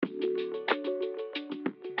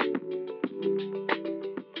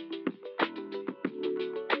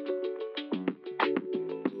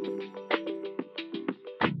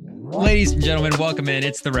Ladies and gentlemen, welcome in.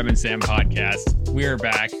 It's the Rem and Sam podcast. We're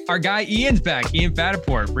back. Our guy Ian's back. Ian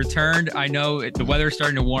Fattaport returned. I know the weather's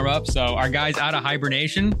starting to warm up, so our guy's out of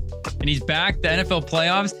hibernation, and he's back. The NFL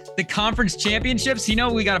playoffs, the conference championships. You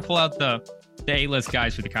know we got to pull out the A-list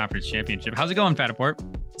guys for the conference championship. How's it going, Fattaport?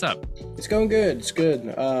 What's up? It's going good. It's good.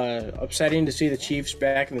 Upsetting to see the Chiefs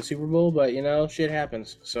back in the Super Bowl, but, you know, shit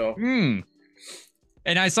happens. So.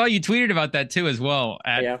 And I saw you tweeted about that too as well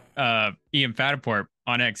at Ian Fattaport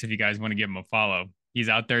on X if you guys want to give him a follow. He's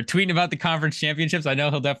out there tweeting about the conference championships. I know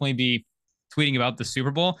he'll definitely be tweeting about the Super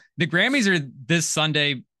Bowl. The Grammys are this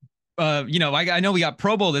Sunday. I know we got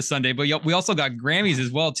Pro Bowl this Sunday, but we also got Grammys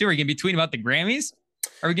as well too. Are you going to be tweeting about the Grammys?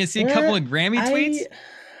 Are we going to see a couple of Grammy tweets?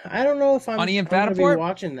 I don't know if I'm going to be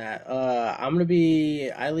watching that.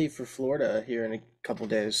 I leave for Florida here in a couple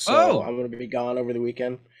days, so I'm going to be gone over the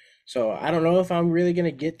weekend. So I don't know if I'm really going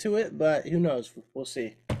to get to it, but who knows? We'll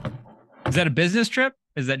see. Is that a business trip?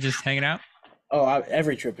 Is that just hanging out? Oh,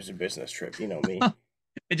 every trip is a business trip. You know me.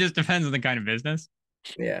 It just depends on the kind of business.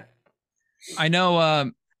 Yeah. I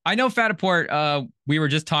know Fattaport, we were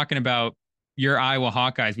just talking about your Iowa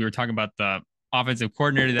Hawkeyes. We were talking about the offensive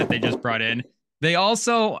coordinator that they just brought in.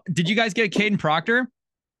 Did you guys get Caden Proctor?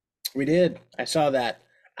 We did. I saw that.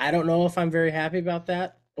 I don't know if I'm very happy about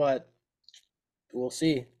that, but we'll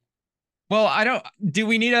see. Well, do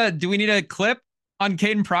we need a clip on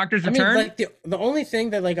Caden Proctor's return? I mean, the only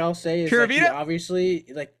thing that I'll say is obviously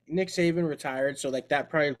Nick Saban retired, so that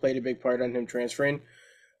probably played a big part on him transferring.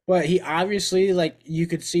 But he obviously you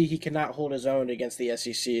could see he could not hold his own against the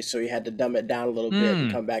SEC, so he had to dumb it down a little bit and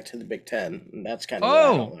come back to the Big Ten. And that's kind of what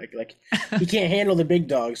I don't like. He can't handle the big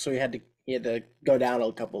dogs, so he had to go down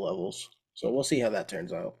a couple levels. So we'll see how that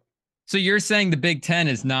turns out. So you're saying the Big Ten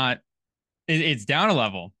is not it's down a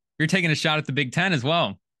level. You're taking a shot at the Big Ten as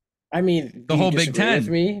well. I mean, the whole Big Ten. With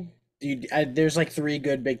me? There's 3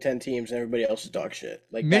 good Big Ten teams, and everybody else is dog shit.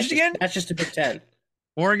 Michigan? That's just a Big Ten.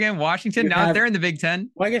 Oregon, Washington, now that they're in the Big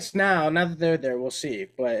Ten. Well, I guess now that they're there, we'll see.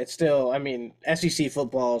 But it's still, SEC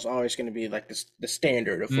football is always going to be the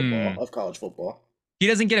standard of football, of college football. He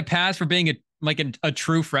doesn't get a pass for being a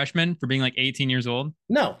true freshman, for being 18 years old?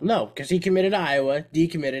 No, because he committed to Iowa,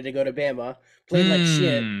 decommitted to go to Bama, played like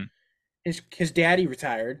shit. His daddy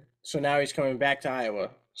retired, so now he's coming back to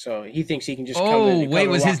Iowa. So he thinks he can just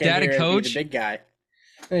was his dad a coach? The big guy.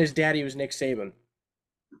 And his daddy was Nick Saban.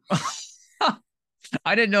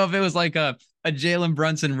 I didn't know if it was a Jalen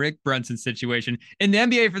Brunson, Rick Brunson situation. In the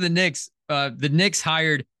NBA for the Knicks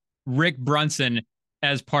hired Rick Brunson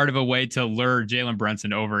as part of a way to lure Jalen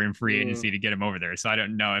Brunson over in free agency to get him over there. So I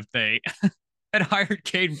don't know if they had hired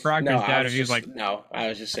Caden Proctor's dad. If he was no, I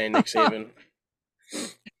was just saying Nick Saban.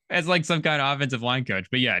 As some kind of offensive line coach.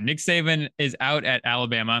 But yeah, Nick Saban is out at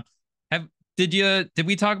Alabama. Did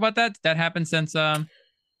we talk about that? Did that happen since I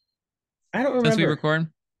don't remember. Since we record?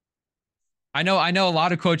 I know a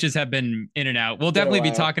lot of coaches have been in and out. We'll definitely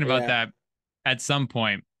be talking about that at some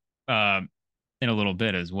point in a little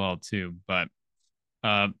bit as well too. But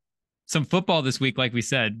some football this week, like we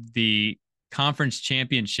said, the conference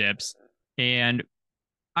championships. And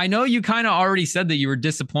I know you kind of already said that you were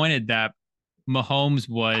disappointed that Mahomes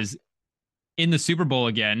was in the Super Bowl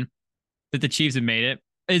again, that the Chiefs have made it.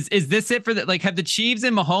 Is this it for have the Chiefs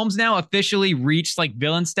and Mahomes now officially reached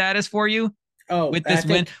villain status for you? With this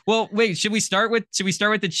win? Well, wait, should we start with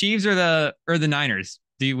the Chiefs or the Niners?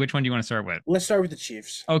 Which one do you want to start with? Let's start with the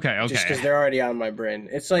Chiefs. Okay. Just because they're already on my brain.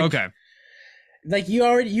 It's okay.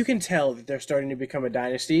 You can tell that they're starting to become a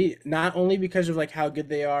dynasty, not only because of how good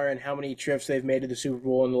they are and how many trips they've made to the Super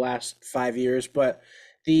Bowl in the last 5 years, but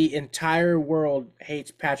the entire world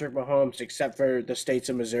hates Patrick Mahomes except for the states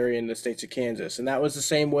of Missouri and the states of Kansas. And that was the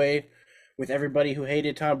same way with everybody who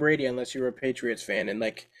hated Tom Brady unless you were a Patriots fan. And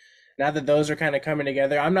now that those are kind of coming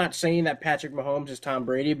together, I'm not saying that Patrick Mahomes is Tom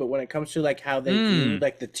Brady, but when it comes to how they view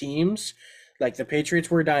the teams, the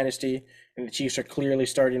Patriots were a dynasty and the Chiefs are clearly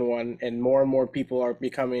starting one, and more people are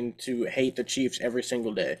becoming to hate the Chiefs every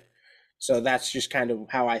single day. So that's just kind of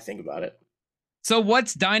how I think about it. So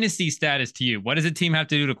what's dynasty status to you? What does a team have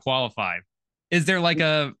to do to qualify? Is there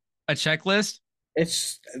a checklist?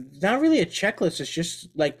 It's not really a checklist. It's just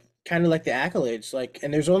kind of the accolades.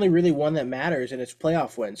 And there's only really one that matters, and it's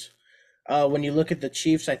playoff wins. When you look at the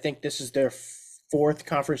Chiefs, I think this is their 4th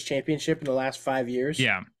conference championship in the last 5 years.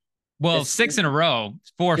 Yeah. Well, 6 in a row,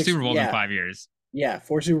 4 Super Bowls in 5 years. Yeah,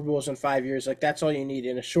 4 Super Bowls in 5 years. That's all you need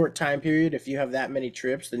in a short time period. If you have that many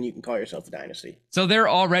trips, then you can call yourself a dynasty. So they're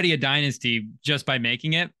already a dynasty just by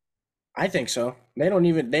making it? I think so. They don't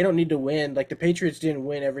need to win. The Patriots didn't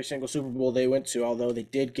win every single Super Bowl they went to, although they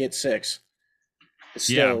did get 6.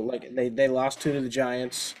 Still, they lost 2 to the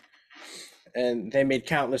Giants. and they made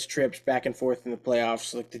countless trips back and forth in the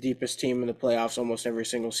playoffs, like the deepest team in the playoffs almost every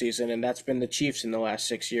single season, and that's been the Chiefs in the last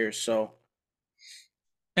 6 years. So,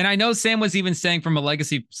 And I know Sam was even saying from a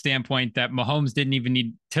legacy standpoint that Mahomes didn't even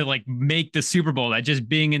need to like make the Super Bowl, that just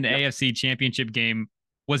being in the no. AFC championship game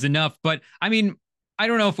was enough. But I mean, I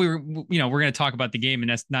don't know if we were, we're going to talk about the game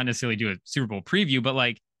and not necessarily do a Super Bowl preview, but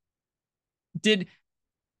like, did,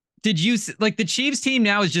 did you like the Chiefs team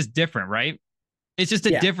now is just different, right? It's just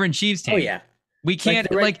a Yeah. different Chiefs Oh team. yeah. We Like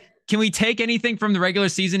can't like, can we take anything from the regular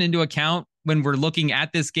season into account when we're looking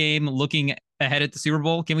at this game, looking ahead at the Super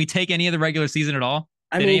Bowl? Can we take any of the regular season at all?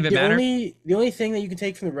 I Did any of mean, it matter? the only thing that you can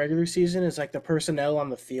take from the regular season is like the personnel on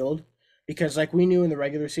the field, because like we knew in the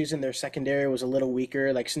regular season their secondary was a little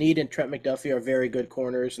weaker. Like Snead and Trent McDuffie are very good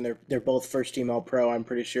corners, and they're both first team All Pro. I'm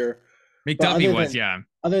pretty sure. But McDuffie was, yeah.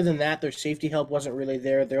 other than that, their safety help wasn't really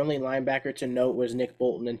there. Their only linebacker to note was Nick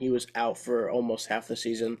Bolton, and he was out for almost half the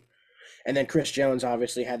season. And then Chris Jones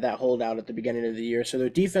obviously had that holdout at the beginning of the year. So their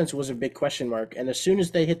defense was a big question mark. And as soon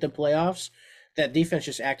as they hit the playoffs, that defense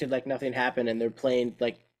just acted like nothing happened, and they're playing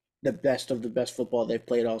like the best of the best football they've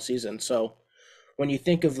played all season. So when you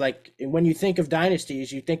think of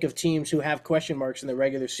dynasties, you think of teams who have question marks in the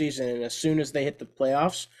regular season, and as soon as they hit the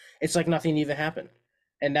playoffs, it's like nothing even happened.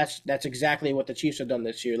 And that's exactly what the Chiefs have done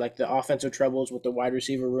this year. Like the offensive troubles with the wide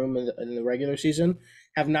receiver room in the regular season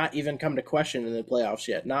have not even come to question in the playoffs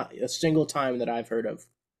yet. Not a single time that I've heard of.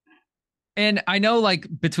 And I know, like,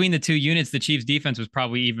 between the two units, the Chiefs defense was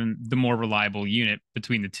probably even the more reliable unit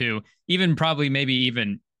between the two, even probably maybe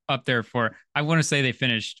even up there for, I want to say they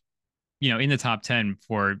finished, in the top 10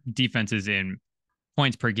 for defenses in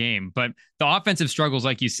points per game. But the offensive struggles,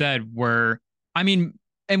 like you said, were, I mean,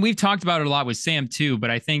 and we've talked about it a lot with Sam too, but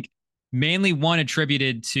I think mainly one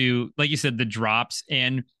attributed to, like you said, the drops.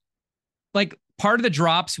 And like part of the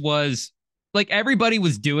drops was like everybody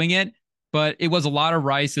was doing it, but it was a lot of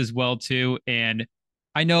Rice as well too. And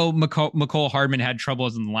I know McCole Hardman had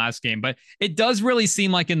troubles in the last game, but it does really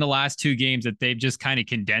seem like in the last two games that they've just kind of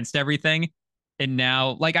condensed everything. And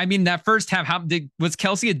now, like, I mean, that first half, was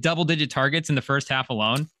Kelsey at double-digit targets in the first half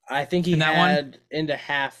alone I think in that one? into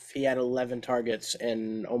half he had 11 targets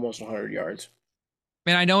and almost 100 yards.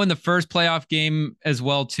 And I know in the first playoff game as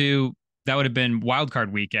well too, that would have been wild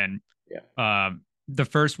card weekend. Yeah. The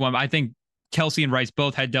first one, I think Kelsey and Rice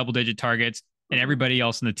both had double digit targets, and everybody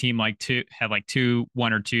else in the team had like two,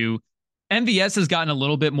 one or two. MVS has gotten a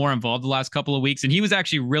little bit more involved the last couple of weeks, and he was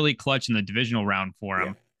actually really clutch in the divisional round for Yeah.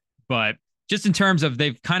 him. But just in terms of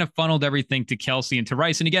they've kind of funneled everything to Kelsey and to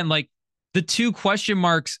Rice. And again, like the two question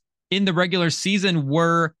marks in the regular season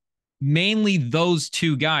were mainly those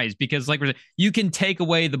two guys, because like you can take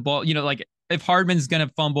away the ball, like if Hardman's going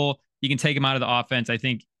to fumble, you can take him out of the offense. I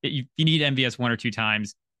think you need MVS one or two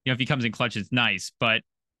times. If he comes in clutch, it's nice, but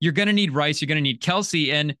you're going to need Rice. You're going to need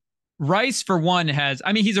Kelsey. And Rice, for one,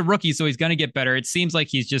 he's a rookie, so he's going to get better. It seems like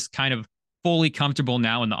he's just kind of fully comfortable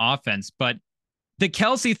now in the offense. But the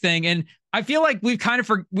Kelsey thing, and I feel like we've kind of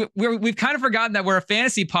forgotten that we're a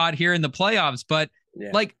fantasy pod here in the playoffs. But Yeah.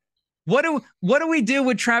 like, what do we do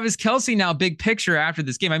with Travis Kelsey now? Big picture after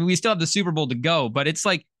this game. I mean, we still have the Super Bowl to go, but it's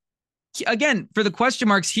like, again, for the question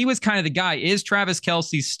marks, he was kind of the guy. Is Travis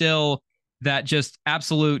Kelsey still that just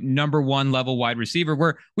absolute number one level wide receiver?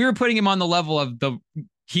 Where we were putting him on the level of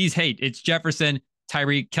it's Jefferson,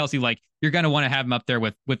 Tyreek, Kelsey. Like you're going to want to have him up there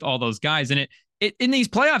with all those guys. And it in these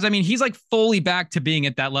playoffs, I mean, he's like fully back to being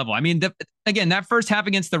at that level. I mean, again, that first half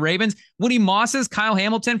against the Ravens, when he mosses Kyle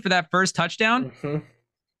Hamilton for that first touchdown, Mm-hmm.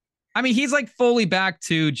 I mean, he's like fully back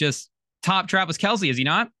to just top Travis Kelsey, is he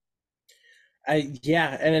not?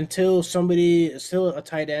 Yeah, and still a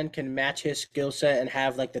tight end can match his skill set and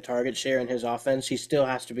have like the target share in his offense, he still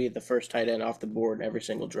has to be the first tight end off the board in every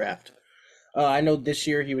single draft. I know this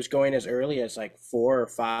year he was going as early as like 4 or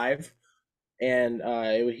 5, and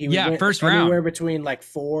he Yeah, went first anywhere round. between like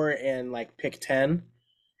 4 and like pick 10,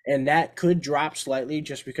 and that could drop slightly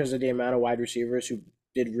just because of the amount of wide receivers who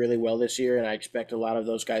did really well this year, and I expect a lot of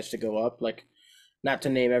those guys to go up. Like, not to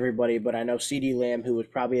name everybody, but I know CD Lamb, who was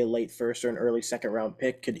probably a late first or an early second round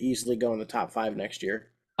pick, could easily go in the top 5 next year.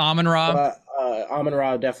 Amon Ra. But Amon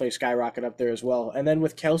Ra definitely skyrocket up there as well. And then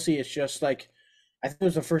with Kelsey, it's just like I think it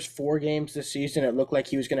was the first 4 games this season. It looked like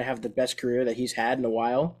he was going to have the best career that he's had in a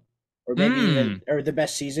while, or maybe even Mm. or the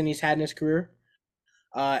best season he's had in his career.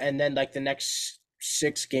 And then like the next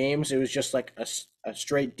 6 games, it was just like a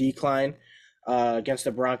straight decline. Against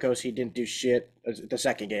the Broncos, he didn't do shit. The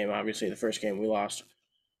second game, obviously, the first game we lost,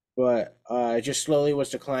 but it just slowly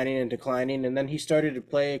was declining and declining. And then he started to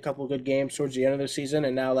play a couple good games towards the end of the season,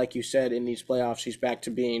 and now, like you said, in these playoffs, he's back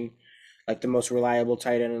to being like the most reliable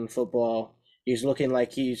tight end in football. He's looking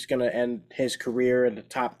like he's going to end his career in the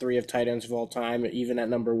top 3 of tight ends of all time, even at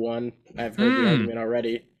number 1. I've heard the Hmm. argument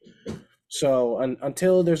already. So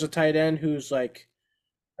until there's a tight end who's like,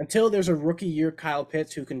 until there's a rookie year Kyle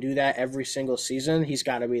Pitts who can do that every single season, he's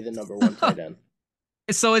got to be the number 1 tight end.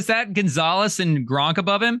 So is that Gonzalez and Gronk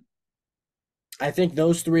above him? I think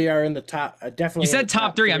those 3 are in the top, You definitely in the said top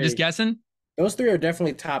top three. I'm just 3. guessing. Those 3 are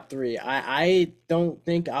definitely top 3. I don't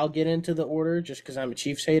think I'll get into the order just because I'm a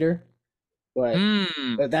Chiefs hater, but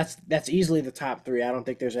Hmm. that's easily the top 3. I don't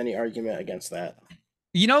think there's any argument against that.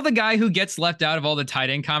 You know the guy who gets left out of all the tight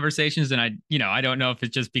end conversations, and I don't know if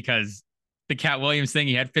it's just because the Cat Williams thing,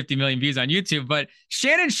 he had 50 million views on YouTube, but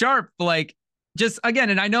Shannon Sharp, like, just again,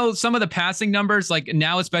 and I know some of the passing numbers, like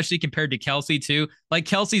now, especially compared to Kelsey too, like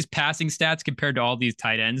Kelsey's passing stats compared to all these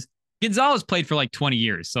tight ends. Gonzalez played for like 20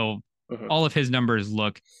 years, so Mhm. all of his numbers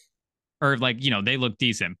look, or like, they look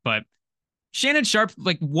decent, but Shannon Sharp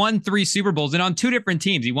like won 3 Super Bowls and on 2 different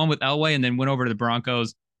teams. He won with Elway and then went over to the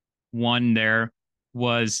Broncos. One there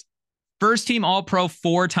was first team All Pro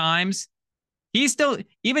 4 times.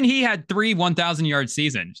 Even he had 3 1,000 yard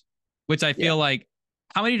seasons, which I Yeah, feel like,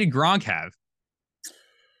 how many did Gronk have?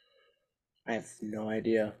 I have no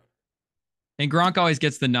idea. And Gronk always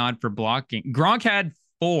gets the nod for blocking. Gronk had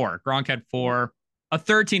 4. Gronk had 4, a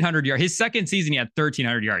 1,300 yard. His second season, he had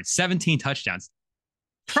 1,300 yards, 17 touchdowns.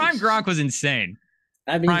 Prime Jesus. Gronk was insane.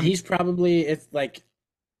 I mean, Prime. he's probably, if like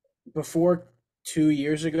before 2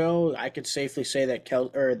 years ago, I could safely say that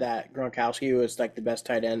that Gronkowski was like the best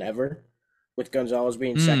tight end ever, with Gonzalez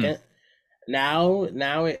being Mm, second. Now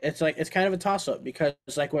it's like it's kind of a toss up because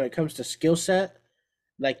like when it comes to skill set,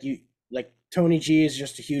 like you like Tony G is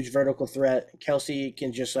just a huge vertical threat. Kelsey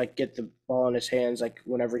can just like get the ball in his hands like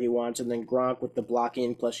whenever he wants, and then Gronk with the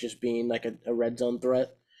blocking plus just being like a red zone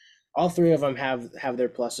threat. All 3 of them have their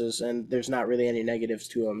pluses, and there's not really any negatives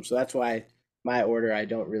to them. So that's why my order I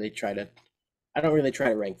don't really try to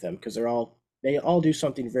rank them because they all do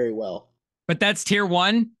something very well. but that's tier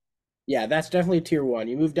 1. Yeah, that's definitely tier 1.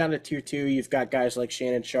 You move down to tier 2, you've got guys like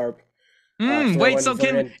Shannon Sharp. Throw Wait, in so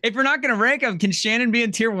can Vernon. if we're not gonna rank him, can Shannon be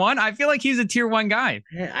in tier 1? I feel like he's a tier 1 guy.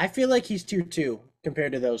 Yeah, I feel like he's tier 2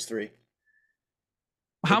 compared to those 3.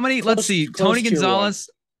 How Like many? Let's see. close Tony tier 1. Gonzalez,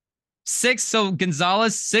 6. So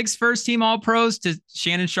Gonzalez, 6 first team All Pros to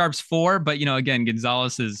Shannon Sharp's 4. But again,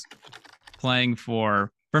 Gonzalez is playing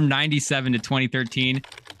for from 97 to 2013.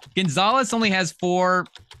 Gonzalez only has 4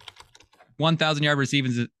 1,000 yard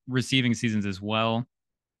receiving seasons as well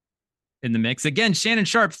in the mix. Again, Shannon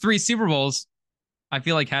Sharp, 3 Super Bowls, I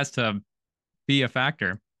feel like has to be a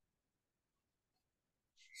factor.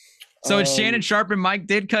 So it's Shannon Um, Sharp and Mike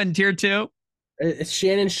Ditka in tier 2. it's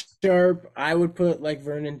Shannon Sharp. I would put like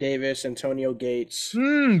Vernon Davis, Antonio Gates.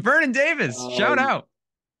 Vernon Davis, shout Um, out.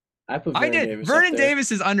 I put I Vernon did. Davis up Vernon there.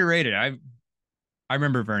 Davis is underrated. I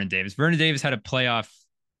remember Vernon Davis. Vernon Davis had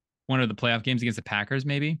one of the playoff games against the Packers,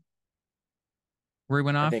 maybe, where he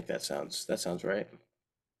went I off. think that sounds right.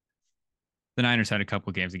 The Niners had a couple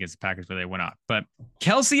of games against the Packers where they went off, but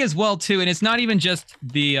Kelsey as well too. And it's not even just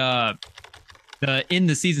the in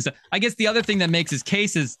the season stuff. I guess the other thing that makes his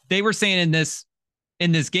case is they were saying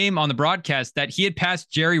in this game on the broadcast that he had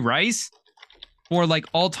passed Jerry Rice for like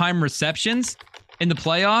all-time receptions in the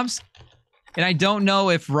playoffs. And I don't know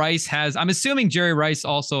if Rice has, I'm assuming Jerry Rice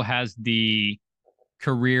also has the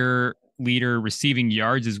career leader receiving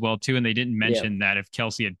yards as well too. And they didn't Yeah. mention that if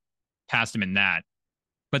Kelsey had passed him in that,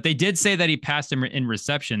 but they did say that he passed him in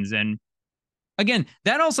receptions. And again,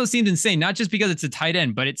 that also seems insane, not just because it's a tight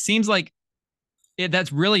end, but it seems like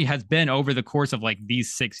that's really has been over the course of like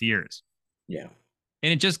these 6 years. Yeah.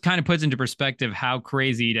 And it just kind of puts into perspective how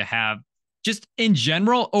crazy to have just in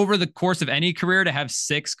general over the course of any career to have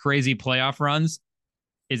 6 crazy playoff runs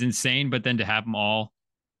is insane. But then to have them all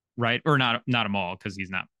right, or not them all because he's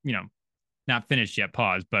not, not finished yet,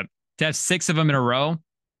 pause, but to have 6 of them in a row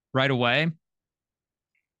right away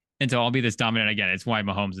and to all be this dominant again, it's why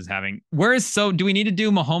Mahomes is having. Do we need to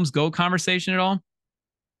do Mahomes GOAT conversation at all?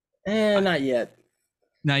 Not yet.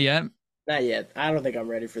 Not yet. Not yet. I don't think I'm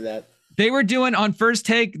ready for that. They were doing on First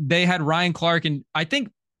Take, they had Ryan Clark and I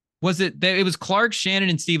think it was Clark, Shannon,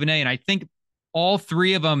 and Stephen A. And I think all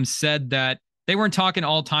 3 of them said that they weren't talking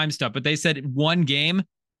all time stuff, but they said one game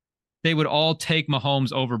they would all take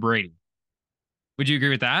Mahomes over Brady. Would you agree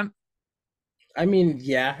with that? I mean,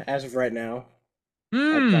 yeah, as of right now,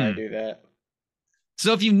 I'd probably do that.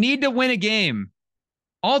 So if you need to win a game,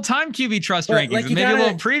 all-time QB trust But rankings, like and you maybe a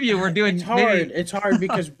little gotta, preview. We're doing it's hard. It's hard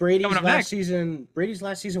because coming up next. Brady's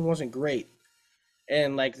last season wasn't great,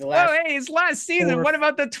 and like the Oh, last. hey, it's last season. What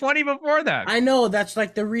about the 20 before that? I know that's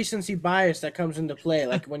like the recency bias that comes into play.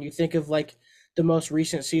 Like when you think of like the most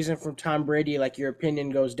recent season from Tom Brady, like your opinion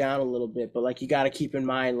goes down a little bit. But like you got to keep in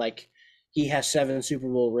mind, like he has 7 Super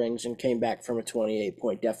Bowl rings and came back from a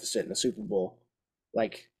 28-point deficit in the Super Bowl.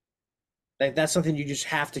 Like, like that's something you just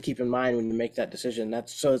have to keep in mind when you make that decision.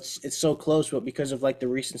 That's so it's so close, but because of like the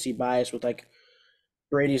recency bias with like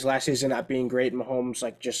Brady's last season not being great, and Mahomes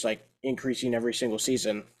like just like increasing every single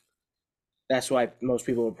season, that's why most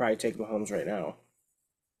people would probably take Mahomes right now.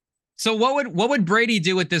 So what would Brady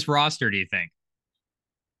do with this roster, do you think?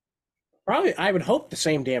 Probably, I would hope the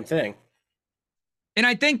same damn thing. And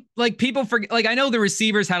I think like people forget, like I know the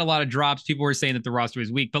receivers had a lot of drops. People were saying that the roster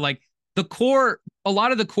was weak, but like the core, a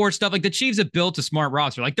lot of the core stuff, like the Chiefs have built a smart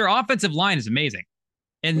roster. Like their offensive line is amazing.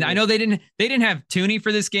 And I Mm-hmm. know they didn't have Tooney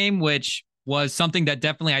for this game, which was something that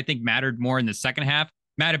definitely I think mattered more in the second half.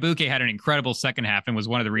 Matabuke had an incredible second half and was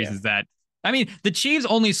one of the Yeah. reasons that I mean the Chiefs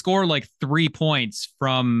only scored like 3 points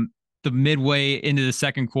from the midway into the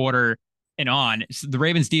second quarter and on. So the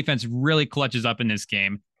Ravens defense really clutches up in this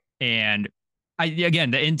game. And again,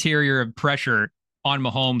 the interior of pressure on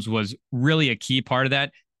Mahomes was really a key part of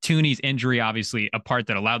that. Tooney's injury, obviously, a part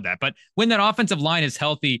that allowed that. But when that offensive line is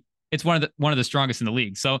healthy, it's one of the strongest in the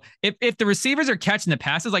league. So if the receivers are catching the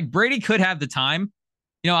passes, like Brady could have the time.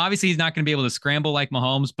 Obviously he's not going to be able to scramble like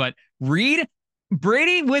Mahomes, but Brady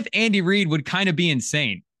with Andy Reid would kind of be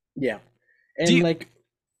insane. Yeah. Do And you like,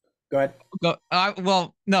 go ahead. go?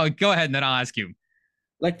 Well, no, go ahead and then I'll ask you.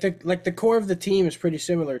 Like the core of the team is pretty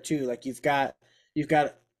similar too. Like you've got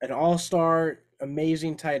an all-star,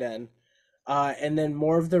 amazing tight end. And then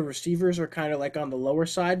more of the receivers are kind of like on the lower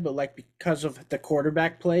side, but like because of the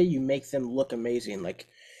quarterback play, you make them look amazing. Like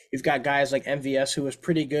you've got guys like MVS who was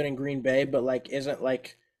pretty good in Green Bay, but like isn't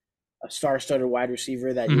like a star-studded wide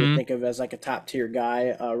receiver that you would Mm-hmm. think of as like a top-tier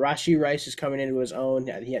guy. Rashi Rice is coming into his own.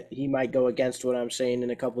 He might go against what I'm saying in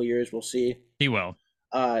a couple years. We'll see. He will.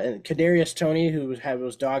 And Kadarius Toney, who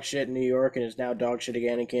was dog shit in New York and is now dog shit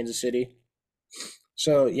again in Kansas City.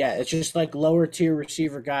 So yeah, it's just like lower tier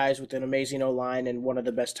receiver guys with an amazing O line and one of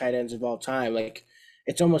the best tight ends of all time. Like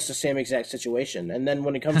it's almost the same exact situation. And then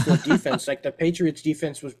when it comes to a defense, like the Patriots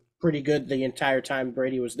defense was pretty good the entire time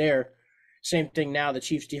Brady was there. Same thing now. The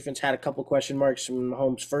Chiefs defense had a couple question marks when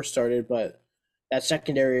Mahomes first started, but that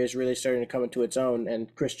secondary is really starting to come into its own.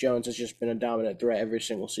 And Chris Jones has just been a dominant threat every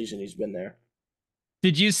single season he's been there.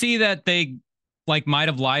 Did you see that they like might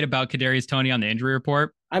have lied about Kadarius Toney on the injury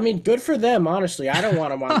report? I mean, good for them, honestly. I don't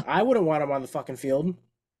want him on. I wouldn't want him on the fucking field.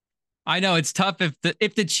 I know it's tough if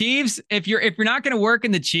the Chiefs if you're not going to work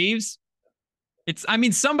in the Chiefs, it's I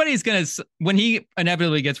mean somebody's going to when he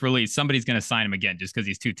inevitably gets released, somebody's going to sign him again just because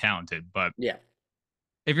he's too talented. But Yeah,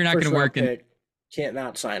 if you're not going first to round work in pick, can't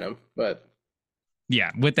not sign him. But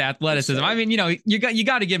yeah, with the just athleticism, I saying, mean you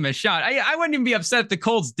got to give him a shot. I wouldn't even be upset if the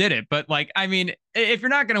Colts did it, but like I mean if you're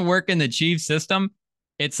not going to work in the Chiefs system,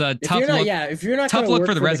 it's a if you're tough not, look yeah, if you're not going tough to look for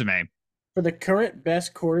work the resume. for the current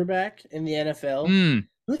best quarterback in the NFL, Mm.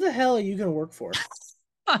 who the hell are you going to work for?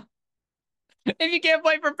 If you can't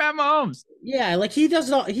play for Pat Mahomes. Yeah, like he does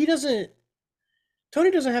not. He doesn't.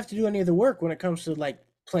 Tony doesn't have to do any of the work when it comes to like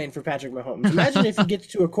playing for Patrick Mahomes. Imagine if he gets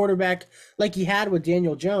to a quarterback like he had with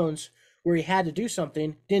Daniel Jones, where he had to do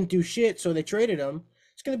something, didn't do shit, so they traded him.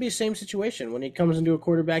 It's going to be the same situation when he comes into a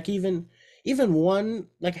quarterback, even one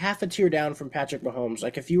like half a tier down from Patrick Mahomes.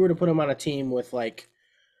 Like if you were to put him on a team with like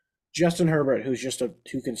Justin Herbert,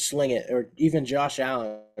 who can sling it, or even Josh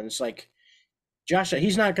Allen, it's like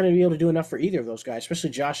he's not going to be able to do enough for either of those guys, especially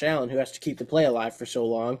Josh Allen, who has to keep the play alive for so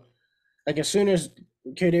long. Like as soon as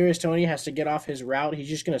Kadarius Toney has to get off his route, he's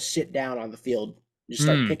just gonna sit down on the field, just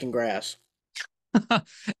start Mm. picking grass.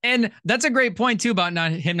 And that's a great point too about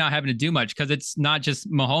not having to do much because it's not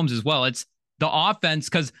just Mahomes as well. It's the offense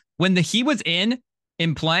because when he was in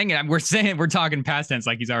playing, and we're talking past tense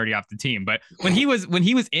like he's already off the team, but when he was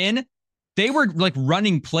in, they were like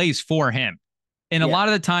running plays for him. And a Yeah, lot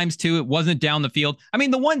of the times too, it wasn't down the field. I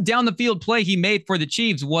mean, the one down the field play he made for the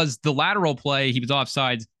Chiefs was the lateral play. He was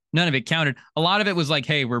offsides. None of it counted. A lot of it was like,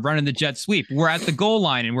 hey, we're running the jet sweep. We're at the goal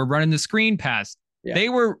line and we're running the screen pass. yeah, They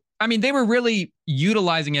were really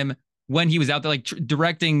utilizing him when he was out there, like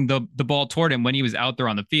directing the ball toward him when he was out there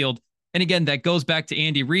on the field. And again, that goes back to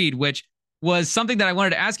Andy Reid, which was something that I wanted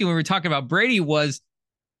to ask you when we were talking about Brady was,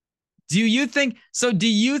 do you think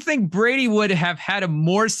Brady would have had a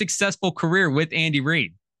more successful career with Andy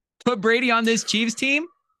Reid? Put Brady on this Chiefs team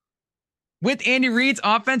with Andy Reid's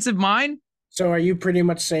offensive mind? So are you pretty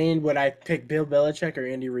much saying would I pick Bill Belichick or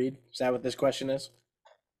Andy Reid? Is that what this question is?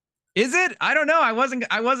 Is it? I don't know. I wasn't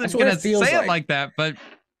That's what gonna it feels say it like. like that, but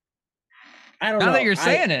I don't now that know. you're I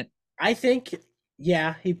saying it, I think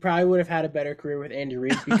yeah, he probably would have had a better career with Andy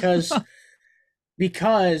Reid because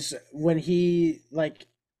because when he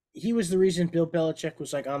was the reason Bill Belichick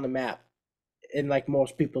was like on the map in like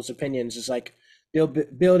most people's opinions. Is like Bill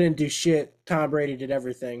didn't do shit. Tom Brady did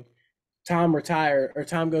everything. Tom retired or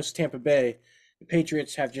Tom goes to Tampa Bay. The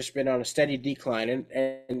Patriots have just been on a steady decline,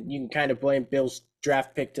 and you can kind of blame Bill's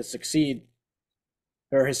draft pick to succeed,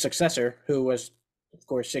 or his successor, who was, of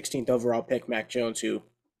course, 16th overall pick, Mac Jones, who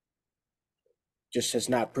just has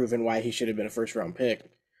not proven why he should have been a first round pick.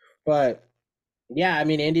 But yeah, I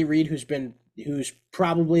mean Andy Reid, who's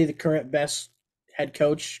probably the current best head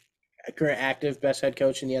coach, current active best head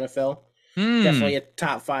coach in the NFL. Hmm. Definitely a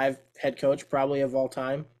top 5 head coach, probably of all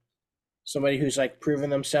time. Somebody who's like proven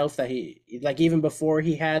themselves that he like even before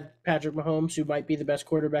he had Patrick Mahomes, who might be the best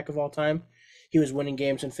quarterback of all time, he was winning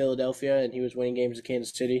games in Philadelphia and he was winning games in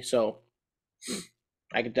Kansas City. So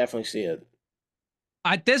I could definitely see it.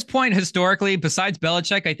 At this point, historically, besides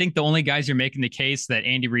Belichick, I think the only guys you're making the case that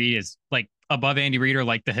Andy Reid is like above Andy Reid are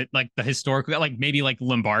like the historical, like maybe like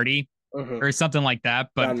Lombardi Mm-hmm. or something like that.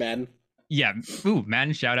 But John Madden. yeah, ooh,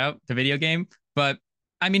 Madden, shout out to video game. But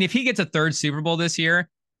I mean, if he gets a third Super Bowl this year,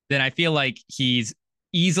 then I feel like he's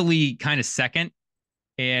easily kind of second.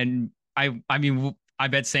 And I mean, I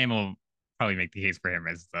bet Sam will probably make the case for him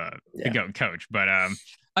as the Yeah. GOAT coach. But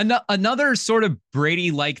another sort of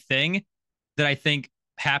Brady like thing that I think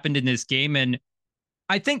happened in this game, and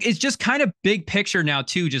I think it's just kind of big picture now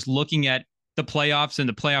too, just looking at the playoffs and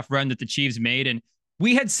the playoff run that the Chiefs made. And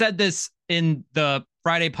we had said this in the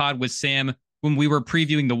Friday pod with Sam when we were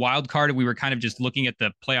previewing the wild card, and we were kind of just looking at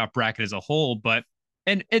the playoff bracket as a whole. But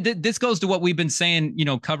this goes to what we've been saying,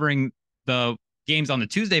 covering the games on the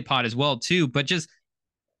Tuesday pod as well too. But just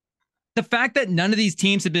the fact that none of these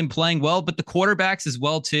teams have been playing well, but the quarterbacks as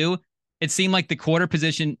well too. It seemed like the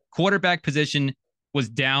quarterback position was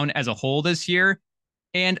down as a whole this year.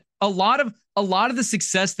 And a lot of the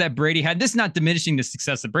success that Brady had, this is not diminishing the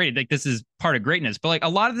success of Brady. Like this is part of greatness, but like a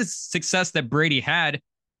lot of the success that Brady had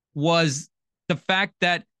was the fact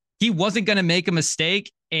that he wasn't going to make a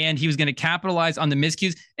mistake and he was going to capitalize on the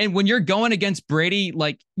miscues. And when you're going against Brady,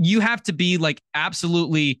 like you have to be like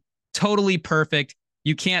absolutely totally perfect.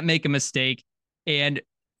 You can't make a mistake. And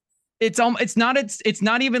it's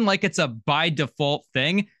not even like it's a by default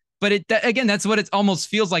thing, but again, that's what it almost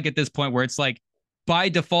feels like at this point, where it's like by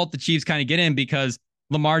default the Chiefs kind of get in because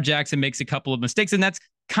Lamar Jackson makes a couple of mistakes, and that's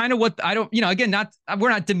kind of what I don't, again, not we're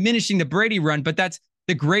not diminishing the Brady run, but that's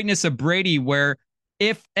the greatness of Brady, where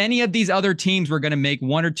if any of these other teams were going to make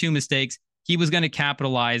one or two mistakes, he was going to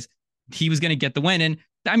capitalize, he was going to get the win. And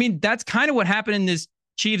I mean, that's kind of what happened in this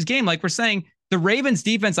Chiefs game. Like we're saying, the Ravens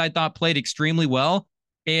defense I thought played extremely well.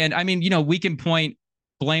 And I mean, we can point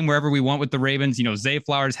blame wherever we want with the Ravens. Zay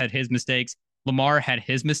Flowers had his mistakes, Lamar had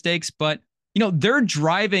his mistakes, but they're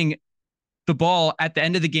driving the ball at the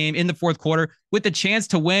end of the game in the fourth quarter with a chance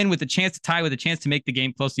to win, with a chance to tie, with a chance to make the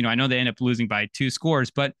game close. I know they end up losing by 2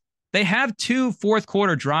 scores, but they have 2 fourth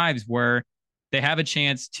quarter drives where they have a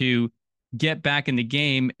chance to get back in the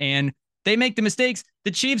game and they make the mistakes.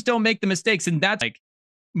 The Chiefs don't make the mistakes. And that's like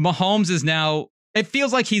Mahomes is now, it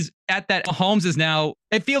feels like he's at that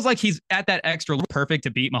extra perfect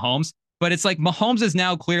to beat Mahomes. But it's like Mahomes is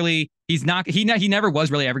now clearly, he never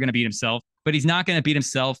was really ever going to beat himself, but he's not going to beat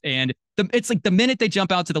himself. And it's like the minute they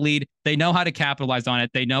jump out to the lead, they know how to capitalize on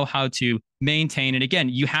it. They know how to maintain. And again,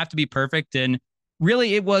 you have to be perfect. And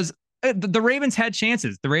really it was, the Ravens had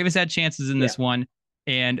chances. The Ravens had chances in this one.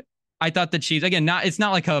 And I thought the Chiefs, again, it's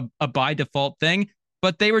not like a by default thing,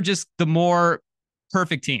 but they were just the more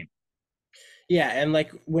perfect team. Yeah, and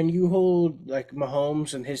like when you hold like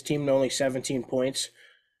Mahomes and his team to only 17 points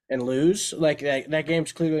and lose, like that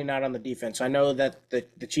game's clearly not on the defense. I know that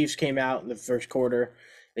the Chiefs came out in the first quarter.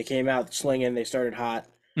 They came out slinging. They started hot.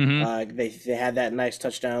 Mm-hmm. They had that nice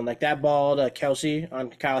touchdown. Like that ball to Kelsey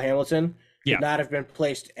on Kyle Hamilton Yeah. could not have been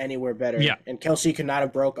placed anywhere better. Yeah. And Kelsey could not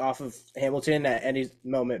have broke off of Hamilton at any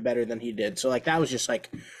moment better than he did. So like that was just like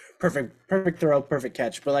perfect throw, perfect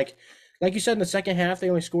catch. But like you said, in the second half, they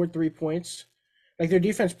only scored 3 points. Like their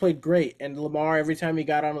defense played great, and Lamar, every time he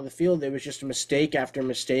got onto the field, it was just mistake after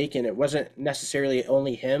mistake, and it wasn't necessarily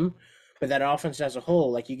only him, but that offense as a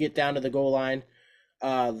whole. Like you get down to the goal line,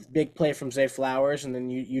 big play from Zay Flowers, and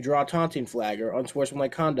then you draw a taunting flag or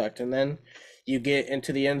unsportsmanlike conduct, and then you get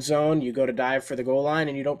into the end zone, you go to dive for the goal line,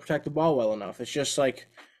 and you don't protect the ball well enough. It's just like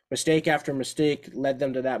mistake after mistake led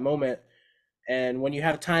them to that moment. And when you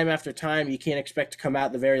have time after time, you can't expect to come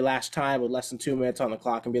out the very last time with less than 2 minutes on the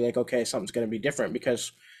clock and be like, okay, something's going to be different,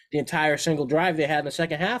 because the entire single drive they had in the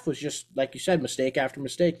second half was just, like you said, mistake after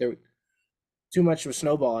mistake. There too much was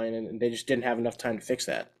snowballing, and they just didn't have enough time to fix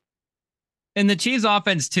that. And the Chiefs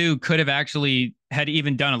offense too could have actually, had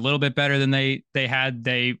even done a little bit better than they had.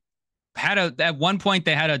 They had at one point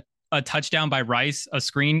they had a touchdown by Rice, a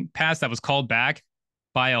screen pass that was called back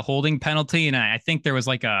by a holding penalty, and I think there was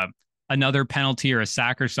like another penalty or a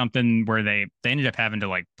sack or something where they ended up having to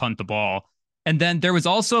like punt the ball. And then there was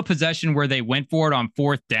also a possession where they went for it on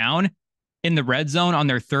 4th down in the red zone on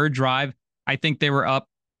their 3rd drive. I think they were up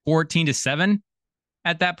 14-7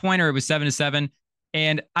 at that point, or it was 7-7.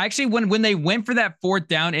 And actually, when they went for that 4th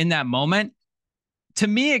down in that moment, to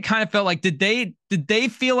me, it kind of felt like did they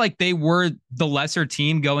feel like they were the lesser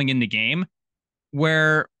team going in the game?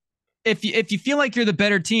 Where if you feel like you're the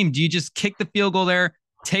better team, do you just kick the field goal there,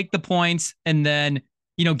 take the points, and then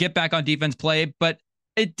get back on defense play? But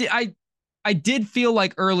I did feel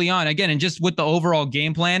like early on, again, and just with the overall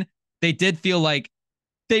game plan, they did feel like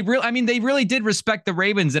they really did respect the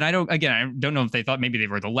Ravens. And I don't know if they thought maybe they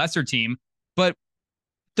were the lesser team, but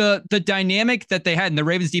the dynamic that they had, and the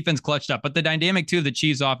Ravens defense clutched up, but the dynamic too of the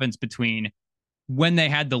Chiefs offense between when they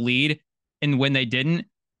had the lead and when they didn't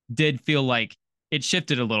did feel like it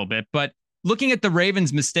shifted a little bit. But looking at the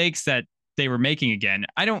Ravens mistakes that they were making again,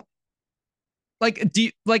 I don't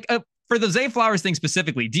for the Zay Flowers thing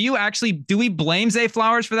specifically, do we blame Zay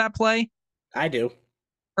Flowers for that play? I do.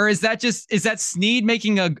 Or is that Snead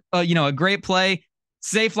making a great play?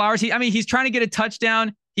 Zay Flowers, he's trying to get a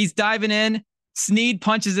touchdown. He's diving in. Snead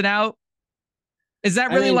punches it out. Is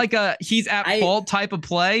that really like a he's at fault type of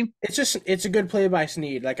play? It's a good play by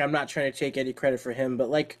Snead. Like, I'm not trying to take any credit for him, but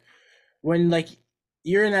like when like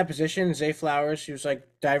you're in that position, Zay Flowers, he was like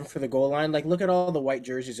diving for the goal line. Like, look at all the white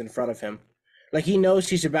jerseys in front of him. Like, he knows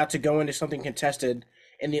he's about to go into something contested,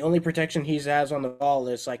 and the only protection he has on the ball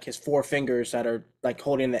is like his 4 fingers that are like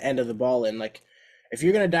holding the end of the ball in. Like, if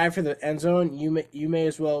you're gonna dive for the end zone, you may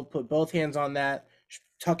as well put both hands on that,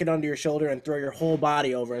 tuck it under your shoulder, and throw your whole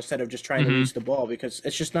body over instead of just trying to reach the ball, because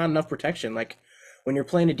it's just not enough protection. Like, when you're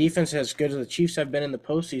playing a defense as good as the Chiefs have been in the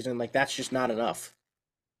postseason, like, that's just not enough.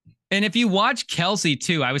 And if you watch Kelsey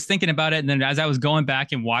too, I was thinking about it, and then as I was going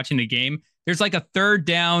back and watching the game, there's like a 3rd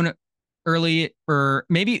down early, or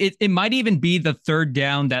maybe it might even be the 3rd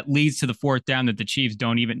down that leads to the 4th down that the Chiefs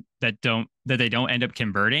don't end up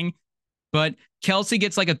converting. But Kelsey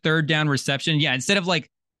gets like a 3rd down reception. Yeah, instead of like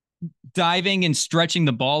diving and stretching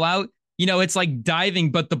the ball out, it's like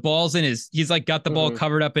diving, but the ball's he's like got the ball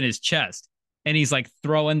covered up in his chest, and he's like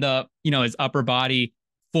throwing the, his upper body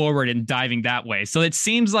forward and diving that way. So it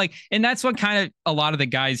seems like, and that's what kind of a lot of the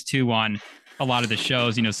guys too on a lot of the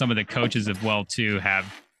shows, some of the coaches as well too have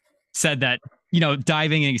said that,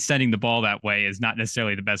 diving and extending the ball that way is not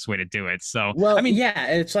necessarily the best way to do it. So, well, yeah,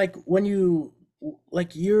 it's like when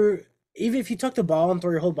even if you tuck the ball and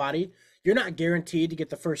throw your whole body, you're not guaranteed to get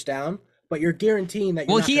the 1st down, but you're guaranteeing that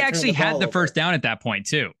he actually had the 1st down at that point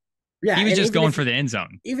too. Yeah, he was just going for the end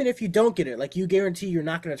zone. Even if you don't get it, like, you guarantee you're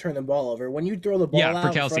not going to turn the ball over. When you throw the ball out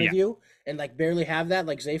in front of you and like barely have that,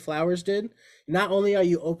 like Zay Flowers did, not only are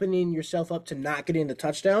you opening yourself up to not getting the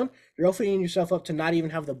touchdown, you're opening yourself up to not even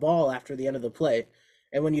have the ball after the end of the play.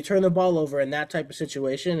 And when you turn the ball over in that type of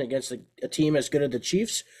situation against a team as good as the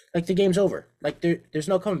Chiefs, like, the game's over. Like, there's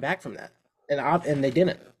no coming back from that, and they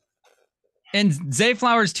didn't. And Zay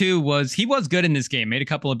Flowers too was good in this game, made a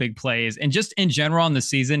couple of big plays, and just in general on the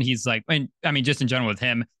season, he's like, just in general with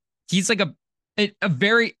him, he's like a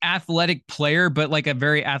very athletic player, but like a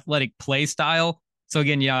very athletic play style. So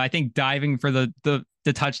again, I think diving for the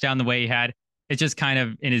touchdown the way he had, it's just kind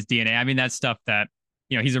of in his DNA. That's stuff that,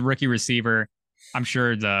 he's a rookie receiver. I'm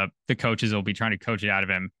sure the coaches will be trying to coach it out of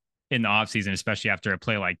him in the offseason, especially after a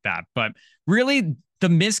play like that. But really, the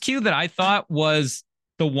miscue that I thought was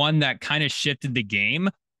the one that kind of shifted the game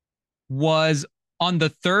was on the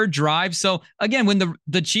 3rd drive. So again, when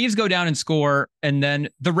the Chiefs go down and score, and then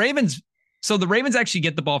the Ravens actually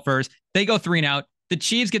get the ball first. They go 3 and out. The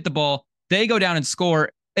Chiefs get the ball. They go down and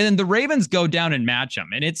score. And then the Ravens go down and match them.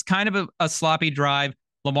 And it's kind of a sloppy drive.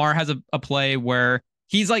 Lamar has a play where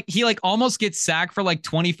he almost gets sacked for like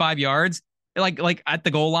 25 yards, like at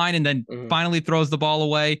the goal line, and then finally throws the ball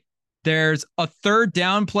away. There's a 3rd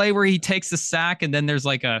down play where he takes a sack, and then there's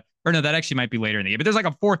like that actually might be later in the game, but there's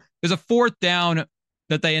a 4th down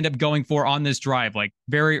that they end up going for on this drive, like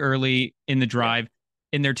very early in the drive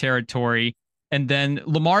in their territory. And then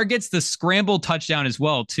Lamar gets the scramble touchdown as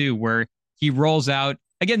well too, where he rolls out.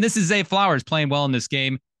 Again, this is Zay Flowers playing well in this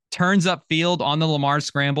game, turns up field on the Lamar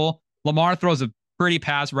scramble. Lamar throws a pretty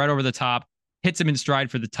pass right over the top, hits him in stride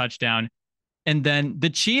for the touchdown. And then the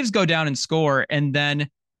Chiefs go down and score, and then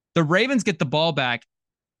the Ravens get the ball back,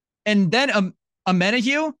 and then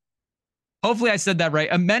Amenahue, hopefully I said that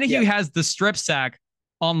right, Amenahue has the strip sack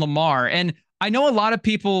on Lamar. And I know a lot of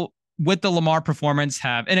people with the Lamar performance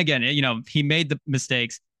have, and again, he made the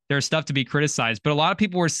mistakes. There's stuff to be criticized, but a lot of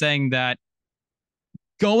people were saying that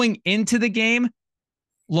going into the game,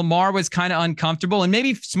 Lamar was kind of uncomfortable, and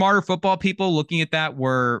maybe smarter football people looking at that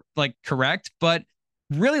were like correct. But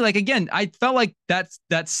really, like, again, I felt like that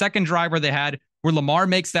second drive where they had where Lamar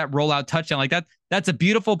makes that rollout touchdown, like that's a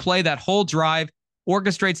beautiful play. That whole drive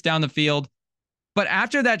orchestrates down the field. But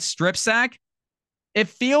after that strip sack, it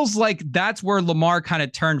feels like that's where Lamar kind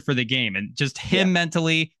of turned for the game, and just him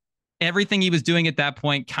mentally, everything he was doing at that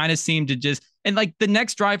point kind of seemed to just, and like the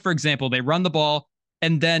next drive, for example, they run the ball,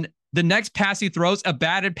 and then the next pass he throws, a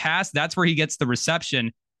batted pass, that's where he gets the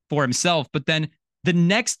reception for himself. But then the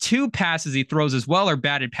next two passes he throws as well are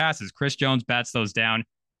batted passes. Chris Jones bats those down,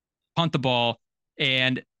 punt the ball.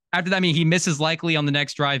 And after that, I mean, he misses likely on the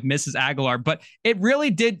next drive, misses Aguilar. But it really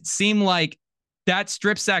did seem like that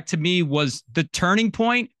strip sack to me was the turning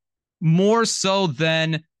point, more so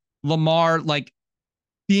than Lamar like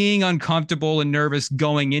being uncomfortable and nervous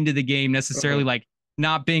going into the game, necessarily like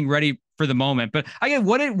not being ready for the moment. But again,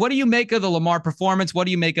 what do you make of the Lamar performance? What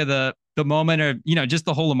do you make of the moment, or just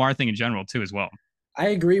the whole Lamar thing in general too as well? I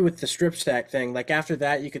agree with the strip stack thing. Like after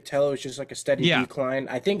that, you could tell it was just like a steady decline.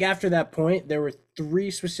 I think after that point, there were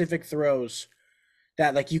three specific throws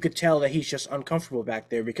that like you could tell that he's just uncomfortable back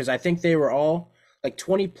there, because I think they were all like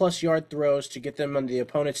 20+ yard throws to get them on the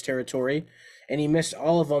opponent's territory, and he missed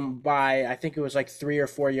all of them by, I think it was like 3 or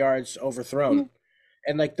 4 yards overthrown. Mm-hmm.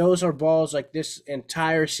 And like those are balls like this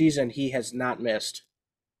entire season he has not missed.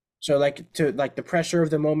 So like to like the pressure of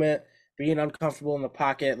the moment, being uncomfortable in the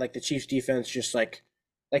pocket, like the Chiefs defense just like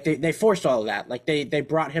they forced all of that. Like they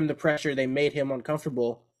brought him the pressure, they made him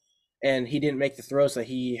uncomfortable, and he didn't make the throws that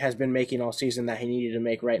he has been making all season that he needed to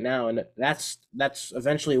make right now. And that's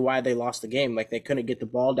eventually why they lost the game. Like they couldn't get the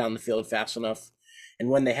ball down the field fast enough. And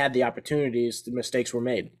when they had the opportunities, the mistakes were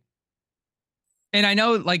made. And I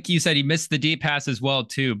know, like you said, he missed the deep pass as well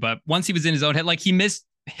too. But once he was in his own head, like he missed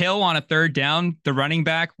Hill on a third down, the running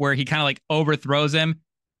back, where he kind of like overthrows him.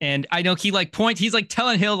 And I know he like points, he's like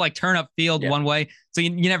telling Hill like turn up field one way. So you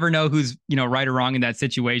never know who's, right or wrong in that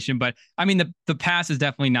situation. But I mean, the pass is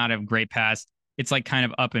definitely not a great pass. It's like kind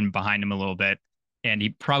of up and behind him a little bit. And he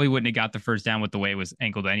probably wouldn't have got the first down with the way it was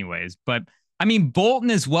angled anyways. But I mean,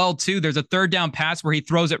 Bolton as well too. There's a third down pass where he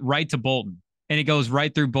throws it right to Bolton, and it goes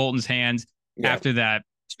right through Bolton's hands after that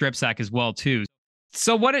strip sack as well too.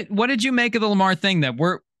 So what did you make of the Lamar thing?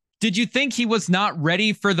 Did you think he was not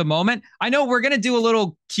ready for the moment? I know we're going to do a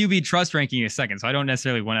little QB trust ranking in a second, so I don't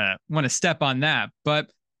necessarily want to step on that,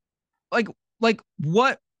 but like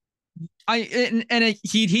what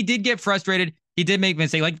he did get frustrated. He did make a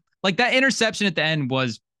mistake. Like that interception at the end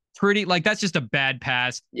was pretty, like that's just a bad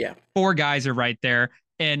pass. Yeah. 4 guys are right there,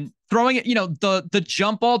 and throwing it, the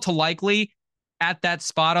jump ball to Likely at that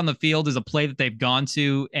spot on the field is a play that they've gone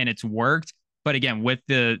to and it's worked. But again, with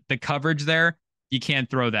the coverage there, you can't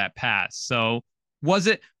throw that pass. So was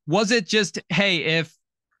it just, hey, if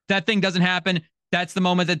that thing doesn't happen, that's the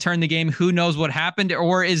moment that turned the game? Who knows what happened?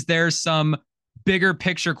 Or is there some bigger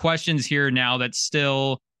picture questions here now that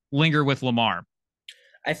still linger with Lamar?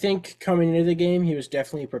 I think coming into the game, he was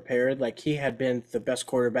definitely prepared. Like he had been the best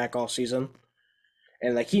quarterback all season.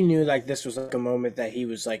 And like he knew like this was like a moment that he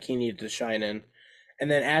was like he needed to shine in. And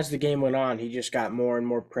then as the game went on, he just got more and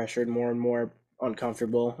more pressured, more and more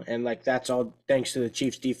uncomfortable. And like that's all thanks to the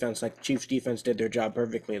Chiefs defense. Like the Chiefs defense did their job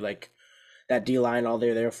perfectly. Like that D line, all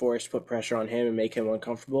they're there for is to put pressure on him and make him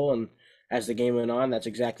uncomfortable. And as the game went on, that's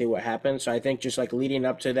exactly what happened. So I think just like leading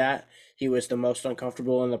up to that, he was the most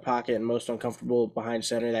uncomfortable in the pocket and most uncomfortable behind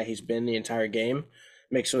center that he's been the entire game.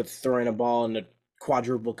 Mixed with throwing a ball into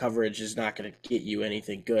quadruple coverage is not going to get you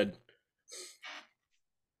anything good.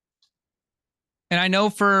 And I know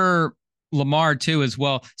for Lamar too as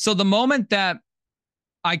well. So the moment that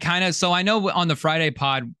I know on the Friday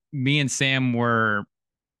pod, me and Sam were,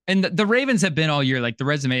 and the Ravens have been all year, like the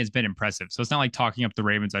resume has been impressive. So it's not like talking up the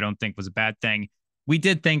Ravens, I don't think was a bad thing. We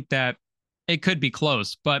did think that it could be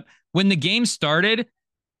close, but when the game started,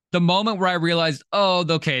 the moment where I realized, oh,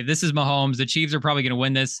 okay, this is Mahomes, the Chiefs are probably going to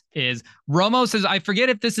win this, is Romo says, I forget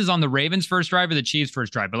if this is on the Ravens first drive or the Chiefs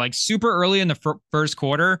first drive, but like super early in the first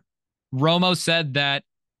quarter, Romo said that,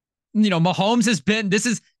 Mahomes this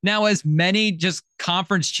is now as many just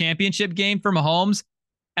conference championship game for Mahomes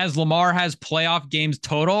as Lamar has playoff games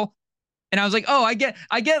total. And I was like, oh, I get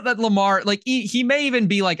that Lamar, like he may even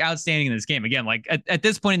be like outstanding in this game. Again, like at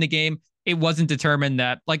this point in the game, it wasn't determined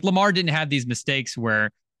that like Lamar didn't have these mistakes where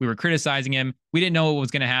we were criticizing him. We didn't know what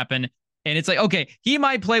was going to happen. And it's like, okay, he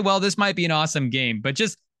might play well. This might be an awesome game, but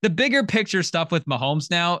just the bigger picture stuff with Mahomes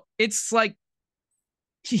now, it's like,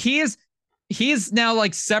 he's now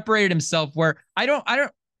like separated himself where I don't,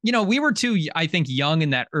 we were too, I think, young in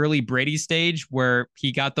that early Brady stage where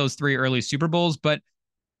he got those 3 early Super Bowls. But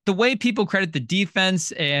the way people credit the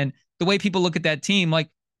defense and the way people look at that team, like,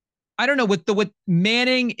 I don't know, with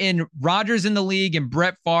Manning and Rodgers in the league and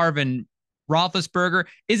Brett Favre and Roethlisberger,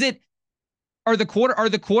 is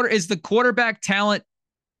the quarterback talent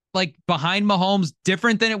like behind Mahomes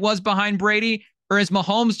different than it was behind Brady? Or is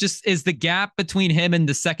Mahomes is the gap between him and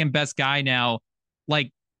the second best guy now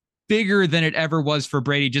like bigger than it ever was for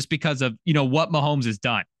Brady just because of, what Mahomes has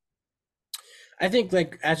done? I think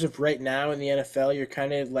like as of right now in the NFL, you're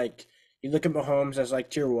kind of like you look at Mahomes as like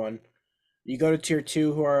tier one. You go to tier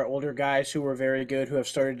two, who are older guys who were very good, who have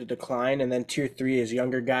started to decline, and then tier three is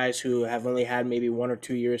younger guys who have only had maybe 1 or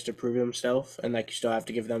 2 years to prove themselves, and like you still have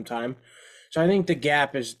to give them time. So I think the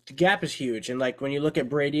gap is huge, and like when you look at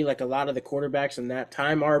Brady, like a lot of the quarterbacks in that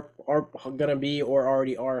time are gonna be or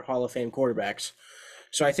already are Hall of Fame quarterbacks.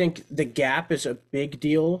 So I think the gap is a big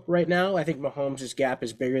deal right now. I think Mahomes' gap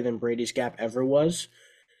is bigger than Brady's gap ever was.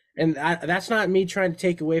 And that's not me trying to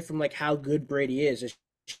take away from like how good Brady is. It's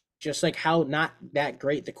just like how not that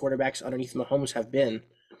great the quarterbacks underneath Mahomes have been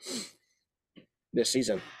this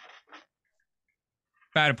season.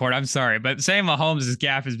 Fattaport, I'm sorry, but saying Mahomes'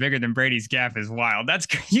 gap is bigger than Brady's gap is wild. That's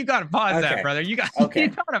you got to pause that, Okay. brother. You Okay.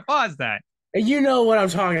 got to pause that. And you know what I'm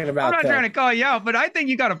talking I'm about, not though. trying to call you out, but I think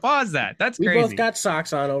you got to pause that. That's We both crazy. got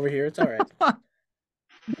socks on over here. It's all right.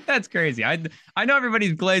 That's crazy. I know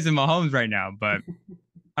everybody's glazing Mahomes right now, but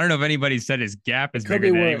I don't know if anybody said his gap It is could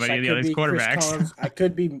bigger be than worse. anybody I of the could other be Chris quarterbacks. Collins. I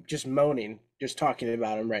could be just moaning, just talking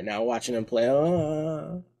about him right now, watching him play.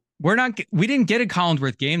 We didn't get a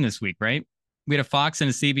Collinsworth game this week, right? We had a Fox and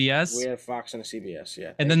a We CBS, have Fox and a CBS.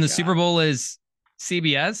 Yeah, and then thank the Super God. Bowl is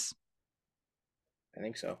CBS. I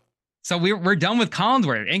think so. So we're done with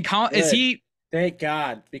Collinsworth. And is Good. he Thank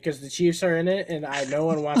God, because the Chiefs are in it, and no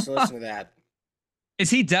one wants to listen to that. is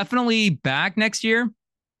he definitely back next year?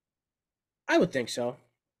 I would think so.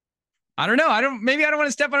 I don't know. Maybe I don't want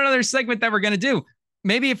to step on another segment that we're gonna do.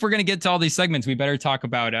 Maybe if we're gonna get to all these segments, we better talk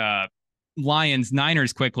about Lions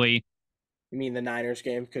Niners quickly. You mean the Niners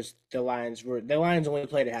game? Because the Lions only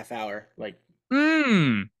played a half hour. Like,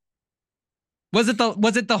 Hmm. Was it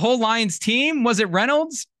the whole Lions team? Was it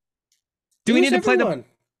Reynolds? it Do we was need to play the everyone.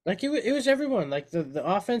 Like it was everyone. Like the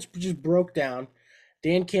offense just broke down.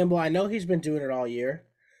 Dan Campbell, I know he's been doing it all year,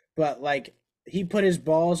 but like he put his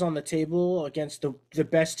balls on the table against the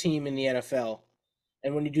best team in the NFL,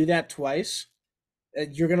 and when you do that twice,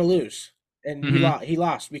 you're gonna lose. And he Mhm. lost. He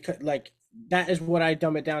lost because like that is what I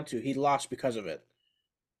dumb it down to. He lost because of it.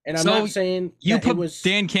 And I'm So not saying you that it put was.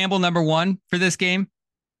 Dan Campbell number 1 for this game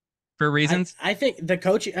for I reasons? I think the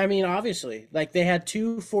coach. I mean, obviously, like they had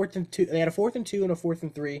two fourth and two. They had a fourth and two and a fourth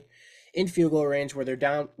and three, in field goal range where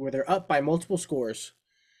they're up by multiple scores.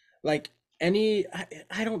 Like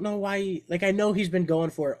I don't know why. Like I know he's been going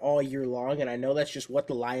for it all year long, and I know that's just what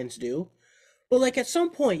the Lions do. But like at some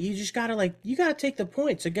point, you just gotta you gotta take the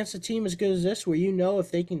points against a team as good as this, where you know if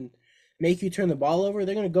they can make you turn the ball over,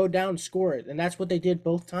 they're gonna go down and score it, and that's what they did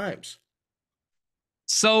both times.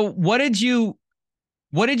 So what did you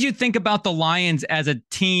think about the Lions as a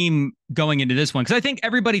team going into this one? Because I think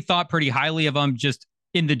everybody thought pretty highly of them just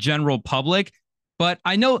in the general public. But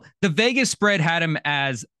I know the Vegas spread had him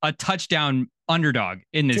as a touchdown underdog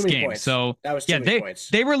in Too this many game. points. So That was too yeah, many they points.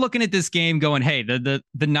 they were looking at this game going, hey, the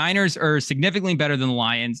Niners are significantly better than the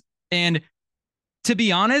Lions. And to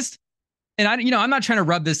be honest, and I'm not trying to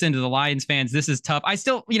rub this into the Lions fans. This is tough. I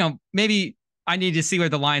still, maybe I need to see where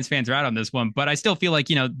the Lions fans are at on this one, but I still feel like,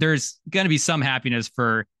 there's going to be some happiness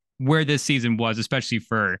for where this season was, especially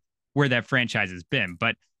for where that franchise has been.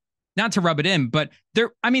 But not to rub it in, but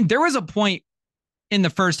there was a point in the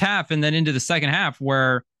first half and then into the second half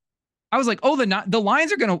where I was like, oh, the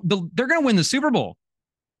Lions are they're gonna win the Super Bowl.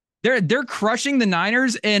 They're crushing the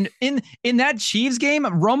Niners, and in that Chiefs game,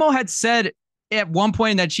 Romo had said at one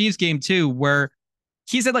point in that Chiefs game too, where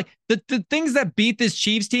he said like the things that beat this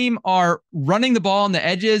Chiefs team are running the ball on the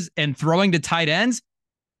edges and throwing to tight ends.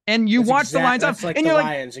 And you watch the Lions off, That's like and the you're like,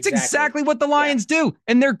 Lions it's exactly. exactly what the Yeah. Lions do.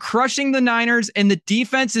 And they're crushing the Niners, and the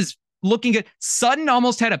defense is looking good. Sutton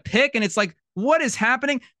almost had a pick, and it's like, what is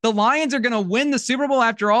happening? The Lions are going to win the Super Bowl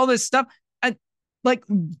after all this stuff. And like,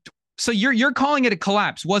 so you're calling it a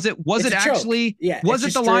collapse. Was it It's a choke. actually Yeah, was it's it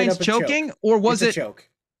just the straight Lions up a choke. choking, or It's a choke.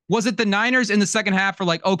 was it the Niners in the second half are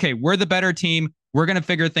like, okay, we're the better team. We're going to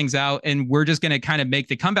figure things out and we're just going to kind of make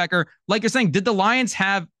the comeback? Or like you're saying, did the Lions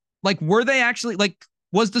have, like, were they actually, like,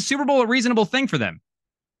 was the Super Bowl a reasonable thing for them?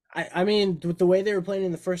 I mean, with the way they were playing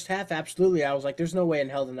in the first half, absolutely. I was like, there's no way in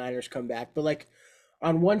hell the Niners come back. But like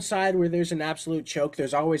on one side where there's an absolute choke,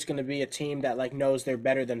 there's always going to be a team that like knows they're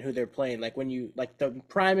better than who they're playing. Like when you like the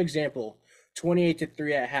prime example,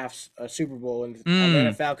 28-3 at half Super Bowl and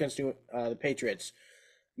Atlanta Mm. Falcons to the Patriots.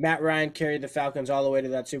 Matt Ryan carried the Falcons all the way to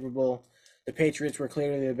that Super Bowl. The Patriots were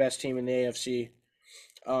clearly the best team in the AFC.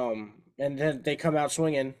 And then they come out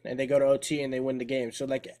swinging and they go to OT and they win the game. So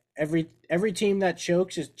like every team that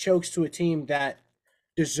chokes to a team that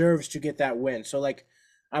deserves to get that win. So like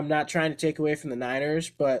I'm not trying to take away from the Niners,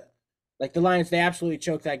 but like the Lions, they absolutely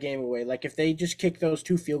choked that game away. Like if they just kick those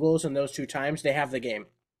two field goals in those two times, they have the game.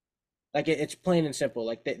 Like it's plain and simple.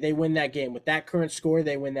 Like they win that game. With that current score,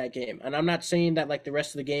 they win that game. And I'm not saying that like the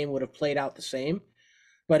rest of the game would have played out the same,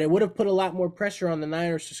 but it would have put a lot more pressure on the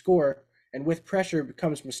Niners to score. And with pressure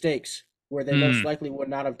becomes mistakes where they most Mm. likely would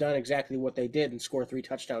not have done exactly what they did and score 3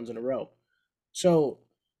 touchdowns in a row. So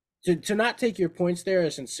to not take your points there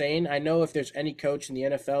is insane. I know if there's any coach in the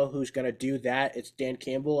NFL who's going to do that, it's Dan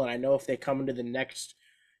Campbell. And I know if they come into the next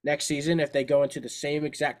season, if they go into the same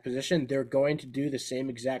exact position, they're going to do the same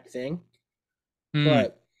exact thing. Mm.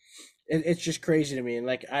 But it's just crazy to me. And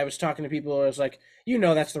like I was talking to people, I was like,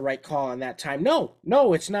 that's the right call on that time. No,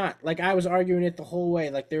 it's not. Like I was arguing it the whole way.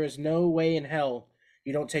 Like there is no way in hell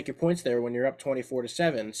you don't take your points there when you're up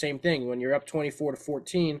 24-7. Same thing when you're up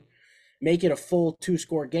 24-14. Make it a full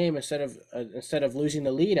 2-score game instead of losing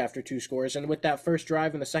the lead after 2 scores. And with that first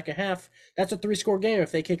drive in the second half, that's a 3-score game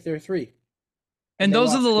if they kick their three and And they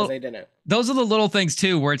lost because they didn't. those are the little things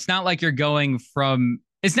too, where it's not like you're going from.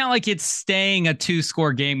 It's not like it's staying a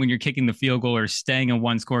 2-score game when you're kicking the field goal or staying a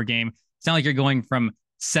 1-score game. It's not like you're going from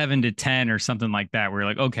 7-10 or something like that, where you're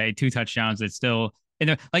like, okay, 2 touchdowns. It's still,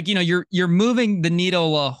 like you're moving the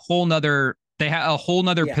needle a whole nother. They have a whole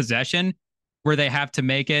nother Yeah. possession where they have to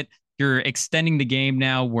make it. You're extending the game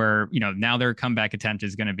now, where now their comeback attempt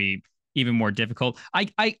is going to be even more difficult.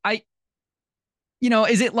 Is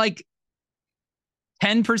it like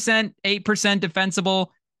 10%, 8%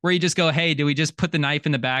 defensible, where you just go, hey, do we just put the knife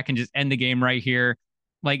in the back and just end the game right here?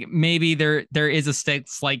 Like maybe there is a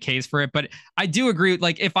slight case for it, but I do agree.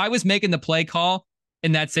 Like if I was making the play call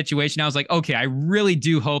in that situation, I was like, okay, I really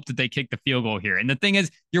do hope that they kick the field goal here. And the thing is,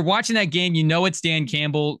 you're watching that game, it's Dan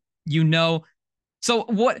Campbell, So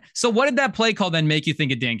what did that play call then make you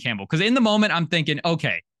think of Dan Campbell? Because in the moment, I'm thinking,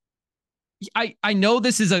 okay, I know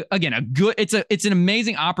this is a good, it's an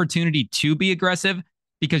amazing opportunity to be aggressive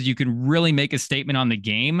because you can really make a statement on the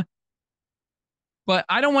game. But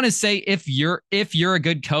I don't want to say if you're a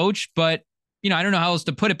good coach, but I don't know how else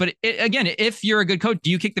to put it. But again, if you're a good coach,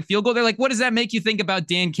 do you kick the field goal? They're like, what does that make you think about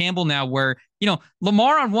Dan Campbell now? Where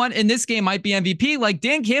Lamar on one in this game might be MVP, like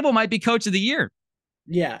Dan Campbell might be coach of the year.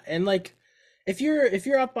 Yeah, and like if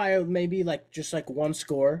you're up by maybe like just like 1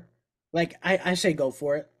 score, like I say go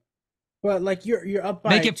for it. But like you're up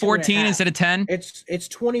by Make it two and a 14 instead half. of 10. It's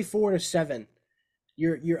 24-7.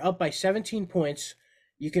 You're up by 17 points.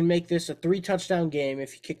 You can make this a 3 touchdown game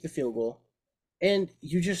if you kick the field goal, and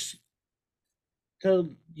you just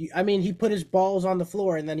I mean he put his balls on the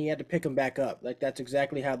floor and then he had to pick them back up. Like that's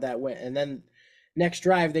exactly how that went. And then next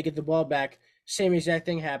drive they get the ball back. Same exact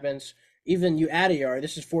thing happens. Even you add a yard.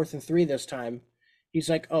 This is 4th and 3 this time. He's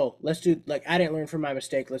like, oh, let's do like I didn't learn from my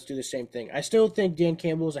mistake. Let's do the same thing. I still think Dan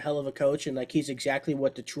Campbell is a hell of a coach and like he's exactly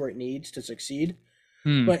what Detroit needs to succeed.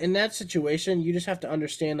 Hmm. But in that situation, you just have to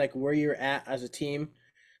understand like where you're at as a team.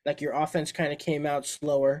 Like your offense kind of came out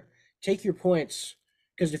slower. Take your points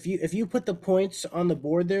because if you put the points on the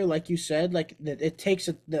board there, like you said, like it takes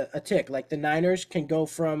a tick. Like the Niners can go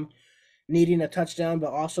from needing a touchdown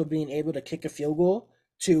but also being able to kick a field goal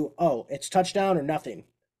to it's touchdown or nothing.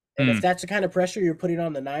 And if Hmm. that's the kind of pressure you're putting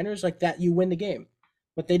on the Niners, like that, you win the game.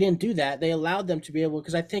 But they didn't do that. They allowed them to be able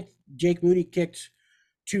because I think Jake Moody kicked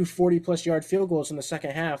 2 40-plus yard field goals in the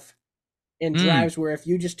second half in Hmm. drives where if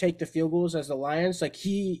you just take the field goals as the Lions, like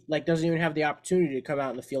he like doesn't even have the opportunity to come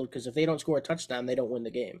out in the field because if they don't score a touchdown, they don't win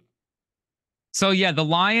the game. So yeah, the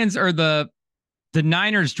Lions or the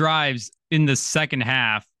Niners drives in the second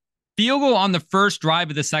half, field goal on the first drive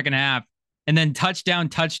of the second half, and then touchdown,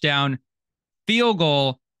 field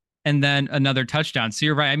goal, and then another touchdown. So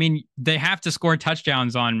you're right. I mean, they have to score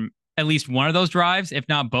touchdowns on at least one of those drives, if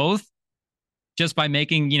not both, just by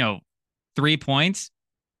making 3 points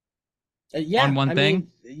on Yeah, one I thing.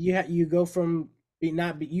 mean you go from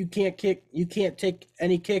you can't take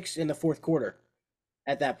any kicks in the fourth quarter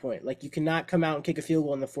at that point. Like you cannot come out and kick a field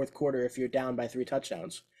goal in the fourth quarter if you're down by 3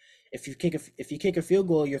 touchdowns. If you kick a field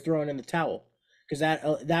goal, you're throwing in the towel because that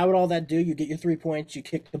would all that do. You get your 3 points, you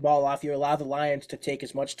kick the ball off, you allow the Lions to take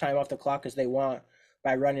as much time off the clock as they want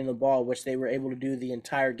by running the ball, which they were able to do the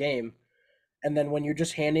entire game. And then when you're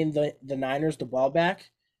just handing the Niners the ball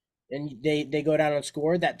back, and they go down and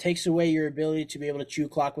score, that takes away your ability to be able to chew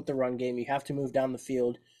clock with the run game. You have to move down the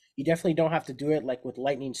field. You definitely don't have to do it like with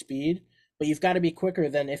lightning speed, but you've got to be quicker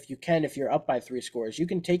than if you're up by 3 scores. You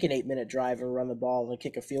can take an 8 minute drive and run the ball and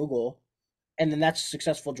kick a field goal, and then that's a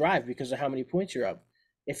successful drive because of how many points you're up.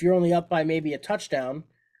 If you're only up by maybe a touchdown,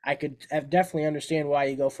 I could definitely understand why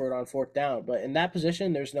you go for it on fourth down. But in that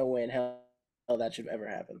position, there's no way in hell that should ever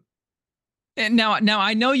happen. And now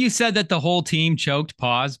I know you said that the whole team choked,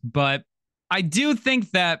 pause, but I do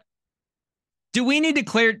think that, do we need to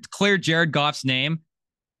clear Jared Goff's name?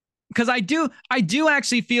 Because I do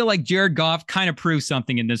actually feel like Jared Goff kind of proved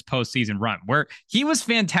something in this postseason run where he was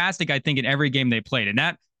fantastic, I think, in every game they played. And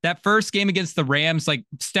that first game against the Rams, like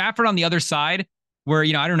Stafford on the other side, where,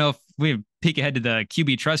 I don't know if we peek ahead to the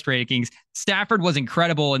QB trust rankings. Stafford was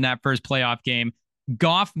incredible in that first playoff game.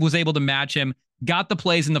 Goff was able to match him, got the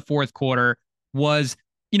plays in the fourth quarter, was,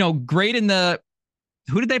 great in the,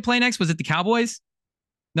 who did they play next? Was it the Cowboys?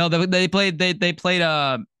 No, they played the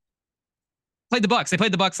Bucks. They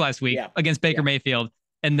played the Bucks last week against Baker Mayfield.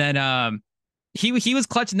 And then he was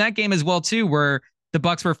clutch in that game as well, too, where the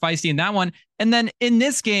Bucks were feisty in that one. And then in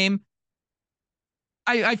this game,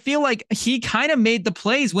 I feel like he kind of made the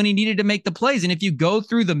plays when he needed to make the plays. And if you go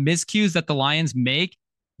through the miscues that the Lions make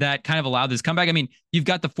that kind of allowed this comeback, I mean, you've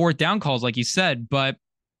got the fourth down calls, like you said, but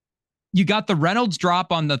you got the Reynolds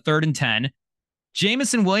drop on the 3rd and 10.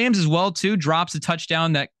 Jamison Williams as well, too, drops a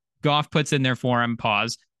touchdown that Goff puts in there for him.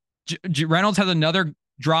 Pause. Reynolds has another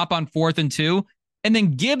drop on 4th and 2. And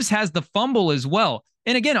then Gibbs has the fumble as well.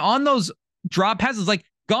 And again, on those drop passes, like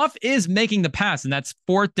Goff is making the pass, and that's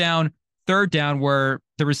 4th down, 3rd down, where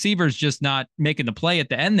the receiver's just not making the play at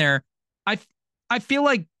the end there. I feel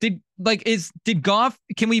like does Goff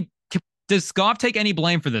take any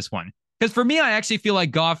blame for this one? Because for me, I actually feel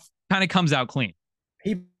like Goff kind of comes out clean.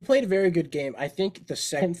 He played a very good game. I think the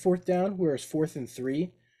second 4th down, where it's 4th and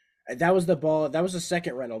 3, that was the ball. That was the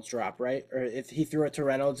second Reynolds drop, right? Or if he threw it to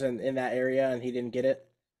Reynolds and in that area and he didn't get it.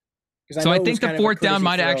 So I think the 4th down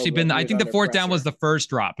might have actually been. I think the 4th down was the first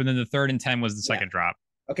drop, and then the 3rd and 10 was the second drop.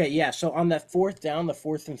 Okay, yeah. So on that 4th down, the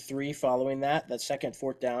 4th and 3 following that second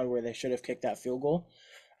 4th down where they should have kicked that field goal,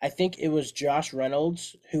 I think it was Josh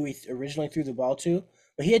Reynolds who he originally threw the ball to,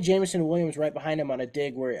 but he had Jamison Williams right behind him on a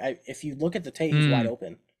dig where if you look at the tape, he's wide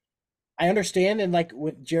open. I understand, and like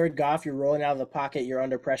with Jared Goff, you're rolling out of the pocket, you're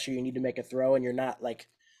under pressure, you need to make a throw, and you're not like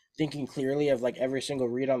thinking clearly of like every single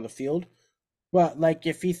read on the field. But like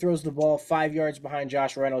if he throws the ball 5 yards behind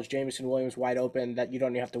Josh Reynolds, Jamison Williams wide open, that you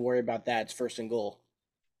don't even have to worry about that. It's 1st and goal.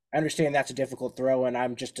 I understand that's a difficult throw, and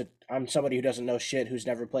I'm somebody who doesn't know shit, who's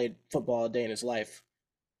never played football a day in his life.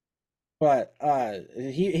 But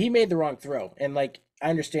he made the wrong throw, and like I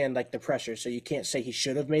understand like the pressure, so you can't say he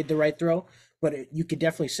should have made the right throw, but you could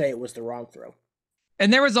definitely say it was the wrong throw.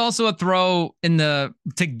 And there was also a throw to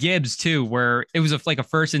Gibbs too, where it was like a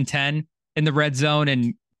 1st and 10 in the red zone,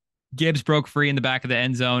 and Gibbs broke free in the back of the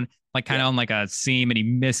end zone, like kind of on like a seam, and he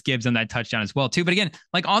missed Gibbs on that touchdown as well too. But again,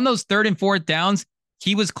 like on those 3rd and 4th downs,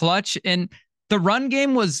 he was clutch, and the run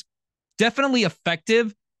game was definitely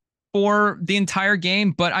effective for the entire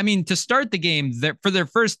game. But I mean, to start the game, for their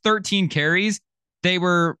first 13 carries, they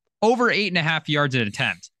were over 8.5 yards an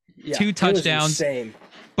attempt, 2 touchdowns.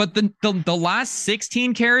 But the last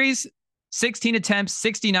 16 carries, 16 attempts,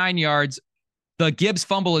 69 yards, the Gibbs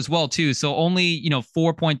fumble as well too. So only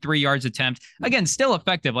 4.3 yards attempt. Again, still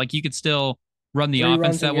effective. Like you could still run the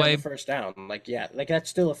offense that way. First down, like that's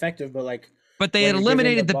still effective, but they had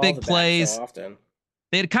eliminated the big plays.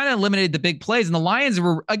 They had kind of eliminated the big plays, and the Lions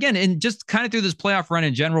were, again, and just kind of through this playoff run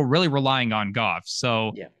in general, really relying on Goff.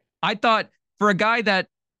 So I thought for a guy that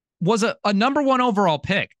was a number 1 overall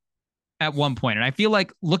pick at one point, and I feel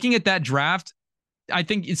like looking at that draft, I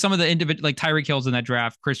think some of the individual, like Tyreek Hill's in that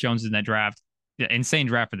draft, Chris Jones in that draft, insane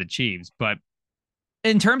draft for the Chiefs. But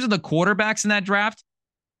in terms of the quarterbacks in that draft,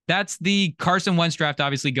 that's the Carson Wentz draft,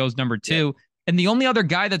 obviously goes number 2. Yeah. And the only other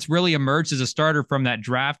guy that's really emerged as a starter from that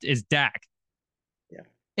draft is Dak. Yeah.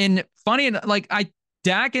 And funny, like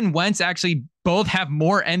Dak and Wentz actually both have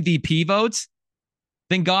more MVP votes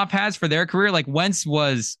than Goff has for their career. Like Wentz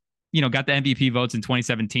was, got the MVP votes in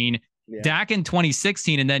 2017, Dak in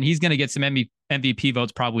 2016, and then he's going to get some MVP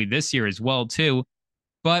votes probably this year as well too.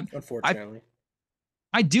 But unfortunately,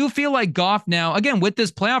 I do feel like Goff now, again, with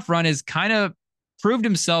this playoff run, has kind of proved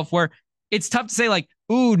himself where it's tough to say like,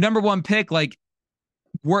 ooh, number 1 pick, like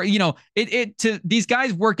where, to these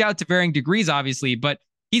guys work out to varying degrees, obviously, but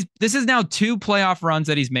this is now 2 playoff runs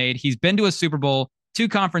that he's made. He's been to a Super Bowl, 2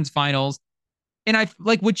 conference finals. And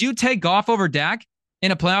would you take Goff over Dak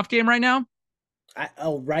in a playoff game right now?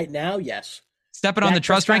 Right now, yes. Stepping on the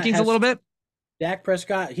trust rankings a little bit? Dak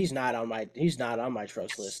Prescott, he's not on my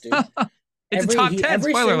trust list, dude. It's a top 10,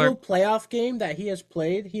 Every spoiler single alert. playoff game that he has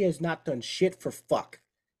played, he has not done shit for fuck.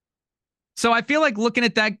 So I feel like looking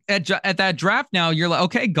at that draft now, you're like,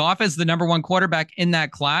 okay, Goff as the number one quarterback in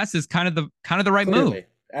that class is kind of the right move. Clearly,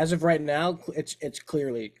 as of right now, it's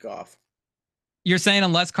clearly Goff. You're saying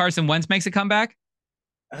unless Carson Wentz makes a comeback?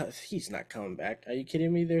 He's not coming back. Are you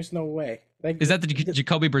kidding me? There's no way. Like Is that the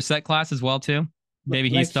Jacoby Brissett class as well too? Maybe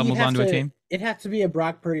he like stumbles onto a team. It'd have to be a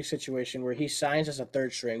Brock Purdy situation where he signs as a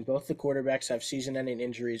third string. Both the quarterbacks have season-ending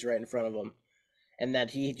injuries right in front of him, and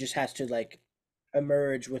that he just has to like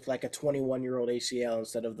emerge with like a 21-year-old ACL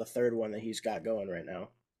instead of the third one that he's got going right now.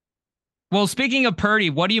 Well, speaking of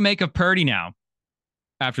Purdy, what do you make of Purdy now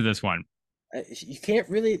after this one? You can't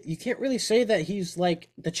really say that he's like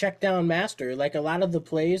the check down master. Like a lot of the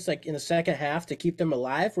plays like in the second half to keep them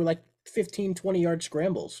alive were like 15 20-yard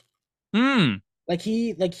scrambles. Hmm.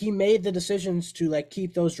 He made the decisions to like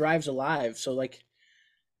keep those drives alive. So like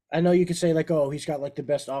I know you could say like, oh, he's got like the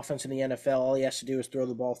best offense in the NFL. All he has to do is throw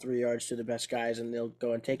the ball 3 yards to the best guys and they'll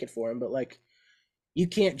go and take it for him. But like you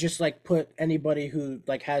can't just like put anybody who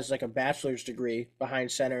like has like a bachelor's degree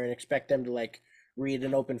behind center and expect them to like read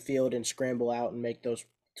an open field and scramble out and make those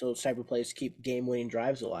type of plays to keep game winning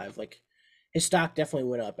drives alive. Like his stock definitely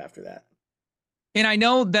went up after that. And I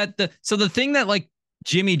know that the thing that like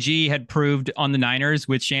Jimmy G had proved on the Niners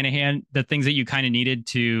with Shanahan, the things that you kind of needed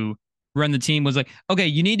to run the team was like, okay,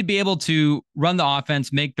 you need to be able to run the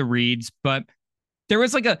offense, make the reads, but there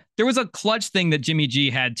was a clutch thing that Jimmy G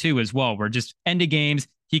had too as well, where just end of games,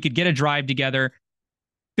 he could get a drive together.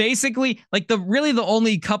 Basically, like the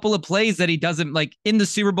only couple of plays that he doesn't like in the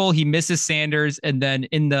Super Bowl, he misses Sanders, and then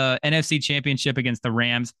in the NFC Championship against the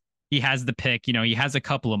Rams, he has the pick. He has a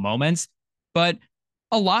couple of moments, but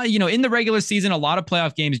a lot, in the regular season, a lot of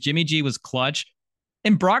playoff games, Jimmy G was clutch,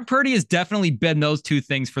 and Brock Purdy has definitely been those two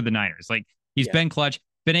things for the Niners. Like he's been clutch,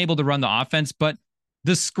 been able to run the offense, but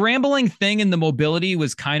the scrambling thing and the mobility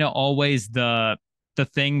was kind of always the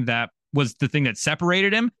thing that was the thing that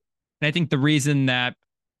separated him. And I think the reason that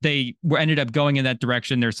they ended up going in that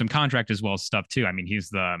direction, there's some contract as well stuff too. I mean, he's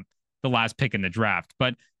the last pick in the draft,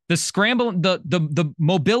 but the scramble, the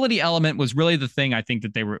mobility element was really the thing I think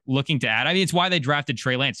that they were looking to add. I mean, it's why they drafted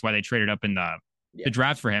Trey Lance, why they traded up in the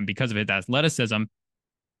draft for him because of his athleticism.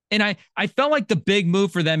 And I felt like the big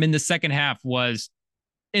move for them in the second half was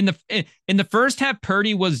in the first half,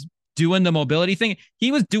 Purdy was doing the mobility thing.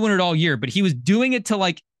 He was doing it all year, but he was doing it to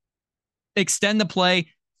like extend the play,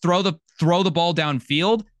 throw the ball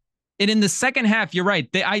downfield. And in the second half, you're right.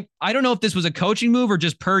 I don't know if this was a coaching move or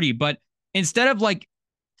just Purdy, but instead of like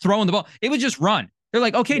throwing the ball, it was just run. They're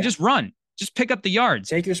like, okay, just run. Just pick up the yards.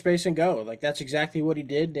 Take your space and go. Like that's exactly what he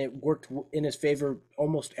did. It worked in his favor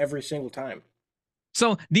almost every single time.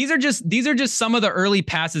 So these are just some of the early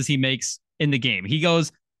passes he makes in the game. He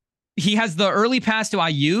has the early pass to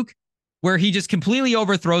Ayuk where he just completely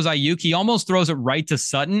overthrows Ayuk. He almost throws it right to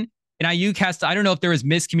Sutton. And Ayuk has to, I don't know if there was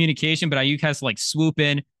miscommunication, but Ayuk has to like swoop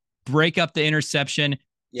in, break up the interception.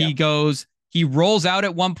 Yeah. He rolls out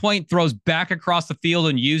at one point, throws back across the field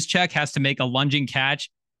and check, has to make a lunging catch,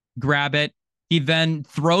 grab it. He then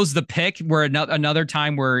throws the pick where another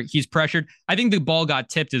time where he's pressured. I think the ball got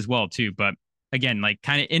tipped as well too, but again, like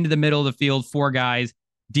kind of into the middle of the field, 4 guys,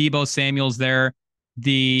 Deebo Samuel's there.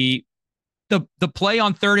 The play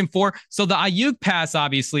on 3rd and 4. So the Ayuk pass,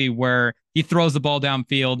 obviously, where he throws the ball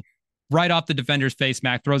downfield, right off the defender's face,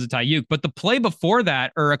 Mac throws it to Ayuk. But the play before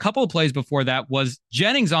that, or a couple of plays before that, was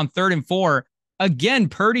Jennings on 3rd and 4. Again,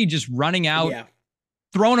 Purdy just running out,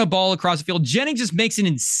 throwing a ball across the field. Jennings just makes an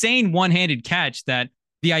insane one-handed catch that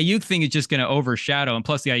the Ayuk thing is just going to overshadow. And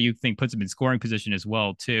plus the Ayuk thing puts him in scoring position as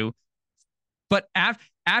well, too. But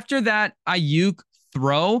after that Ayuk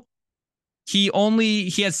throw, he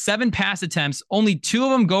has 7 pass attempts. Only 2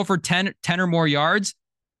 of them go for 10 or more yards.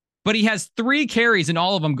 But he has 3 carries and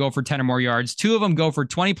all of them go for 10 or more yards. 2 of them go for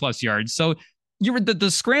 20 plus yards. So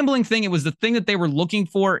the scrambling thing, it was the thing that they were looking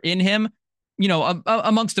for in him,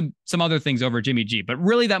 amongst some other things over Jimmy G, but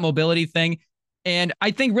really that mobility thing. And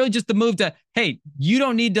I think really just the move to, hey, you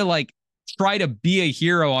don't need to like try to be a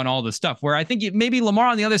hero on all the stuff, where I think maybe Lamar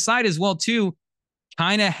on the other side as well, too,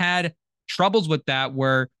 kind of had troubles with that,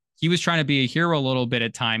 where he was trying to be a hero a little bit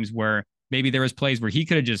at times, where maybe there was plays where he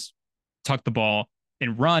could have just tucked the ball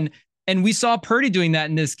and run. And we saw Purdy doing that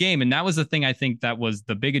in this game. And that was the thing I think that was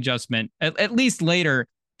the big adjustment, at least later,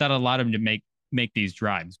 that allowed him to make these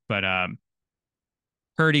drives. But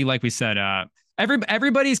Purdy, like we said,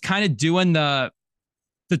 everybody's kind of doing the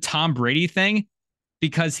Tom Brady thing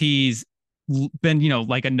because he's been,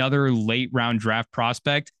 like another late round draft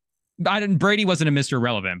prospect. Brady wasn't a Mr.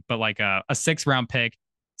 Relevant, but like a 6th round pick,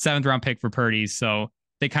 7th round pick for Purdy. So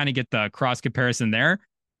they kind of get the cross comparison there.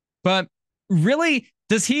 But really,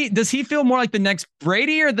 does he feel more like the next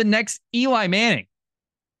Brady or the next Eli Manning?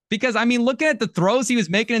 Because I mean, looking at the throws he was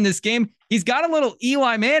making in this game, he's got a little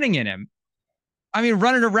Eli Manning in him. I mean,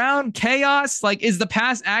 running around, chaos. Like, is the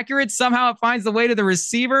pass accurate? Somehow it finds the way to the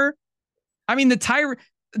receiver. I mean,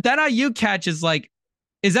 that IU catch is like,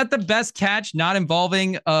 is that the best catch not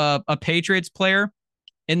involving a Patriots player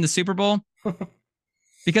in the Super Bowl?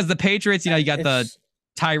 Because the Patriots, you got the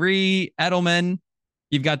Tyree Edelman,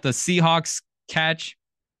 you've got the Seahawks catch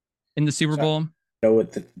in the Super Bowl. Know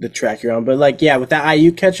what the track you're on, but like, yeah, with that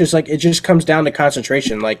IU catch, it's like it just comes down to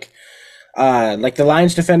concentration. Like the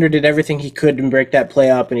Lions defender did everything he could to break that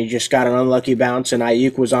play up, and he just got an unlucky bounce, and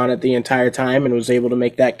Ayuk was on it the entire time and was able to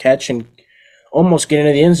make that catch and almost get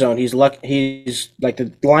into the end zone. He's like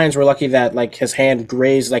the Lions were lucky that like his hand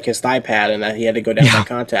grazed like his thigh pad and that he had to go down by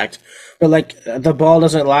contact. But like the ball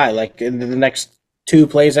doesn't lie. Like in the next 2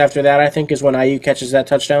 plays after that, I think is when Ayuk catches that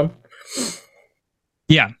touchdown.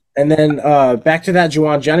 Yeah. And then back to that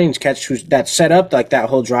Juwan Jennings catch that set up like that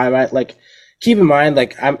whole drive. Like, keep in mind,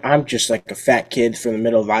 like I'm just like a fat kid from the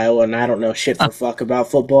middle of Iowa, and I don't know shit for fuck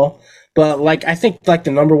about football. But like I think like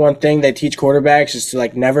the number one thing they teach quarterbacks is to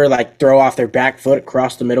like never like throw off their back foot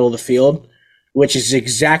across the middle of the field, which is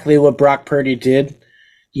exactly what Brock Purdy did.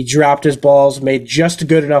 He dropped his balls, made just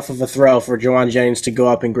good enough of a throw for Juwan Jennings to go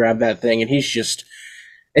up and grab that thing, and he's just.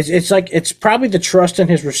 It's like it's probably the trust in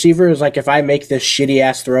his receiver is like if I make this shitty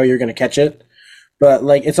ass throw, you're gonna catch it. But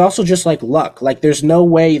like it's also just like luck. Like there's no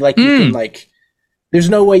way like you can like there's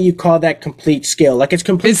no way you call that complete skill. Like it's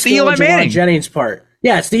complete skill on Juwan Jennings' part.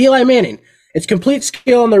 Yeah, it's the Eli Manning. It's complete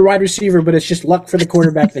skill on the wide receiver, but it's just luck for the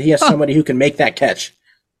quarterback that he has somebody who can make that catch.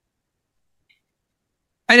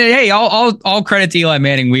 And hey, all credit to Eli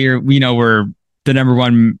Manning. We're the number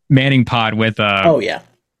one Manning pod with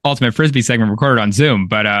Ultimate Frisbee segment recorded on Zoom.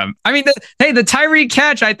 But I mean, the Tyree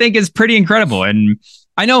catch I think is pretty incredible. And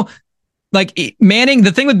I know like Manning,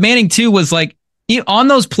 the thing with Manning too was like on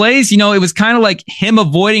those plays, it was kind of like him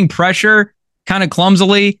avoiding pressure, kind of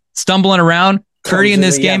clumsily stumbling around. Purdy in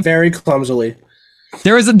this game, very clumsily.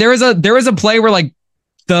 There was a play where like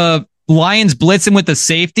the Lions blitz him with the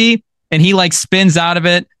safety, and he like spins out of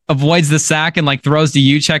it, avoids the sack, and like throws the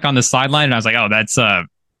U-check on the sideline. And I was like, oh, that's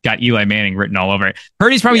got Eli Manning written all over it.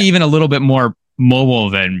 Purdy's probably even a little bit more mobile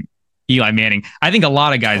than Eli Manning. I think a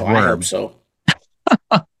lot of guys were. I hope so.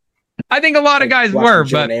 I think a lot of guys were,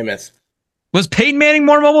 but was Peyton Manning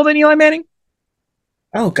more mobile than Eli Manning?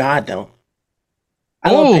 Oh God, no. I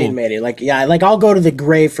love Peyton Manning. Like, yeah, like I'll go to the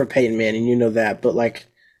grave for Peyton Manning. You know that, but like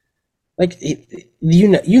like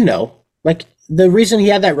the reason he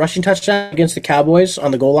had that rushing touchdown against the Cowboys on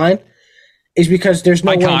the goal line is because there's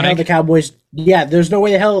no way how the Cowboys. Yeah, there's no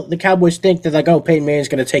way the hell the Cowboys think that like, oh, Peyton Manning's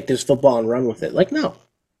going to take this football and run with it. Like, no.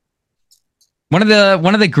 One of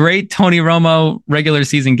the great Tony Romo regular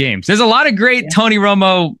season games. There's a lot of great Tony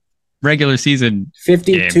Romo regular season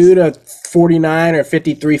 52 to 49 or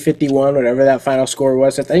 53-51, whatever that final score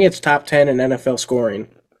was. I think it's top 10 in NFL scoring.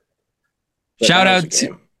 But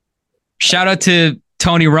shout out to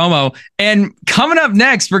Tony Romo. And coming up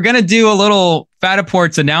next, we're gonna do a little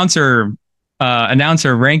Fattaport's announcer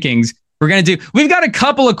rankings. We've got a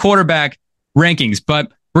couple of quarterback rankings,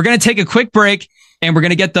 but we're gonna take a quick break and we're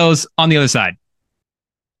gonna get those on the other side.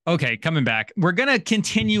 Okay, coming back. We're gonna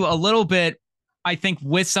continue a little bit, I think,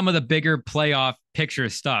 with some of the bigger playoff picture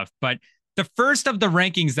stuff. But the first of the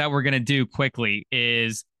rankings that we're going to do quickly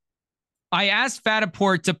is I asked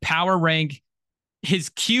Fattaport to power rank his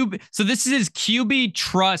QB. So this is his QB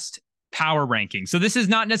trust power ranking. So this is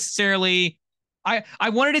not necessarily, I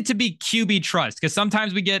wanted it to be QB trust because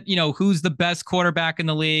sometimes we get, who's the best quarterback in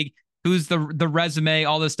the league, who's the resume,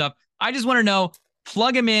 all this stuff. I just want to know,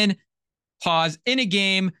 plug him in, pause in a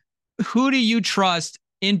game. Who do you trust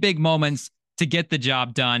in big moments to get the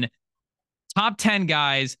job done? Top 10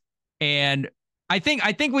 guys. And I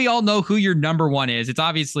think we all know who your number one is. It's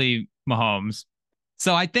obviously Mahomes.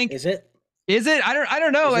 So I think Is it? I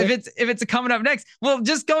don't know if it's coming up next. Well,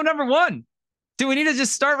 just go number one. Do we need to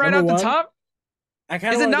just start right number out the top? I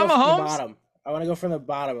kind of want to go from the bottom. I want to go from the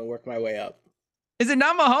bottom and work my way up. Is it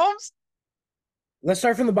not Mahomes? Let's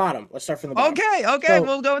start from the bottom. Okay. So,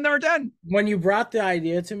 we'll go with number 10. When you brought the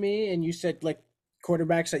idea to me and you said like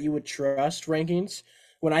quarterbacks that you would trust rankings,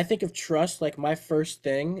 when I think of trust, like my first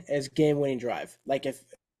thing is game-winning drive. Like if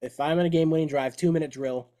I'm in a game-winning drive, 2-minute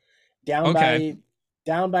drill, down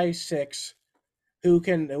by 6,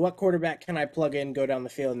 what quarterback can I plug in, go down the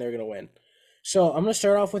field, and they're gonna win? So I'm going to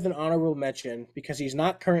start off with an honorable mention because he's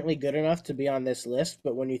not currently good enough to be on this list.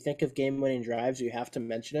 But when you think of game-winning drives, you have to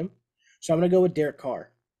mention him. So I'm going to go with Derek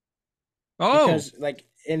Carr Oh, because, like,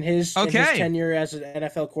 in his okay. tenure as an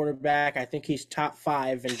NFL quarterback, I think he's top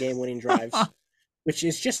 5 in game-winning drives, which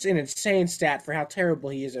is just an insane stat for how terrible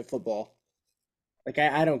he is at football. Like,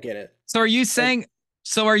 I don't get it. So are you Like, saying,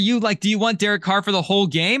 so are you like, do you want Derek Carr for the whole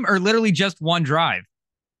game or literally just one drive?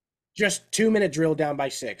 just 2 minute drill down by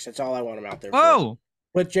 6. That's all I want him out there for. Oh,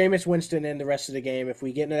 Put Jameis Winston in the rest of the game. If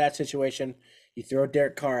we get into that situation, you throw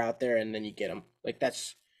Derek Carr out there and then you get him. Like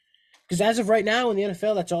that's because as of right now in the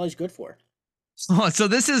NFL, that's all he's good for. so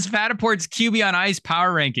this is Fattaport's QB on Ice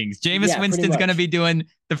power rankings. Jameis Yeah, pretty Winston's going to much. be doing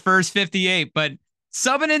the first 58, but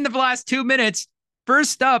subbing in the last 2 minutes.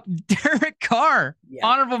 First up, Derek Carr, Yeah.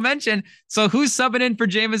 honorable mention. So who's subbing in for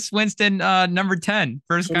Jameis Winston, number 10,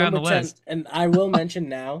 first So guy on number the 10, list? and I will mention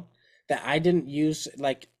now that I didn't use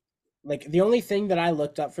like the only thing that I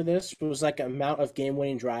looked up for this was like amount of game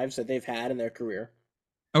winning drives that they've had in their career.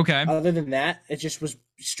 Okay. Other than that, it just was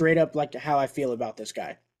straight up like how I feel about this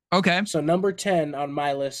guy. Okay. So number 10 on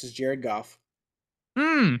my list is Jared Goff.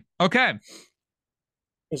 Okay.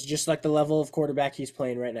 It's just like the level of quarterback he's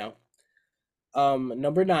playing right now.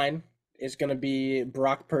 Number 9 is gonna be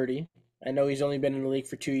Brock Purdy. I know he's only been in the league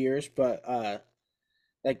for 2 years, but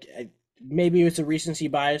like maybe it's a recency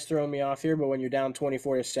bias throwing me off here. But when you're down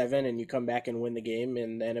 24-7 and you come back and win the game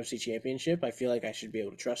in the NFC Championship, I feel like I should be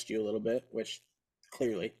able to trust you a little bit, which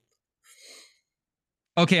clearly,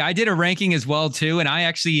 Okay, I did a ranking as well too, and I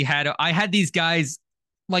had these guys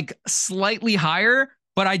like slightly higher,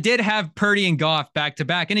 but I did have Purdy and Goff back to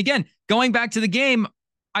back. And again, going back to the game,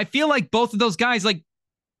 I feel like both of those guys, like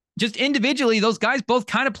just individually, those guys both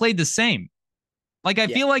kind of played the same. Like I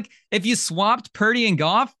yeah, feel like if you swapped Purdy and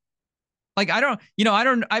Goff, like I don't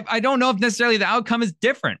know if necessarily the outcome is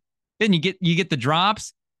different. Then you get the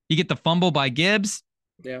drops, you get the fumble by Gibbs.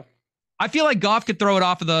 yeah, I feel like Goff could throw it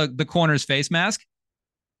off of the corner's face mask.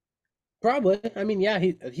 probably. I mean, yeah,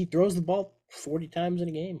 he throws the ball 40 times in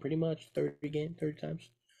a game, pretty much 30 times.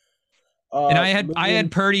 And I had Moving,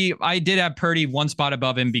 Purdy. I did have Purdy one spot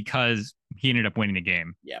above him because he ended up winning the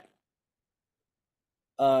game. yeah.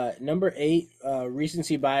 Number 8,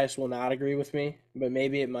 recency bias will not agree with me, but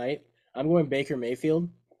maybe it might. I'm going Baker Mayfield.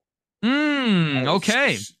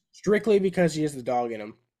 Okay. Strictly because he has the dog in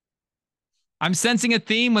him. I'm sensing a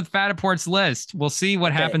theme with Fattaport's list. We'll see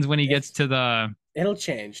what Okay, happens when he if gets to the it'll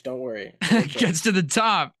change, don't worry, it'll gets to change. the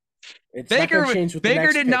top. It's not going to Baker change with the Baker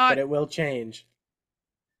next did pick, but not it will change.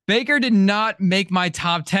 Baker did not make my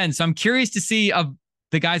top 10. So I'm curious to see of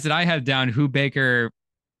the guys that I have down who Baker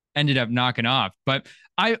ended up knocking off. But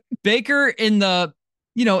I Baker in the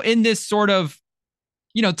in this sort of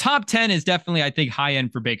top 10 is definitely, I think, high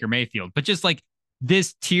end for Baker Mayfield. But just like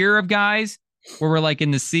this tier of guys where we're like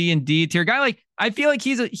in the C and D tier guy, like I feel like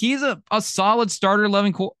he's a solid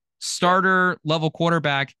Yeah. starter level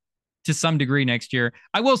quarterback to some degree next year.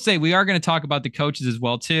 I will say we are going to talk about the coaches as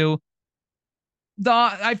well too.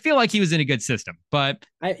 I feel like he was in a good system, but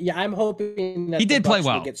I'm hoping he that the did play Bucks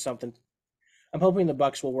will well. get something. I'm hoping the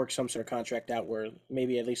Bucks will work some sort of contract out where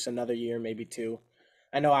maybe at least another year, maybe two.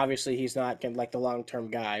 I know obviously he's not like the long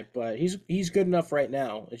term guy, but he's good enough right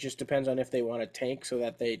now. It just depends on if they want to tank so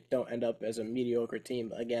that they don't end up as a mediocre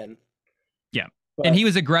team again. Yeah. And he But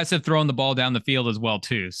was aggressive throwing the ball down the field as well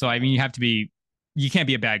too. So I mean you can't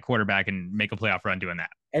be a bad quarterback and make a playoff run doing that.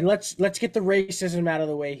 and let's get the racism out of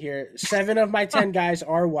the way here. 7 of my 10 guys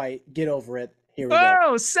are white. Get over it. Here we go.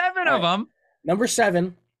 Oh, seven All of right. them. Number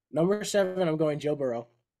 7. Number 7, I'm going Joe Burrow.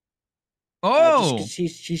 Just Oh, because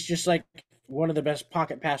she's just like one of the best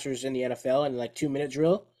pocket passers in the NFL, and like 2 minute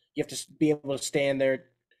drill, you have to be able to stand there,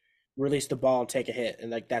 release the ball, and take a hit,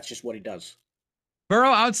 and like that's just what he does. Burrow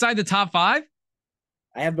outside the top 5.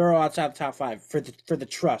 I have Burrow outside the top 5 for the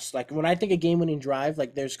trust. Like when I think a game winning drive,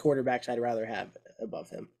 like there's quarterbacks I'd rather have above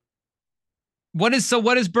him. What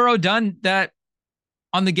has Burrow done that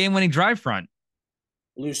on the game winning drive front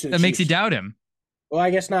Lose to the that makes you Chiefs. doubt him? Well, I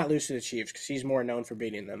guess not lose to the Chiefs because he's more known for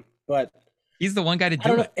beating them, but. He's the one guy to I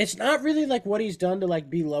don't do know. it. It's not really like what he's done to like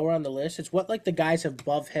be lower on the list. It's what like the guys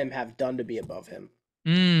above him have done to be above him.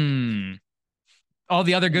 Hmm. All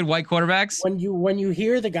the other good white quarterbacks. When you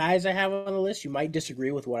hear the guys I have on the list, you might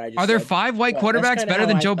disagree with what I Are just there said, 5 white but that's quarterbacks kind of better how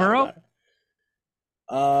than I Joe thought Burrow? about it.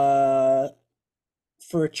 Uh,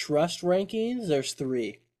 for trust rankings, there's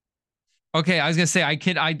 3. Okay, I was gonna say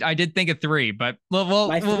I did think of 3, but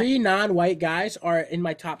My 3 non-white guys are in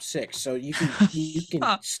my top 6, so you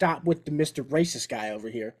can stop with the Mr. Racist guy over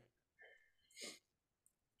here.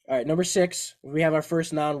 All right, number 6, we have our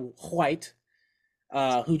first non-white,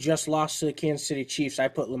 who just lost to the Kansas City Chiefs. I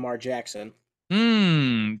put Lamar Jackson.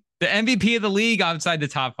 The MVP of the league outside the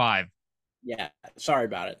top 5. Yeah, sorry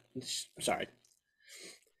about it. Sorry.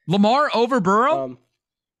 Lamar over Burrow?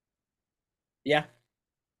 Yeah.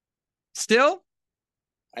 Still?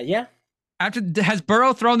 Yeah. Has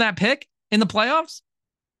Burrow thrown that pick in the playoffs?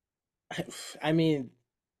 I mean,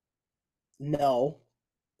 no,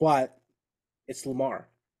 but it's Lamar.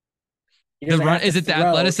 He The doesn't run have to is it the throw to get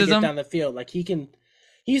athleticism? down the field. Like he can.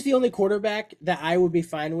 He's the only quarterback that I would be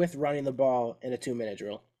fine with running the ball in a 2-minute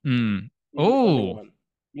drill. The only Oh, one.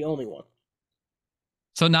 The only one.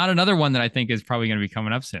 so not another one that I think is probably going to be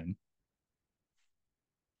coming up soon.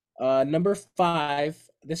 Number 5.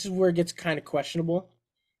 This is where it gets kind of questionable,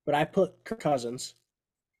 but I put Kirk Cousins.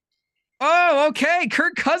 Oh, okay.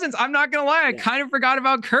 Kirk Cousins. I'm not gonna lie, I Yeah. kind of forgot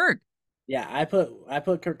about Kirk. Yeah, I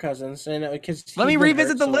put Kirk Cousins, and because Let me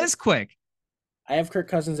revisit the list quick. I have Kirk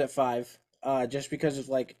Cousins at 5. Just because of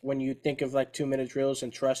like when you think of like 2-minute drills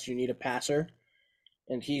and trust, you need a passer,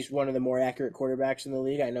 and he's one of the more accurate quarterbacks in the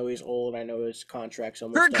league. I know he's old. I know his contract's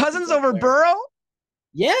almost Kirk up. He's Cousins up over there. Burrow?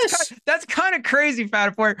 Yes, that's kind of crazy,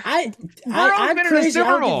 Fattaport. I'm been crazy. in the Super I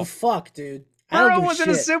don't Bowl. give a fuck, dude. Burrow was in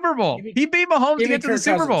a Super Bowl. He beat Mahomes to get to the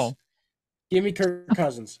Super Bowl. Give me Kirk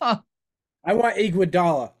Cousins. I want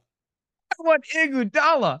Iguodala. I want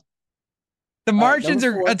Iguodala. The Martians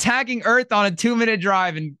are attacking Earth on a 2-minute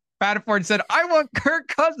drive, and Fattaport said, I want Kirk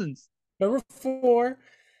Cousins. Number 4,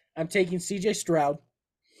 I'm taking CJ Stroud.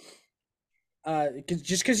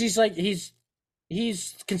 Just because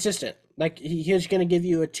he's consistent. Like he's going to give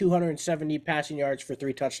you a 270 passing yards for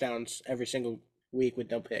 3 touchdowns every single week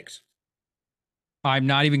with no picks. I'm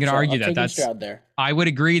not even going to argue that. That's Stroud there. I would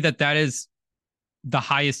agree that is the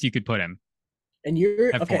highest you could put him. And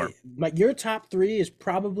you're okay. Your top 3 is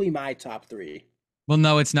probably my top 3. Well,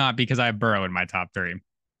 no, it's not because I have Burrow in my top 3.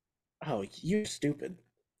 Oh, you're stupid.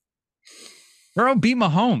 Burrow beat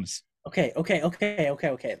Mahomes. Okay.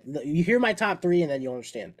 You hear my top 3 and then you'll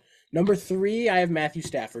understand. Number 3, I have Matthew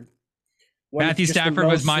Stafford. Matthew Stafford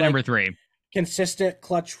was my number 3. Consistent,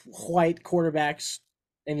 clutch, white quarterbacks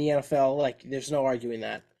in the NFL. Like, there's no arguing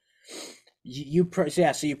that.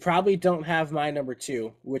 So you probably don't have my number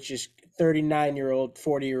 2, which is 39-year-old,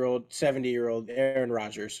 40-year-old, 70-year-old Aaron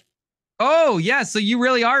Rodgers. Oh, yeah. So you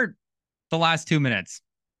really are the last 2 minutes.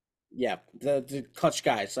 Yeah, the clutch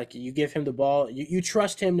guys. Like, you give him the ball. You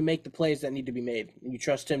trust him to make the plays that need to be made. You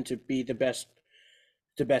trust him to be the best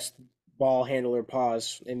ball handler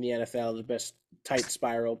pause in the NFL, the best tight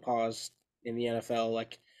spiral pause in the NFL.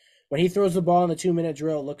 Like, when he throws the ball in the 2-minute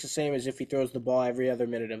drill, it looks the same as if he throws the ball every other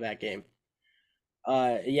minute of that game.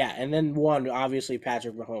 Yeah, and then 1, obviously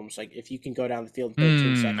Patrick Mahomes. Like, if you can go down the field in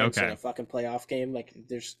 13 seconds in a fucking playoff game, like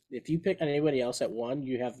if you pick anybody else at 1,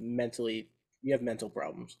 you have mental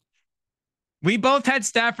problems. We both had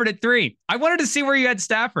Stafford at 3. I wanted to see where you had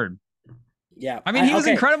Stafford. Yeah, I mean, he was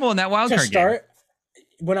incredible in that wild card game.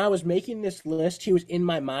 When I was making this list, he was in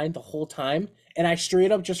my mind the whole time, and I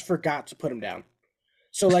straight up just forgot to put him down.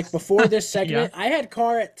 So, like, before this segment, I had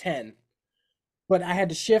Carr at 10, but I had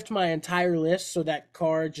to shift my entire list so that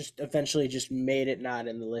Carr just eventually just made it not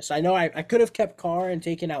in the list. I know I could have kept Carr and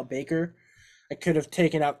taken out Baker. I could have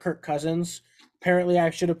taken out Kirk Cousins. Apparently,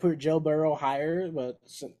 I should have put Joe Burrow higher, but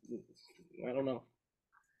I don't know.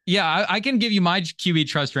 Yeah, I can give you my QB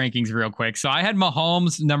trust rankings real quick. So I had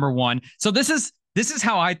Mahomes number 1. So this is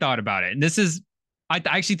how I thought about it. And I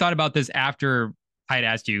actually thought about this after I had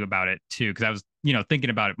asked you about it too, because I was, thinking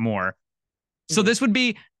about it more. So this would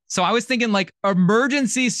be, so I was thinking like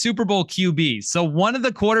emergency Super Bowl QB. So one of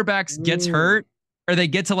the quarterbacks gets hurt or they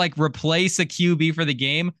get to like replace a QB for the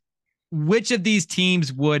game. Which of these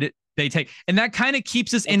teams would they take? And that kind of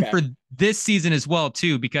keeps us in for this season as well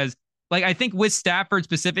too, because like, I think with Stafford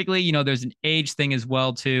specifically, there's an age thing as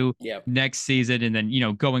well too. Next season and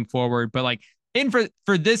then, going forward. But like in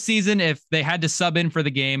for this season, if they had to sub in for the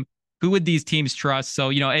game, who would these teams trust? So,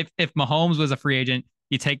 if Mahomes was a free agent,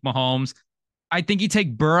 you take Mahomes. I think you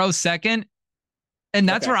take Burrow second. And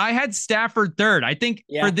that's where I had Stafford third. I think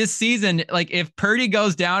for this season, like if Purdy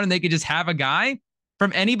goes down and they could just have a guy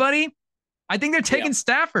from anybody, I think they're taking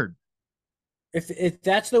Stafford. If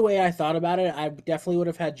that's the way I thought about it, I definitely would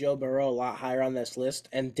have had Joe Burrow a lot higher on this list,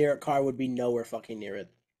 and Derek Carr would be nowhere fucking near it.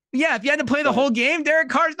 Yeah, if you had to play the whole game, Derek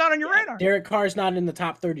Carr's not on your radar. Derek Carr's not in the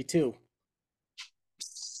top 32.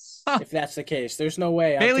 If that's the case, there's no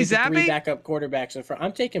way. Bailey Zappi? 3 backup quarterbacks in front.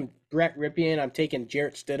 I'm taking Brett Ripien. I'm taking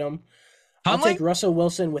Jarrett Stidham. Huntley? I'll take Russell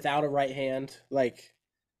Wilson without a right hand.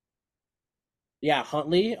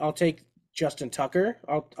 Huntley. I'll take Justin Tucker.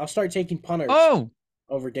 I'll start taking punters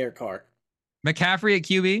over Derek Carr. McCaffrey at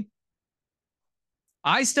QB.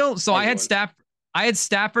 I had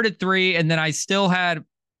Stafford at 3, and then I still had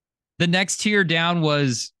The next tier down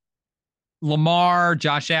was Lamar,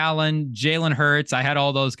 Josh Allen, Jalen Hurts. I had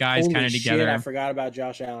all those guys kind Holy of shit! I together. forgot about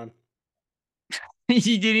Josh Allen.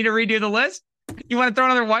 You need to redo the list? You want to throw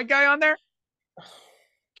another white guy on there?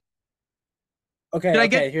 Okay, Did I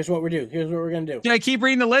get? okay. Here's what we're doing. Here's what we're gonna do. Did I keep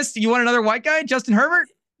reading the list? You want another white guy? Justin Herbert?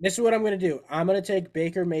 This is what I'm gonna do. I'm gonna take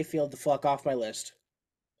Baker Mayfield the fuck off my list,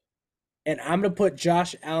 and I'm gonna put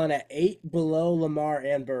Josh Allen at 8 below Lamar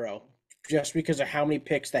and Burrow, just because of how many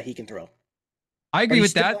picks that he can throw. I But agree he's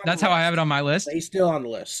with still that. on the That's how I have it list. on my But list. he's still on the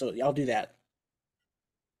list, so I'll do that.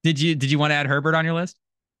 Did you want to add Herbert on your list?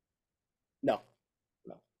 No,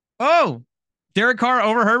 no. Oh, Derek Carr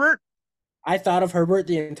over Herbert? I thought of Herbert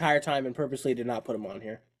the entire time and purposely did not put him on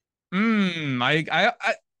here.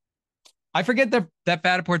 I forget that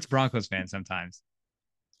Fattaport's Broncos fan sometimes.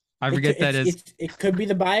 I forget that is. It could be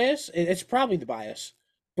the bias. It's probably the bias,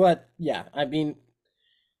 but yeah, I mean,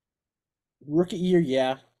 rookie year,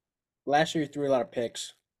 yeah. Last year he threw a lot of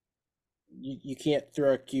picks. You can't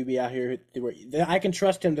throw a QB out here. I can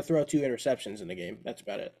trust him to throw 2 interceptions in the game. That's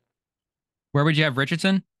about it. Where would you have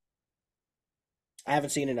Richardson? I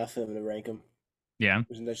haven't seen enough of him to rank him. Yeah,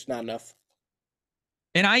 There's not enough.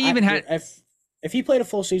 and I even had if he played a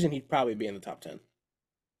full season, he'd probably be in the top 10.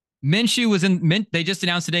 Minshew was in. They just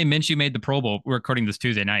announced today Minshew made the Pro Bowl. We're recording this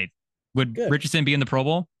Tuesday night. Would Good. Richardson be in the Pro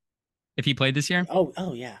Bowl if he played this year?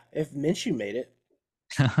 Oh yeah. If Minshew made it,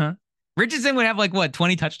 Richardson would have like what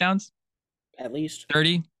 20 touchdowns, at least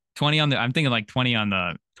 30, 20 on the. I'm thinking like 20 on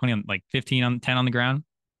the 20 on like 15 on 10 on the ground.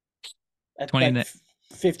 20 in the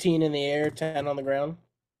 15 in the air, 10 on the ground.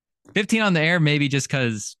 15 on the air, maybe just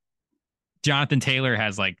because Jonathan Taylor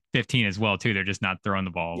has like 15 as well too. They're just not throwing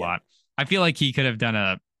the ball a lot. I feel like he could have done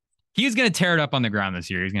a. He was going to tear it up on the ground this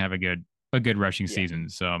year. He's going to have a good rushing season.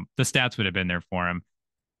 So the stats would have been there for him.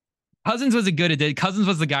 Cousins was a good addition. Cousins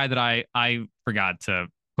was the guy that I forgot to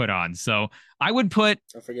put on. So I would put.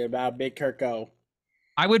 Don't forget about Big Kirko.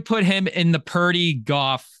 I would put him in the Purdy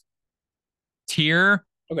Goff tier.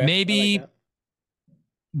 Okay,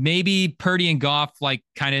 maybe Purdy and Goff like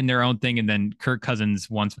kind of in their own thing, and then Kirk Cousins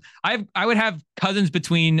once. I would have Cousins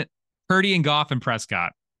between Purdy and Goff and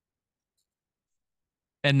Prescott,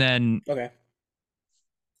 and then okay.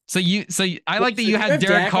 I like that you had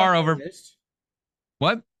Derek Carr over.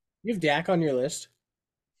 What? You have Dak on your list?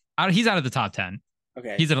 He's out of the top 10.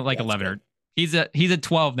 Okay, he's at like 11 or he's at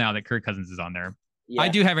 12 now that Kirk Cousins is on there. Yeah. I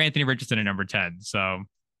do have Anthony Richardson at number 10, so.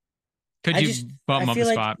 Could you bump him up a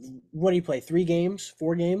spot? What do you play? 3 games?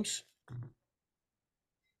 4 games?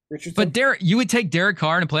 Richardson? But you would take Derek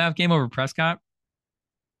Carr in a playoff game over Prescott?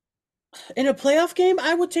 In a playoff game,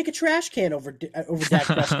 I would take a trash can over Dak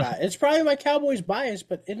Prescott. It's probably my Cowboys bias,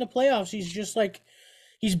 but in the playoffs, he's just like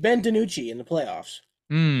he's Ben DiNucci in the playoffs.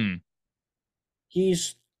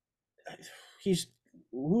 He's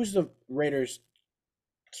who's the Raiders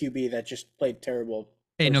QB that just played terrible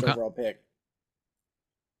first overall pick?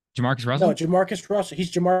 Jamarcus Russell? No, Jamarcus Russell.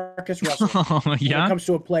 He's Jamarcus Russell. Yeah. When it comes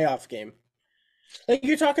to a playoff game. Like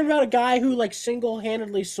you're talking about a guy who like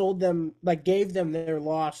single-handedly gave them their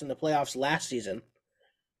loss in the playoffs last season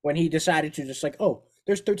when he decided to just like, oh,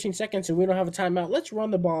 there's 13 seconds and we don't have a timeout. Let's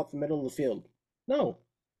run the ball up the middle of the field. No.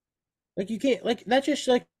 Like you can't like that just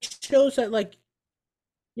like shows that like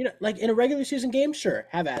like in a regular season game, sure,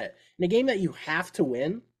 have at it. In a game that you have to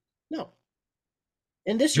win, no.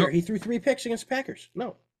 And this year he threw 3 picks against the Packers.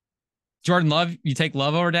 No. Jordan Love, you take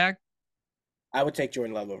Love over Dak? I would take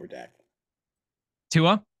Jordan Love over Dak.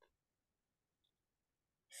 Tua?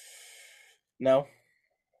 No.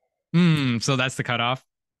 So that's the cutoff?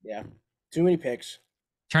 Yeah. Too many picks.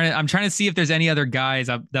 I'm trying to see if there's any other guys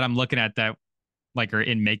that I'm looking at that like are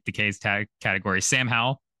in make the case category. Sam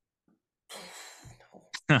Howell?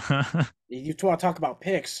 You want to talk about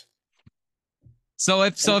picks. So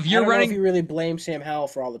if you're running, I don't know if you really blame Sam Howell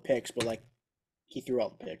for all the picks, but like he threw all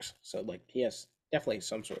the picks, so like he has definitely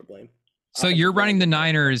some sort of blame. So you're running the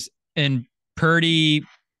Niners, and Purdy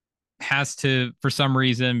has to, for some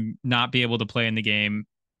reason, not be able to play in the game,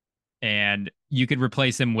 and you could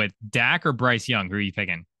replace him with Dak or Bryce Young. Who are you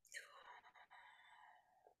picking?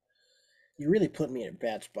 You really put me in a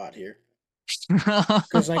bad spot here,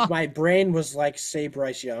 because like my brain was like, say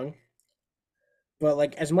Bryce Young, but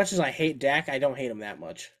like as much as I hate Dak, I don't hate him that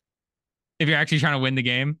much. If you're actually trying to win the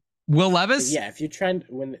game. Will Levis? Yeah, if you're trying to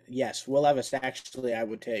win, yes, Will Levis actually I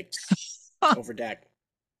would take over Dak.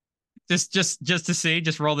 Just to see,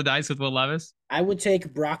 just roll the dice with Will Levis. I would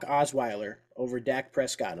take Brock Osweiler over Dak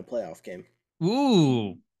Prescott in a playoff game.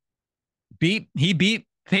 Ooh, he beat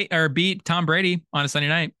Tom Brady on a Sunday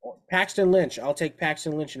night. Paxton Lynch, I'll take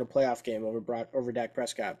Paxton Lynch in a playoff game over Dak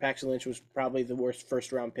Prescott. Paxton Lynch was probably the worst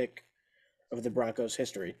first round pick of the Broncos'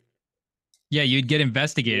 history. Yeah, you'd get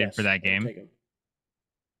investigated for Yes, that I would game. take him.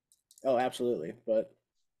 Oh, absolutely. But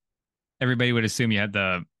Everybody would assume you had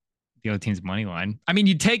the other team's money line. I mean,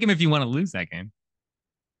 you'd take him if you want to lose that game.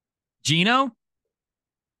 Gino?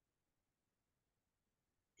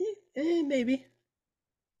 maybe.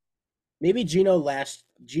 Maybe Gino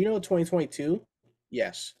 2022.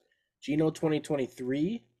 Yes. Gino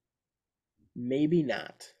 2023. Maybe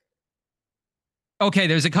not. Okay,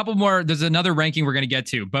 there's a couple more. There's another ranking we're going to get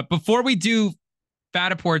to. But before we do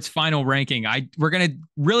Fattaport's final ranking, we're going to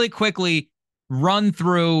really quickly run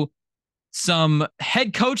through some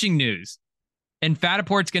head coaching news. And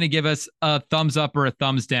Fattaport's going to give us a thumbs up or a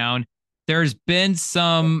thumbs down. There's been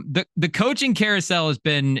the coaching carousel has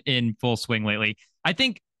been in full swing lately. I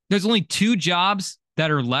think there's only 2 jobs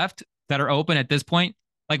that are left that are open at this point.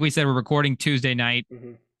 Like we said, we're recording Tuesday night.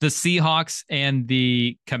 Mm-hmm. The Seahawks and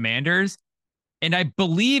the Commanders. And I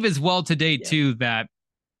believe as well today, too, that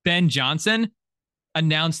Ben Johnson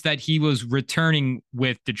announced that he was returning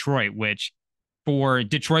with Detroit, which for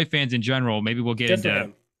Detroit fans in general, maybe we'll get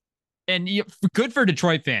into. And good for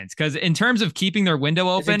Detroit fans, because in terms of keeping their window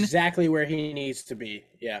open, it's exactly where he needs to be.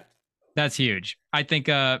 Yeah, that's huge. I think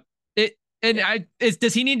does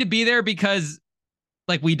he need to be there because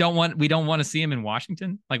like we don't want to see him in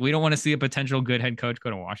Washington? Like we don't want to see a potential good head coach go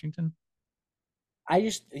to Washington?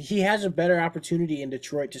 He has a better opportunity in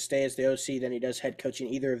Detroit to stay as the OC than he does head coaching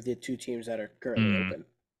either of the 2 teams that are currently open.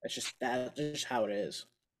 That's just how it is.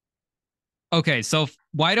 Okay, so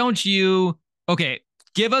why don't you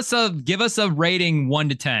give us a rating 1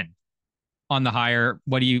 to 10 on the hire.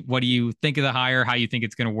 What do you think of the hire? How you think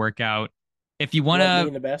it's going to work out? If you want to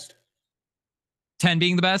being the best, 10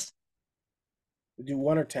 being the best. We'll do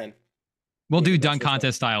 1 or 10. We'll do dunk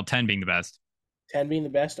contest style. 10 being the best. 10 being the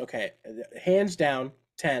best. Okay, hands down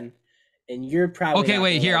 10. And you're probably okay.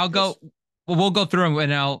 Wait here. I'll go. Well, we'll go through them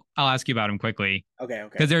and I'll ask you about them quickly. Okay.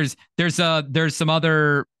 Because there's some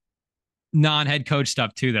other non-head coach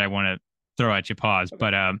stuff too that I want to throw at you. Pause.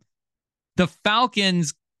 Okay. But the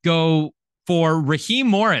Falcons go for Raheem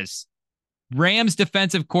Morris, Rams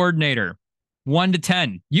defensive coordinator, 1 to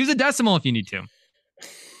 10. Use a decimal if you need to.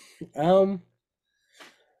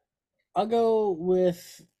 I'll go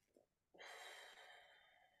with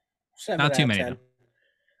 7. Not too many. 10.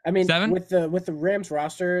 I mean, 7? with the Rams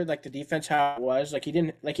roster, like the defense how it was, like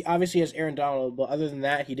he obviously has Aaron Donald, but other than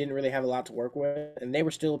that, he didn't really have a lot to work with, and they were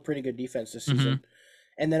still a pretty good defense this season. Mm-hmm.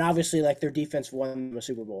 And then obviously, like their defense won the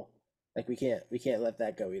Super Bowl. Like we can't let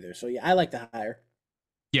that go either. So yeah, I like the hire.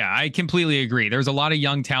 Yeah, I completely agree. There's a lot of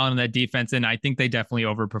young talent in that defense, and I think they definitely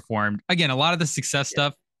overperformed. Again, a lot of the success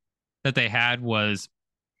stuff that they had was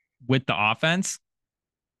with the offense,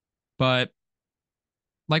 but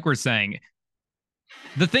like we're saying,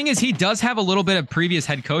 the thing is he does have a little bit of previous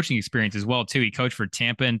head coaching experience as well too. He coached for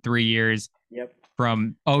Tampa in 3 years. Yep.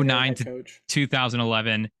 From 2009 to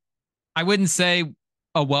 2011. I wouldn't say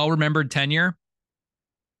a well-remembered tenure,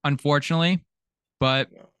 unfortunately, but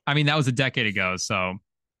I mean that was a decade ago. So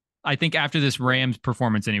I think after this Rams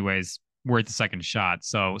performance, anyways, worth a second shot.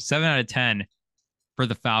 So 7 out of 10 for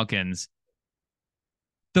the Falcons.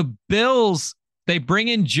 The Bills, they bring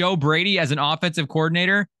in Joe Brady as an offensive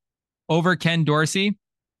coordinator over Ken Dorsey.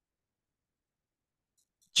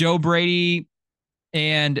 Joe Brady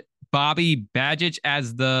and Bobby Badgett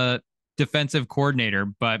as the defensive coordinator,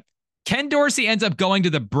 but Ken Dorsey ends up going to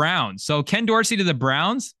the Browns. So Ken Dorsey to the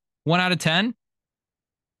Browns, 1 out of 10.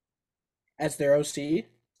 As their OC?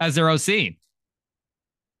 As their OC.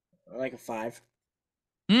 Like a 5.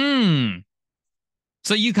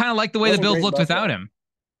 So you kind of like the way the Bills looked without him.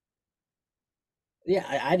 Yeah,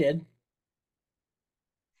 I did.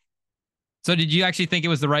 So did you actually think it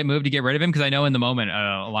was the right move to get rid of him? Because I know in the moment,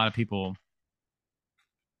 a lot of people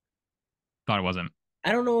thought it wasn't.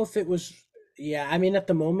 I don't know if it was. Yeah, I mean, at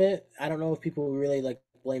the moment, I don't know if people really like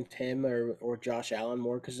blamed him or Josh Allen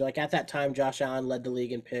more because like at that time, Josh Allen led the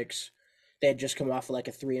league in picks. They had just come off of like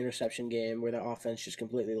a 3 interception game where the offense just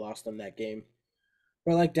completely lost them that game.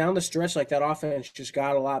 But like down the stretch, like that offense just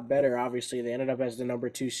got a lot better. Obviously, they ended up as the number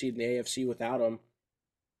 2 seed in the AFC without him.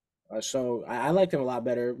 So I like them a lot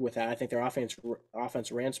better without. I think their offense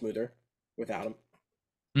ran smoother without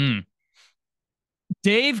him.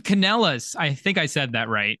 Dave Canellis, I think I said that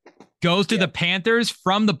right, goes to the Panthers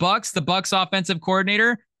from the Bucs. The Bucs offensive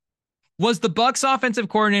coordinator was the Bucs offensive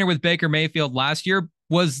coordinator with Baker Mayfield last year.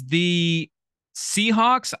 Was the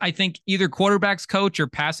Seahawks, I think, either quarterbacks coach or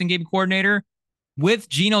passing game coordinator with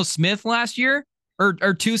Geno Smith last year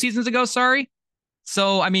or 2 seasons ago. Sorry.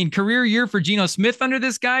 So, I mean, career year for Geno Smith under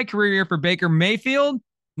this guy, career year for Baker Mayfield.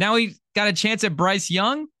 Now he's got a chance at Bryce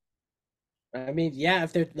Young. I mean, yeah,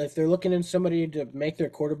 if they're looking in somebody to make their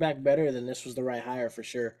quarterback better, then this was the right hire for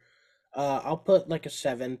sure. I'll put like a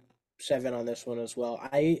seven on this one as well.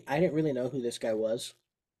 I didn't really know who this guy was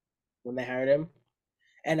when they hired him,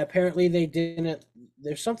 and apparently they didn't.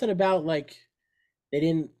 There's something about like they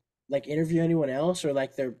didn't like interview anyone else, or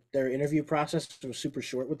like their interview process was super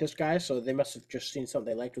short with this guy, so they must have just seen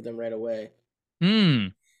something they liked with him right away. Hmm.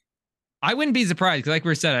 I wouldn't be surprised, like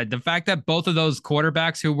we said, the fact that both of those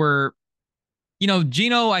quarterbacks who were,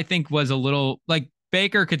 Gino, I think was a little like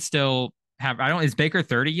Baker could still have. I don't. Is Baker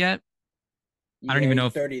 30 yet? I don't Yeah, even he's know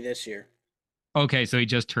if. 30 this year. Okay, so he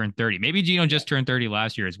just turned 30. Maybe Gino Yeah, just turned 30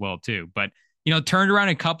 last year as well too. But turned around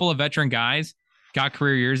a couple of veteran guys, got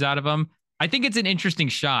career years out of them. I think it's an interesting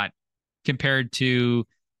shot compared to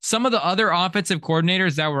some of the other offensive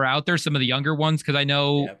coordinators that were out there, some of the younger ones, because I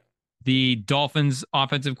know yeah. the Dolphins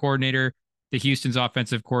offensive coordinator, the Houston's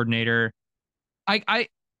offensive coordinator. I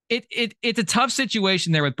it's a tough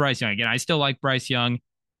situation there with Bryce Young. Again, I still like Bryce Young,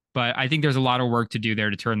 but I think there's a lot of work to do there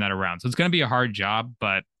to turn that around. So it's going to be a hard job,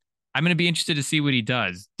 but I'm going to be interested to see what he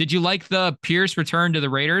does. Did you like the Pierce return to the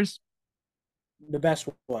Raiders? The best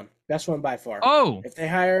one by far. Oh, If they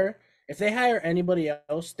hire anybody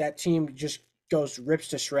else, that team just goes rips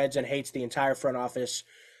to shreds and hates the entire front office.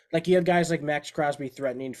 Like you have guys like Max Crosby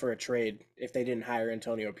threatening for a trade if they didn't hire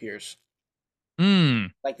Antonio Pierce. hmm.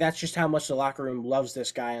 Like that's just how much the locker room loves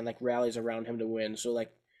this guy and like rallies around him to win. So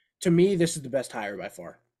like to me, this is the best hire by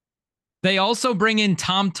far. They also bring in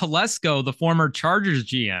Tom Telesco, the former Chargers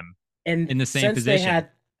GM, And in the same since they position. had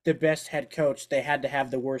the best head coach, they had to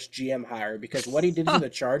have the worst GM hire because what he did to the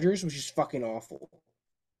Chargers was just fucking awful.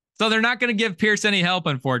 So they're not going to give Pierce any help,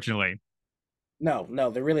 unfortunately. No, no,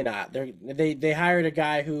 they're really not. They hired a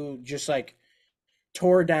guy who just like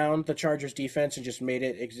tore down the Chargers defense and just made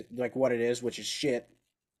it like what it is, which is shit.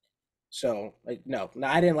 So like no,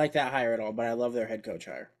 I didn't like that hire at all, but I love their head coach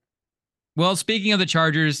hire. Well, speaking of the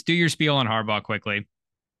Chargers, do your spiel on Harbaugh quickly.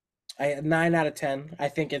 9 out of 10. I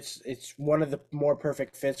think it's one of the more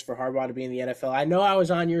perfect fits for Harbaugh to be in the NFL. I know I was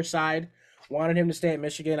on your side, wanted him to stay at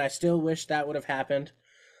Michigan. I still wish that would have happened.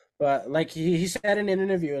 But like he said in an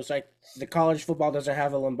interview, it's like the college football doesn't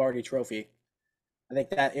have a Lombardi trophy. I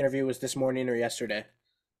think that interview was this morning or yesterday.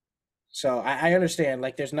 So I understand.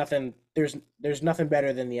 Like there's nothing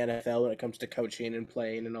better than the NFL when it comes to coaching and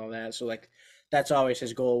playing and all that. So like that's always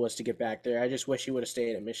his goal was to get back there. I just wish he would have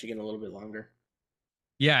stayed at Michigan a little bit longer.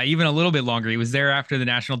 Yeah, even a little bit longer. He was there after the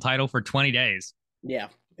national title for 20 days. Yeah,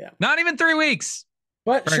 yeah. Not even 3 weeks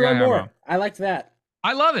But for a guy show Harbaugh. more. I liked that.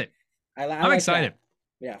 I love it. I I'm like excited. that.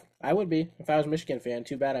 Yeah, I would be if I was a Michigan fan.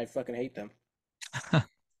 Too bad I fucking hate them.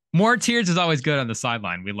 More tears is always good on the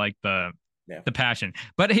sideline. We like the Yeah. the passion,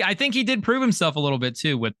 but I think he did prove himself a little bit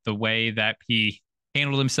too with the way that he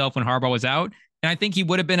handled himself when Harbaugh was out, and I think he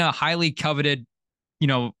would have been a highly coveted, you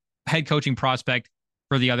know, head coaching prospect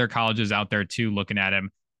for the other colleges out there too, looking at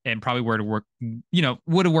him and probably where to work,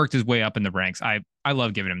 would have worked his way up in the ranks. I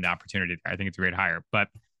love giving him the opportunity. I think it's a great hire, but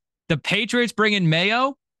the Patriots bring in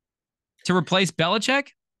Mayo to replace Belichick.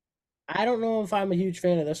 I don't know if I'm a huge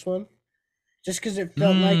fan of this one, just because it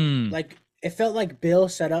felt like Hmm. like it felt like Bill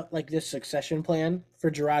set up like this succession plan for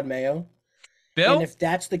Gerard Mayo. And Bill? if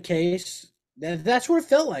that's the case, that's what it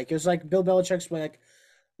felt like. It was like Bill Belichick's like,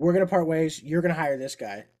 we're gonna part ways. You're gonna hire this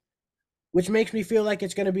guy, which makes me feel like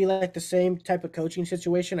it's gonna be like the same type of coaching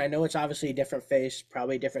situation. I know it's obviously a different face,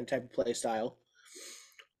 probably a different type of play style,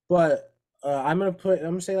 but I'm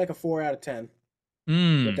gonna say like a 4 out of 10 with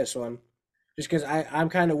Hmm. this one, just because I'm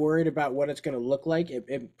kind of worried about what it's gonna look like.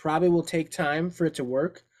 It probably will take time for it to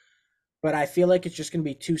work, but I feel like it's just gonna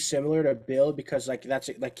be too similar to Bill because like that's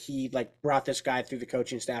like he like brought this guy through the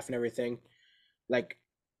coaching staff and everything, like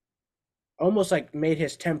almost like made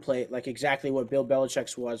his template like exactly what Bill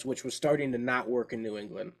Belichick's was, which was starting to not work in New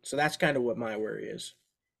England. So that's kind of what my worry is.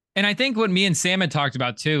 And I think what me and Sam had talked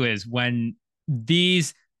about too is when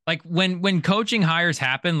these like when coaching hires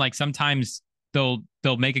happen, like sometimes they'll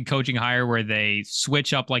make a coaching hire where they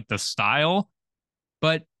switch up like the style,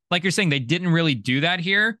 but like you're saying, they didn't really do that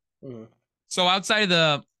here. Mhm. So outside of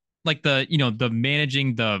the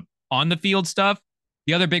managing the on the field stuff,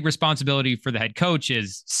 the other big responsibility for the head coach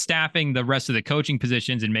is staffing the rest of the coaching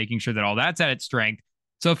positions and making sure that all that's at its strength.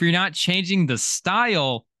 So if you're not changing the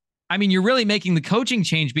style, I mean, you're really making the coaching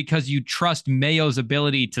change because you trust Mayo's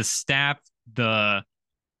ability to the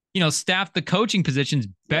staff the coaching positions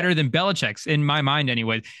Yeah. better than Belichick's in my mind,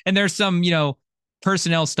 anyway. And there's some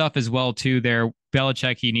personnel stuff as well too. There,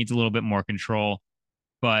 Belichick, he needs a little bit more control,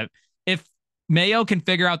 but if Mayo can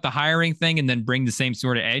figure out the hiring thing and then bring the same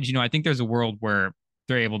sort of edge, I think there's a world where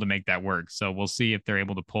they're able to make that work. So we'll see if they're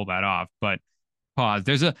able to pull that off. But Pause.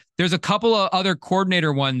 There's a couple of other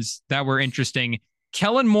coordinator ones that were interesting.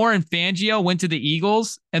 Kellen Moore and Fangio went to the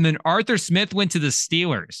Eagles, and then Arthur Smith went to the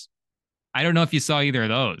Steelers. I don't know if you saw either of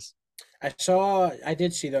those. I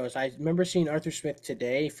did see those. I remember seeing Arthur Smith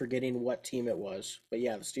today, forgetting what team it was. But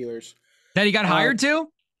yeah, the Steelers. That he got Uh, hired to?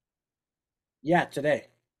 yeah, today.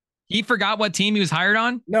 He forgot what team he was hired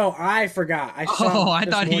on? No, I forgot. I saw Oh, I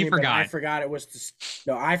this thought he morning, but I forgot. forgot it was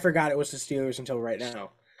no, I forgot it was the Steelers until right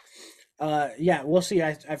now. Yeah, we'll see.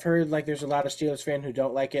 I've heard like there's a lot of Steelers fans who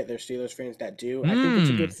don't like it. There's Steelers fans that do. I think it's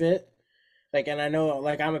a good Hmm. fit. Like, and I know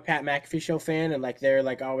like I'm a Pat McAfee show fan, and like they're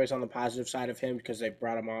like always on the positive side of him because they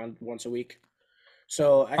brought him on once a week.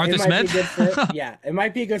 So Arthur it might be a Smith? good fit. Yeah, it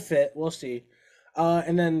might be a good fit. We'll see.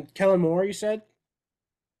 And then Kellen Moore, you said?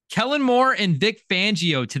 Kellen Moore and Vic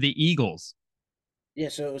Fangio to the Eagles. Yeah,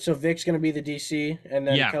 so Vic's gonna be the DC, and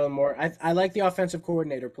then Yeah. Kellen Moore. I like the offensive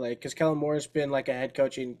coordinator play because Kellen Moore has been like a head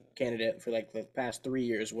coaching candidate for like the past 3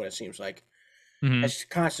 years. What it seems like Mm-hmm. has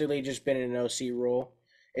constantly just been in an OC role.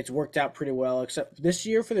 It's worked out pretty well, except this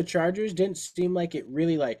year for the Chargers didn't seem like it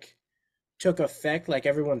really like took effect like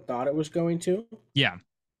everyone thought it was going to. Yeah.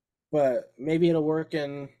 But maybe it'll work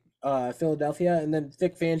in Philadelphia. And then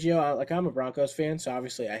Vic Fangio, like I'm a Broncos fan, so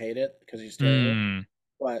obviously I hate it because he's terrible. Mm.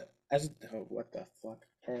 But what the fuck?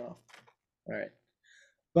 Turn it off. All right.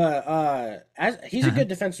 But as he's a good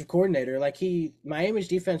defensive coordinator, like Miami's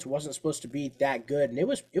defense wasn't supposed to be that good, and it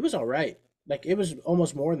was all right. Like it was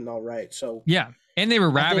almost more than all right. So Yeah. And they were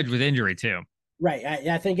I ravaged think with injury too. right.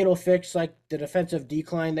 I think it'll fix like the defensive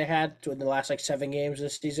decline they had in the last like 7 games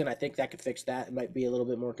this season. I think that could fix that. It might be a little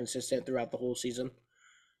bit more consistent throughout the whole season.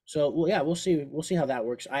 So well, yeah, we'll see. We'll see how that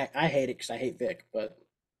works. I hate it because I hate Vic, but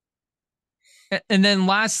And then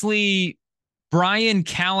lastly, Brian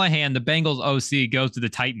Callahan, the Bengals OC, goes to the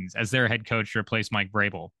Titans as their head coach to replace Mike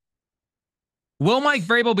Vrabel. Will Mike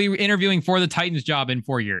Vrabel be interviewing for the Titans job in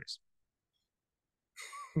 4 years?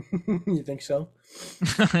 you think so?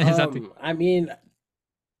 Is that the, I mean,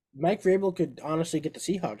 Mike Vrabel could honestly get the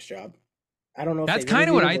Seahawks job. I don't know if that's they've kind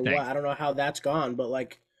of what interviewed I him or think. what. I don't know how that's gone, but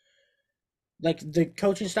like the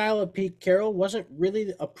coaching style of Pete Carroll wasn't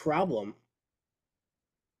really a problem.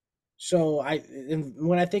 So and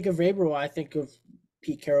when I think of Vrabel, I think of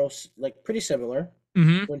Pete Carroll's like pretty similar,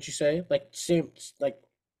 Mm-hmm. wouldn't you say? Like same, like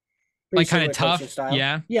pretty Like kind of similar coaching tough. style.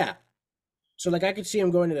 Yeah. Yeah. So like I could see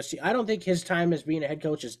him going to I don't think his time as being a head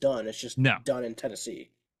coach is done. It's just No. done in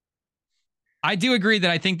Tennessee. I do agree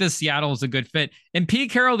that I think the Seattle is a good fit. And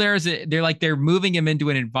Pete Carroll, they're moving him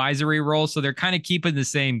into an advisory role, so they're kind of keeping the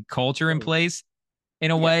same culture in Mm. place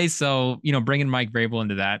in a Yeah. way. So bringing Mike Vrabel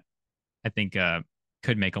into that, I think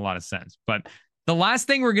could make a lot of sense. But the last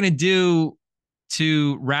thing we're gonna do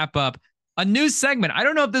to wrap up a new segment. I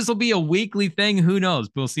don't know if this will be a weekly thing. Who knows?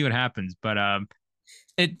 We'll see what happens. But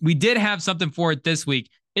we did have something for it this week.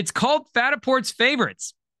 It's called Fattaport's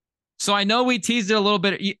Favorites. So I know we teased it a little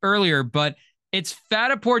bit earlier, but it's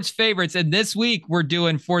Fattaport's Favorites. And this week we're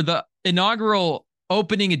doing for the inaugural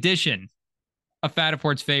opening edition of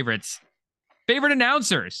Fattaport's Favorites, favorite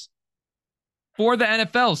announcers for the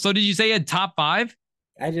NFL. So did you say you had top five?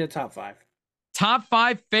 I did a top five. Top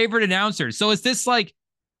five favorite announcers. So is this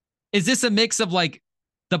a mix of like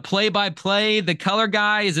the play-by-play, the color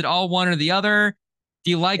guy? Is it all one or the other?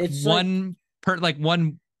 Do you like It's one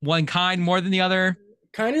one kind more than the other?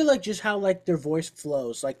 kind of like just how like their voice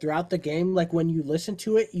flows like throughout the game. Like when you listen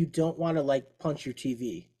to it, you don't want to like punch your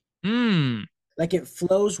TV. Hmm. Like it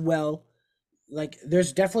flows well. Like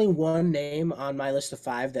there's definitely one name on my list of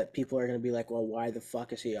five that people are gonna be like, well, why the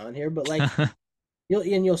fuck is he on here? But like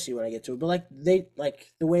you'll see when I get to it. But like they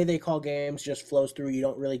like the way they call games just flows through. You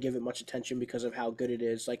don't really give it much attention because of how good it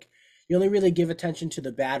is. Like you only really give attention to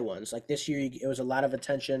the bad ones. Like this year, it was a lot of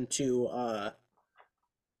attention to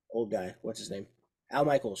old guy. What's his name? Al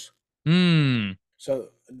Michaels. Hmm. So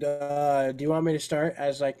do you want me to start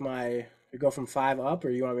as like go from five up, or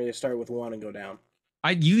you want me to start with one and go down?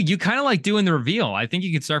 You kind of like doing the reveal. I think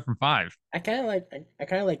you could start from five. I kind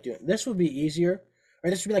of like doing this. Would be easier, or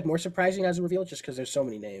this would be like more surprising as a reveal, just because there's so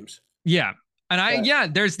many names. Yeah. And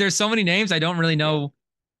But there's so many names. I don't really yeah, know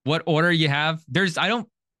what order you have. I don't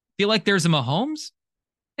feel like there's a Mahomes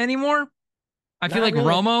anymore. I feel not like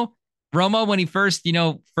really. Romo when he first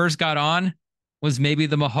got on was maybe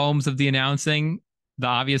the Mahomes of the announcing, the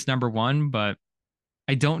obvious number one, but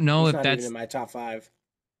I don't know He's if not even that's in my top five.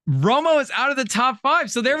 Romo is out of the top five.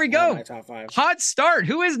 So there He's we not in go. my top five. Hot start.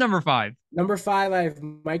 Who is number five? Number five, I have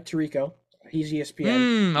Mike Tirico. He's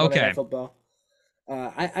ESPN Monday Okay. Night Football.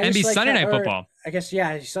 I just NBC like Sunday how, Night or Football. I guess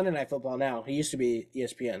yeah, he's Sunday Night Football now. He used to be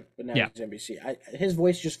ESPN, but now Yeah. he's NBC. His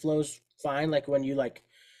voice just flows fine. Like when you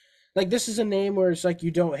Like this is a name where it's like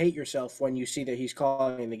you don't hate yourself when you see that he's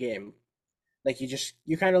calling the game. Like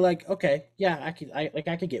you're kind of like, okay, yeah, I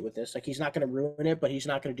could get with this. Like he's not going to ruin it, but he's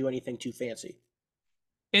not going to do anything too fancy.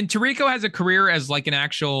 And Tirico has a career as like an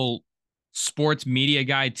actual sports media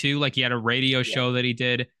guy too. Like he had a radio Yeah, show that he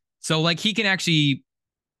did. So like he can actually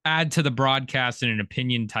add to the broadcast in an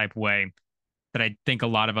opinion type way that I think a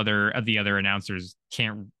lot of the other announcers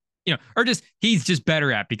can't, or just he's just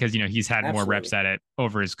better at because he's had more reps absolutely. at it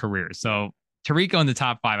over his career. So Tirico in the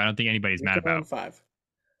top five, I don't think anybody's mad Rico about. in five.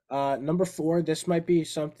 Number four, this might be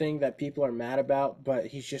something that people are mad about, but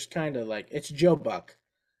he's just kind of like it's Joe Buck.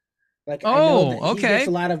 Like I know that Oh, he gets a okay.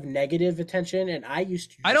 lot of negative attention, and I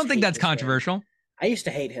used to I just don't think hate that's this man. controversial. I used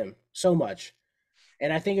to hate him so much,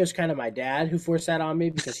 and I think it was kind of my dad who forced that on me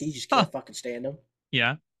because he just Huh. can't fucking stand him.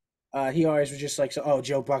 Yeah. He always was just like, so, oh,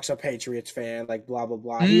 Joe Buck's a Patriots fan, like blah blah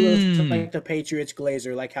blah. He was Mm. like the Patriots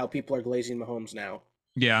glazer, like how people are glazing Mahomes now.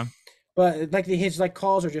 Yeah. But like his like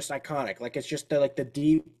calls are just iconic. Like it's just the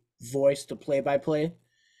deep voice, the play by play,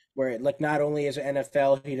 where like not only is it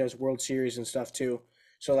NFL, he does World Series and stuff too.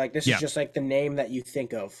 So like this is Yeah. just like the name that you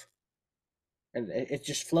think of, and it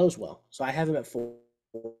just flows well. So I have him at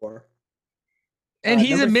four. And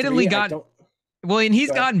he's Number admittedly three, I gotten don't. well, and he's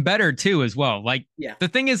Go ahead. gotten better too as well. Like Yeah, the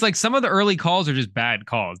thing is, like some of the early calls are just bad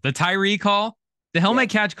calls. The Tyree call, the yeah, helmet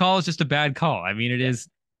catch call is just a bad call. I mean, yeah.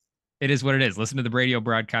 it is what it is. Listen to the radio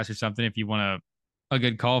broadcast or something if you want a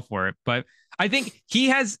good call for it. But I think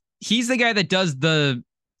he's the guy that does the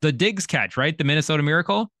Diggs catch, right? The Minnesota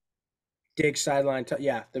Miracle. Dig sideline.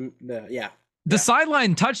 Yeah, yeah, The yeah.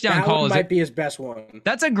 sideline touchdown That call one is a might be his best one.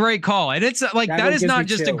 that's a great call. And it's like That that one is gives not me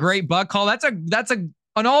just a chills. great buck call. That's an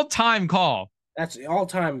all-time call. That's all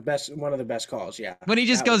time best, one of the best calls. Yeah, When he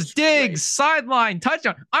just that goes was great. Diggs, sideline,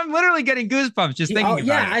 touchdown. I'm literally getting goosebumps just He, oh thinking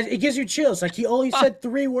about yeah, it. it gives you chills. Like he only Ah, said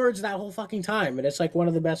three words that whole fucking time, and it's like one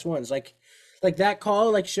of the best ones. Like that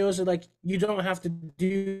call like shows that like you don't have to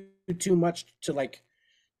do too much to like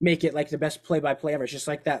make it like the best play by play ever. It's just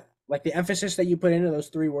like that, like the emphasis that you put into those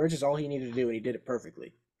three words is all he needed to do, and he did it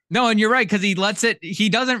perfectly. no, and you're right because he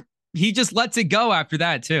just lets it go after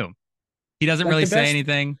that too. He doesn't Like really say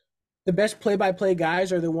anything. the best play by play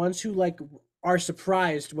guys are the ones who like are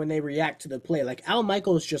surprised when they react to the play. Like Al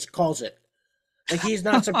Michaels just calls it. Like he's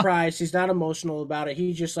not surprised. He's not emotional about it.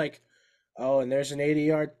 He's just like, oh, and there's an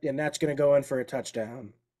 80-yard, and that's gonna go in for a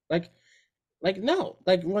touchdown. Like, like no,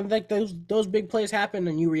 like when like those big plays happen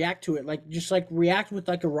and you react to it, like just like react with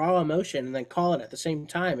like a raw emotion and then call it at the same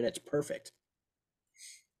time, and it's perfect.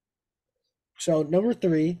 So number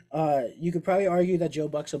three, you could probably argue that Joe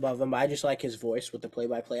Buck's above him. But I just like his voice with the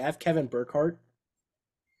play-by-play. I have Kevin Burkhardt.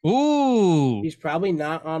 Ooh. He's probably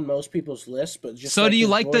not on most people's list, but just So do like you his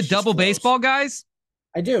like the voice just double flows. baseball guys?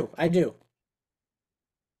 I do.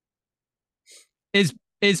 Is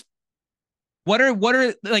what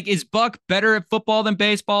are like is Buck better at football than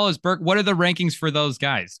baseball? Is Burke what are the rankings for those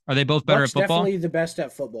guys? Are they both better at Buck's football? definitely the best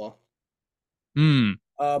at football. Hmm.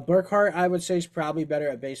 Burkhart, I would say, is probably better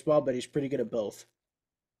at baseball, but he's pretty good at both.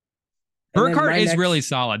 And then Burkhart my is really next,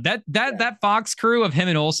 solid. yeah, That Fox crew of him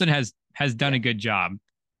and Olsen has done yeah. a good job.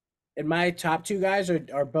 And my top two guys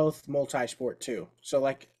are both multi-sport too. So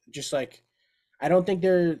like, just like, I don't think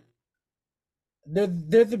they're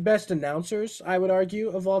the best announcers, I would argue,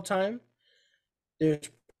 of all time.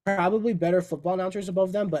 There's probably better football announcers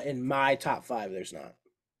above them, but in my top five, there's not.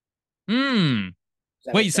 Hmm. Does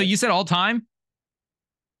that Wait, make so you sense? said all time?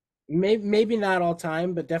 Maybe not all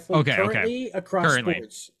time, but definitely Okay, okay. currently across Currently.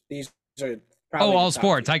 sports, these are Oh, probably the all top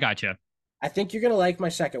sports. two. I got you. I think you're gonna like my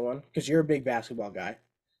second one because you're a big basketball guy.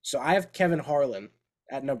 So I have Kevin Harlan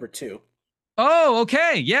at number two. Oh,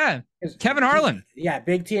 okay. Yeah. 'Cause Kevin he, Harlan. yeah,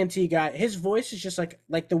 big TNT guy. His voice is just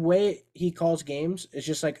like the way he calls games is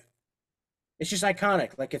just like it's just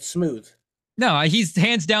iconic. Like it's smooth, No, he's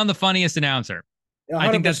hands down the funniest announcer. I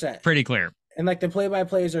think that's 100%. pretty clear. And like the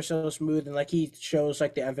play-by-plays are so smooth, and like he shows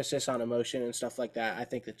like the emphasis on emotion and stuff like that. I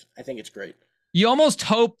think it's great. You almost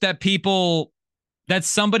hope that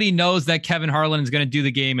somebody knows that Kevin Harlan is going to do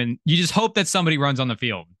the game, and you just hope that somebody runs on the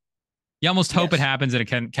field. You almost hope it Yes, happens at a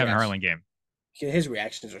Kevin yes. Harlan game. His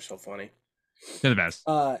reactions are so funny. They're the best.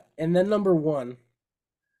 And then number one,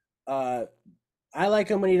 uh, I like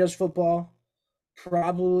him when he does football.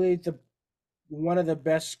 Probably the one of the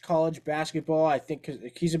best college basketball. I think 'cause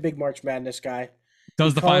he's a big March Madness guy.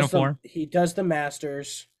 Does the Final Four? He does the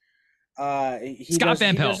Masters. Scott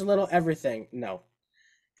Van He does Pelt. a little everything. No,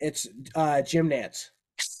 it's Jim Nance.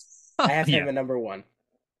 I have him Yeah. at number one.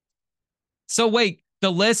 So wait,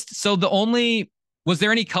 the list. So the only was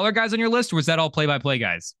there any color guys on your list, or was that all play-by-play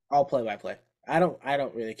guys? All play by play. I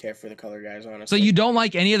don't really care for the color guys, So honestly. you don't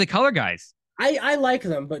like any of the color guys? I like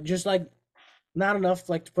them, but just like not enough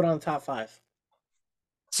like to put on the top five.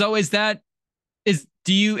 So is that is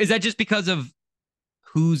that just because of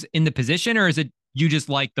who's in the position, or is it you just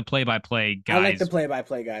like the play-by-play I like the guys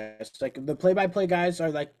play-by-play guys. Like the play-by-play guys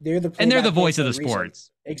are like they're the and they're the play-by-play voice of for a the reason.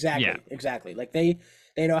 sports? Yeah. Exactly, exactly. Like they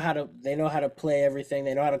know how to play everything.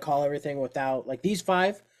 They know how to call everything without like these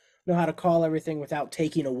five know how to call everything without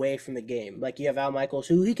taking away from the game. Like you have Al Michaels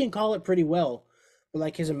who he can call it pretty well, but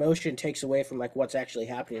like his emotion takes away from like what's actually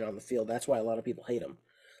happening on the field. That's why a lot of people hate him.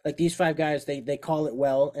 Like these five guys, they call it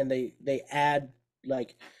well and they add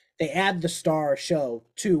like they add the star show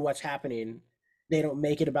to what's happening. They don't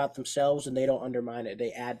make it about themselves and they don't undermine it.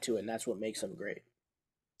 They add to it, and that's what makes them great.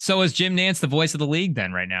 So is Jim Nance the voice of the league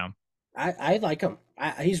then right now? I like him.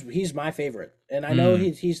 He's my favorite, and I know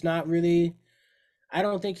Mm. he's not really. I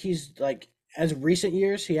don't think he's like as recent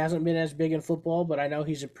years. He hasn't been as big in football, but I know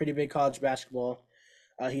he's a pretty big college basketball.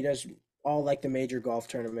 He does all like the major golf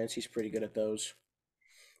tournaments. He's pretty good at those.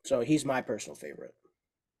 So he's my personal favorite.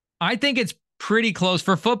 I think it's pretty close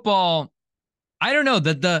for football. I don't know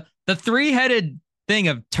the three-headed thing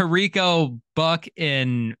of Tarico, Buck,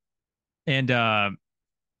 and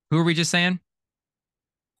who are we just saying?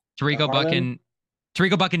 Tarico, Buck, Harlan, and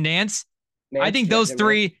Tarico, Buck, and Nance. I Nance, think yeah, Jim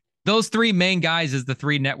Nance. those three main guys is the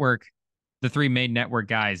three main network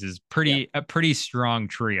guys is Yep, a pretty strong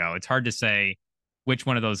trio. It's hard to say which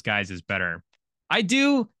one of those guys is better. I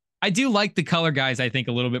do I do like the color guys, I think,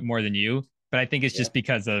 a little bit more than you, but I think it's yeah, just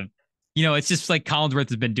because of it's just like Collinsworth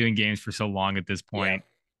has been doing games for so long at this yeah. point.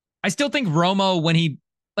 I still think Romo,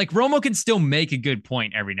 Romo can still make a good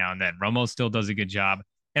point every now and then. Romo still does a good job.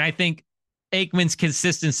 And I think Aikman's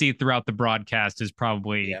consistency throughout the broadcast is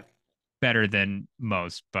probably Yeah. better than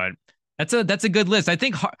most, but that's a good list. I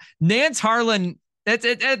think Nance Harlan that's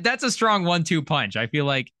a strong 1-2 punch. I feel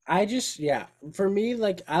like I just yeah, for me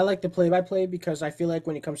like I like the play by play because I feel like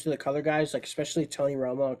when it comes to the color guys, like especially Tony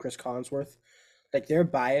Romo and Chris Collinsworth, like their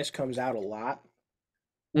bias comes out a lot.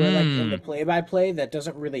 Where like in the mm, play by play that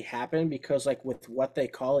doesn't really happen because like with what they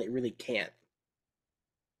call it really can't.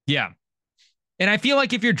 yeah. And I feel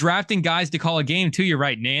like if you're drafting guys to call a game too, you're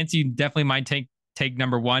right. Nance, you definitely might take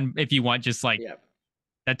number one if you want just like Yeah.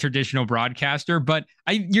 that traditional broadcaster. But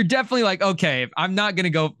you're definitely like, okay, if I'm not gonna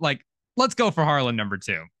go like, let's go for Harlan number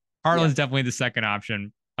two. Yeah. Harlan's definitely the second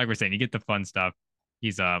option. Like we're saying, you get the fun stuff.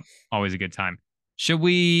 He's always a good time. Should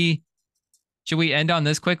we end on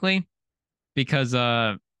this quickly? Because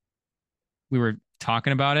we were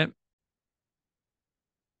talking about it.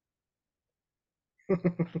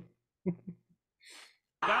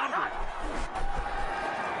 Boundary.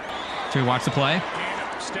 Should we watch the play?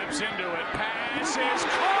 Steps into it. Pass is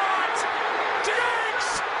caught.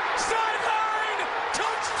 Diggs! Sideline!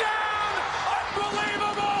 Touchdown!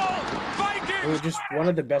 Unbelievable! It was Vikings! just one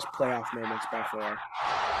of the best playoff moments by far.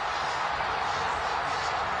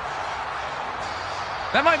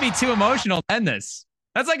 That might be too emotional to end this.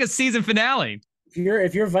 That's like a season finale. If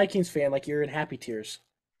you're a Vikings fan, like you're in happy tears.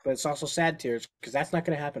 But it's also sad tears because that's not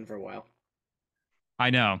gonna happen for a while. I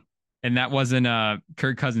know. And that wasn't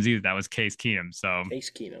Kirk Cousins either. That was Case Keenum. So Case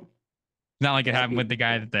Keenum. not like it That'd happened be with the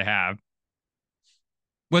guy cool. that they have.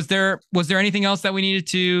 Was there anything else that we needed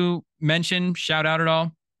to mention, shout out at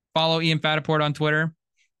all? Follow Ian Fattaport on Twitter.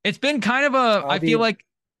 It's been kind of a I'll I feel be like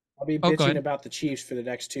I'll be oh go bitching ahead. about the Chiefs for the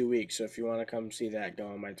next 2 weeks. So if you want to come see that, go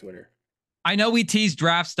on my Twitter. I know we teased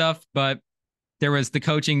draft stuff, but there was the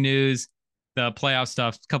coaching news, the playoff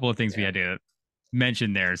stuff, a couple of things we Yeah. had to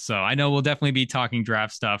mention there. So I know we'll definitely be talking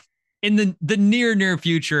draft stuff in the near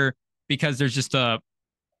future because there's just a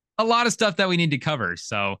lot of stuff that we need to cover.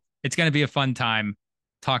 So it's going to be a fun time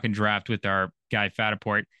talking draft with our guy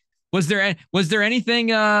Fattaport. Was there anything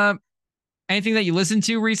that you listened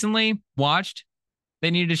to recently, watched, they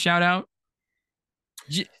needed to shout out?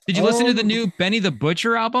 Did you listen to the Um, new Benny the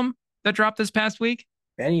Butcher album that dropped this past week?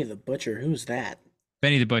 Benny the Butcher, who's that?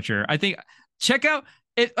 Benny the Butcher. I think check out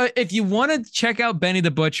if you want to check out Benny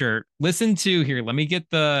the Butcher. Listen to here. Let me get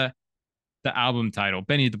the album title.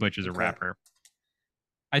 Benny the Butcher's a Okay. rapper.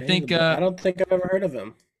 I Benny the think Butcher. I don't think I've ever heard of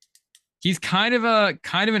him. he's kind of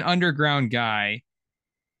an underground guy,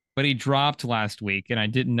 but he dropped last week, and I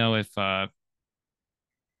didn't know if the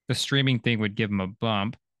streaming thing would give him a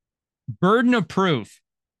bump. Burden of Proof.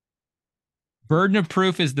 Burden of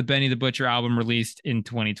Proof is the Benny the Butcher album released in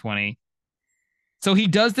 2020. So he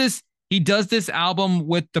does this. He does this album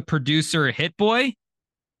with the producer Hit Boy.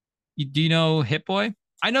 Do you know Hit Boy?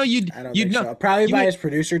 I know I don't you'd think know so. Probably you by would his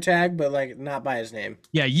producer tag, but like not by his name.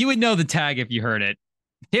 yeah you would know the tag if you heard it.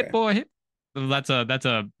 Hit Okay. Boy. That's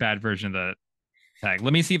a bad version of the tag.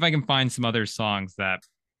 Let me see if I can find some other songs that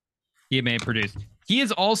he may produce. He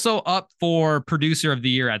is also up for producer of the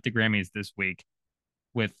year at the Grammys this week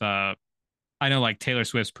with I know like Taylor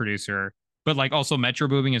Swift's producer, but like also Metro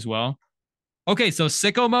Booming as well. Okay, so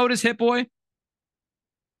Sicko Mode is Hit Boy.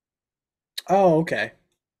 Oh, okay.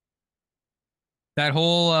 That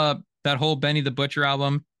whole Benny the Butcher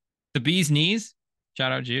album, The Bee's Knees,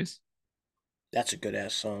 shout out Juice. That's a good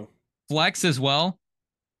ass song. Flex as well.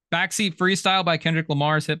 Backseat Freestyle by Kendrick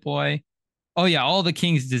Lamar's Hit Boy. Oh yeah, all the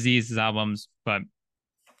King's Diseases albums, but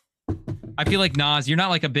I feel like Nas, you're not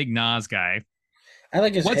like a big Nas guy. I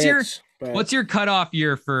like his hits. What's your cutoff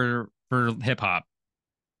year for hip hop?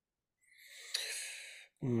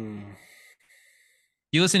 You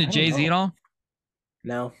listen to Jay-Z at all?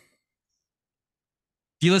 No.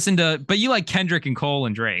 Do you but you like Kendrick and Cole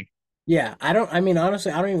and Drake? Yeah,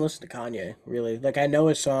 honestly, I don't even listen to Kanye, really. Like, I know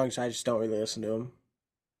his songs, I just don't really listen to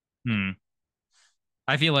him.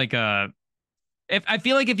 I feel like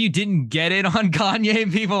if you didn't get it on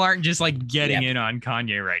Kanye, people aren't just like getting in on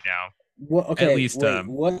Kanye right now. Well, okay, at least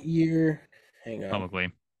what year? Hang on.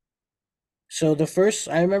 Probably. So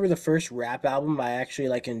I remember the first rap album I actually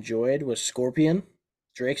like enjoyed was Scorpion,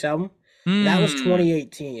 Drake's album. That was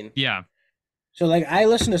 2018. Yeah. So like I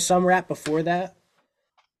listened to some rap before that,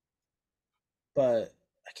 but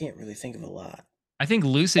I can't really think of a lot. I think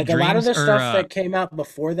Lucid Dreams. A lot of the stuff that came out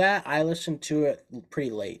before that, I listened to it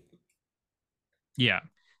pretty late. Yeah,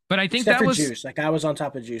 but I think Except that for was Juice. Like I was on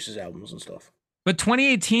top of Juice's albums and stuff. But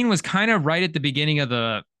 2018 was kind of right at the beginning of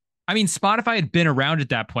Spotify had been around at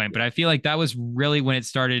that point, but I feel like that was really when it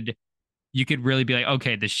started. You could really be like,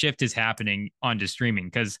 okay, the shift is happening onto streaming,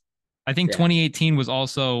 because I think 2018 was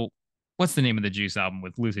also, what's the name of the Juice album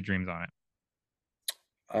with Lucid Dreams on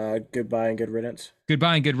it? Goodbye and Good Riddance.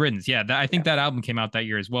 Goodbye and Good Riddance. Yeah, I think that album came out that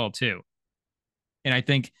year as well too. And I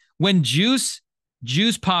think when Juice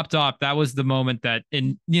popped off, that was the moment that,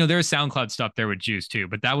 and there's SoundCloud stuff there with Juice too,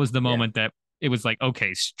 but that was the moment that it was like,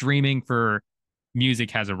 okay, streaming for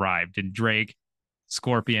music has arrived, and Drake,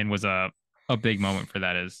 Scorpion was a big moment for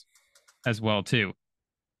that as well too.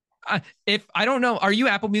 If I don't know, are you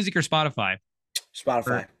Apple Music or Spotify?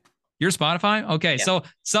 Spotify. You're Spotify? Okay, so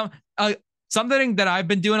something that I've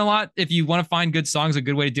been doing a lot, if you want to find good songs, a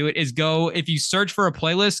good way to do it is if you search for a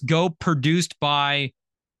playlist, go produced by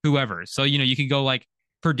whoever. So, you can go like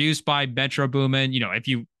produced by Metro Boomin, if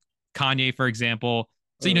you Kanye, for example.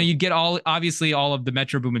 So, you'd get obviously all of the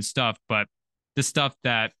Metro Boomin stuff, but the stuff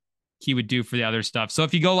that he would do for the other stuff. So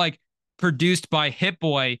if you go like produced by Hit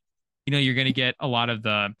Boy, you're going to get a lot of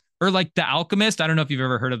or like The Alchemist. I don't know if you've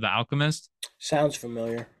ever heard of The Alchemist. Sounds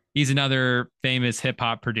familiar. He's another famous hip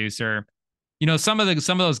hop producer. Some of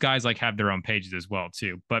those guys like have their own pages as well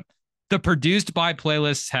too, but the produced by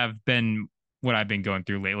playlists have been what I've been going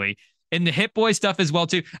through lately, and the Hit Boy stuff as well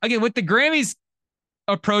too. Again, with the Grammys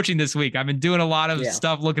approaching this week, I've been doing a lot of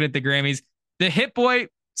stuff looking at the Grammys. The Hit Boy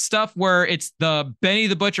stuff where it's the Benny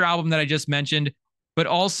the Butcher album that I just mentioned, but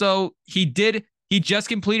also he just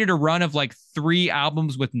completed a run of like 3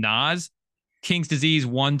 albums with Nas, King's Disease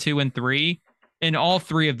 1, 2, and 3, and all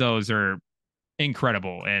 3 of those are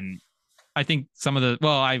incredible. And I think some of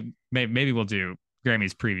maybe we'll do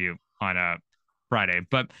Grammys preview on Friday,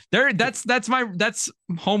 but that's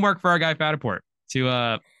homework for our guy Fattaport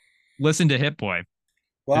to listen to Hit Boy.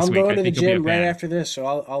 Well, I'm going to the gym right after this, so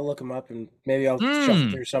I'll look them up and maybe I'll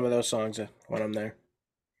shuffle through some of those songs when I'm there.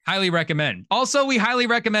 Highly recommend. Also, we highly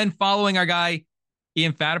recommend following our guy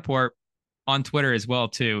Ian Fattaport on Twitter as well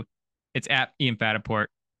too. It's at Ian Fattaport.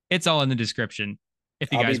 It's all in the description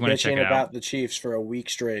if you guys want to check it out. I'll be bitching about the Chiefs for a week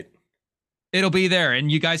straight. It'll be there,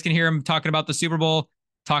 and you guys can hear him talking about the Super Bowl,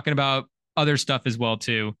 talking about other stuff as well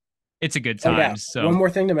too. It's a good time. Yeah. So one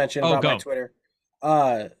more thing to mention about my Twitter.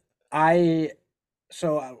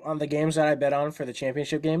 So on the games that I bet on for the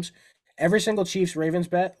championship games, every single Chiefs-Ravens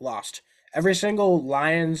bet lost. Every single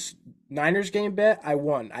Lions-Niners game bet, I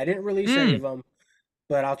won. I didn't release any of them,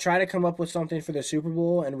 but I'll try to come up with something for the Super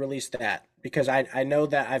Bowl and release that, because I know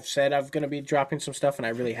that I've said I'm going to be dropping some stuff and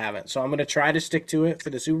I really haven't. So I'm going to try to stick to it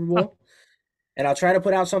for the Super Bowl, and I'll try to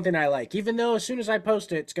put out something I like, even though as soon as I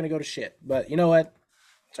post it, it's going to go to shit. But you know what?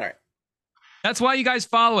 It's all right. That's why you guys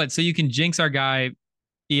follow it, so you can jinx our guy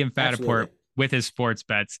Ian Fattaport with his sports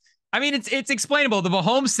bets. I mean, it's explainable. The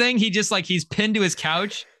Mahomes thing, he's pinned to his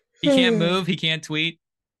couch. He can't move. He can't tweet.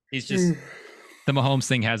 He's just the Mahomes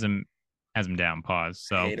thing has him down. Pause.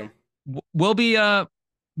 So we'll be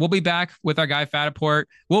back with our guy Fattaport.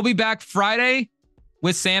 We'll be back Friday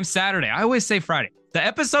with Sam Saturday. I always say Friday. The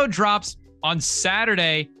episode drops on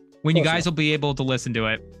Saturday when you guys will be able to listen to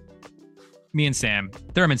it. Me and Sam,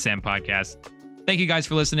 Thurman Sam podcast. Thank you guys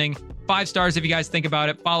for listening. 5 stars if you guys think about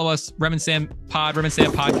it. Follow us, Rem and Sam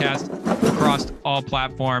Podcast, across all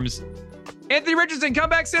platforms. Anthony Richardson, come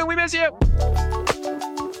back soon. We miss you.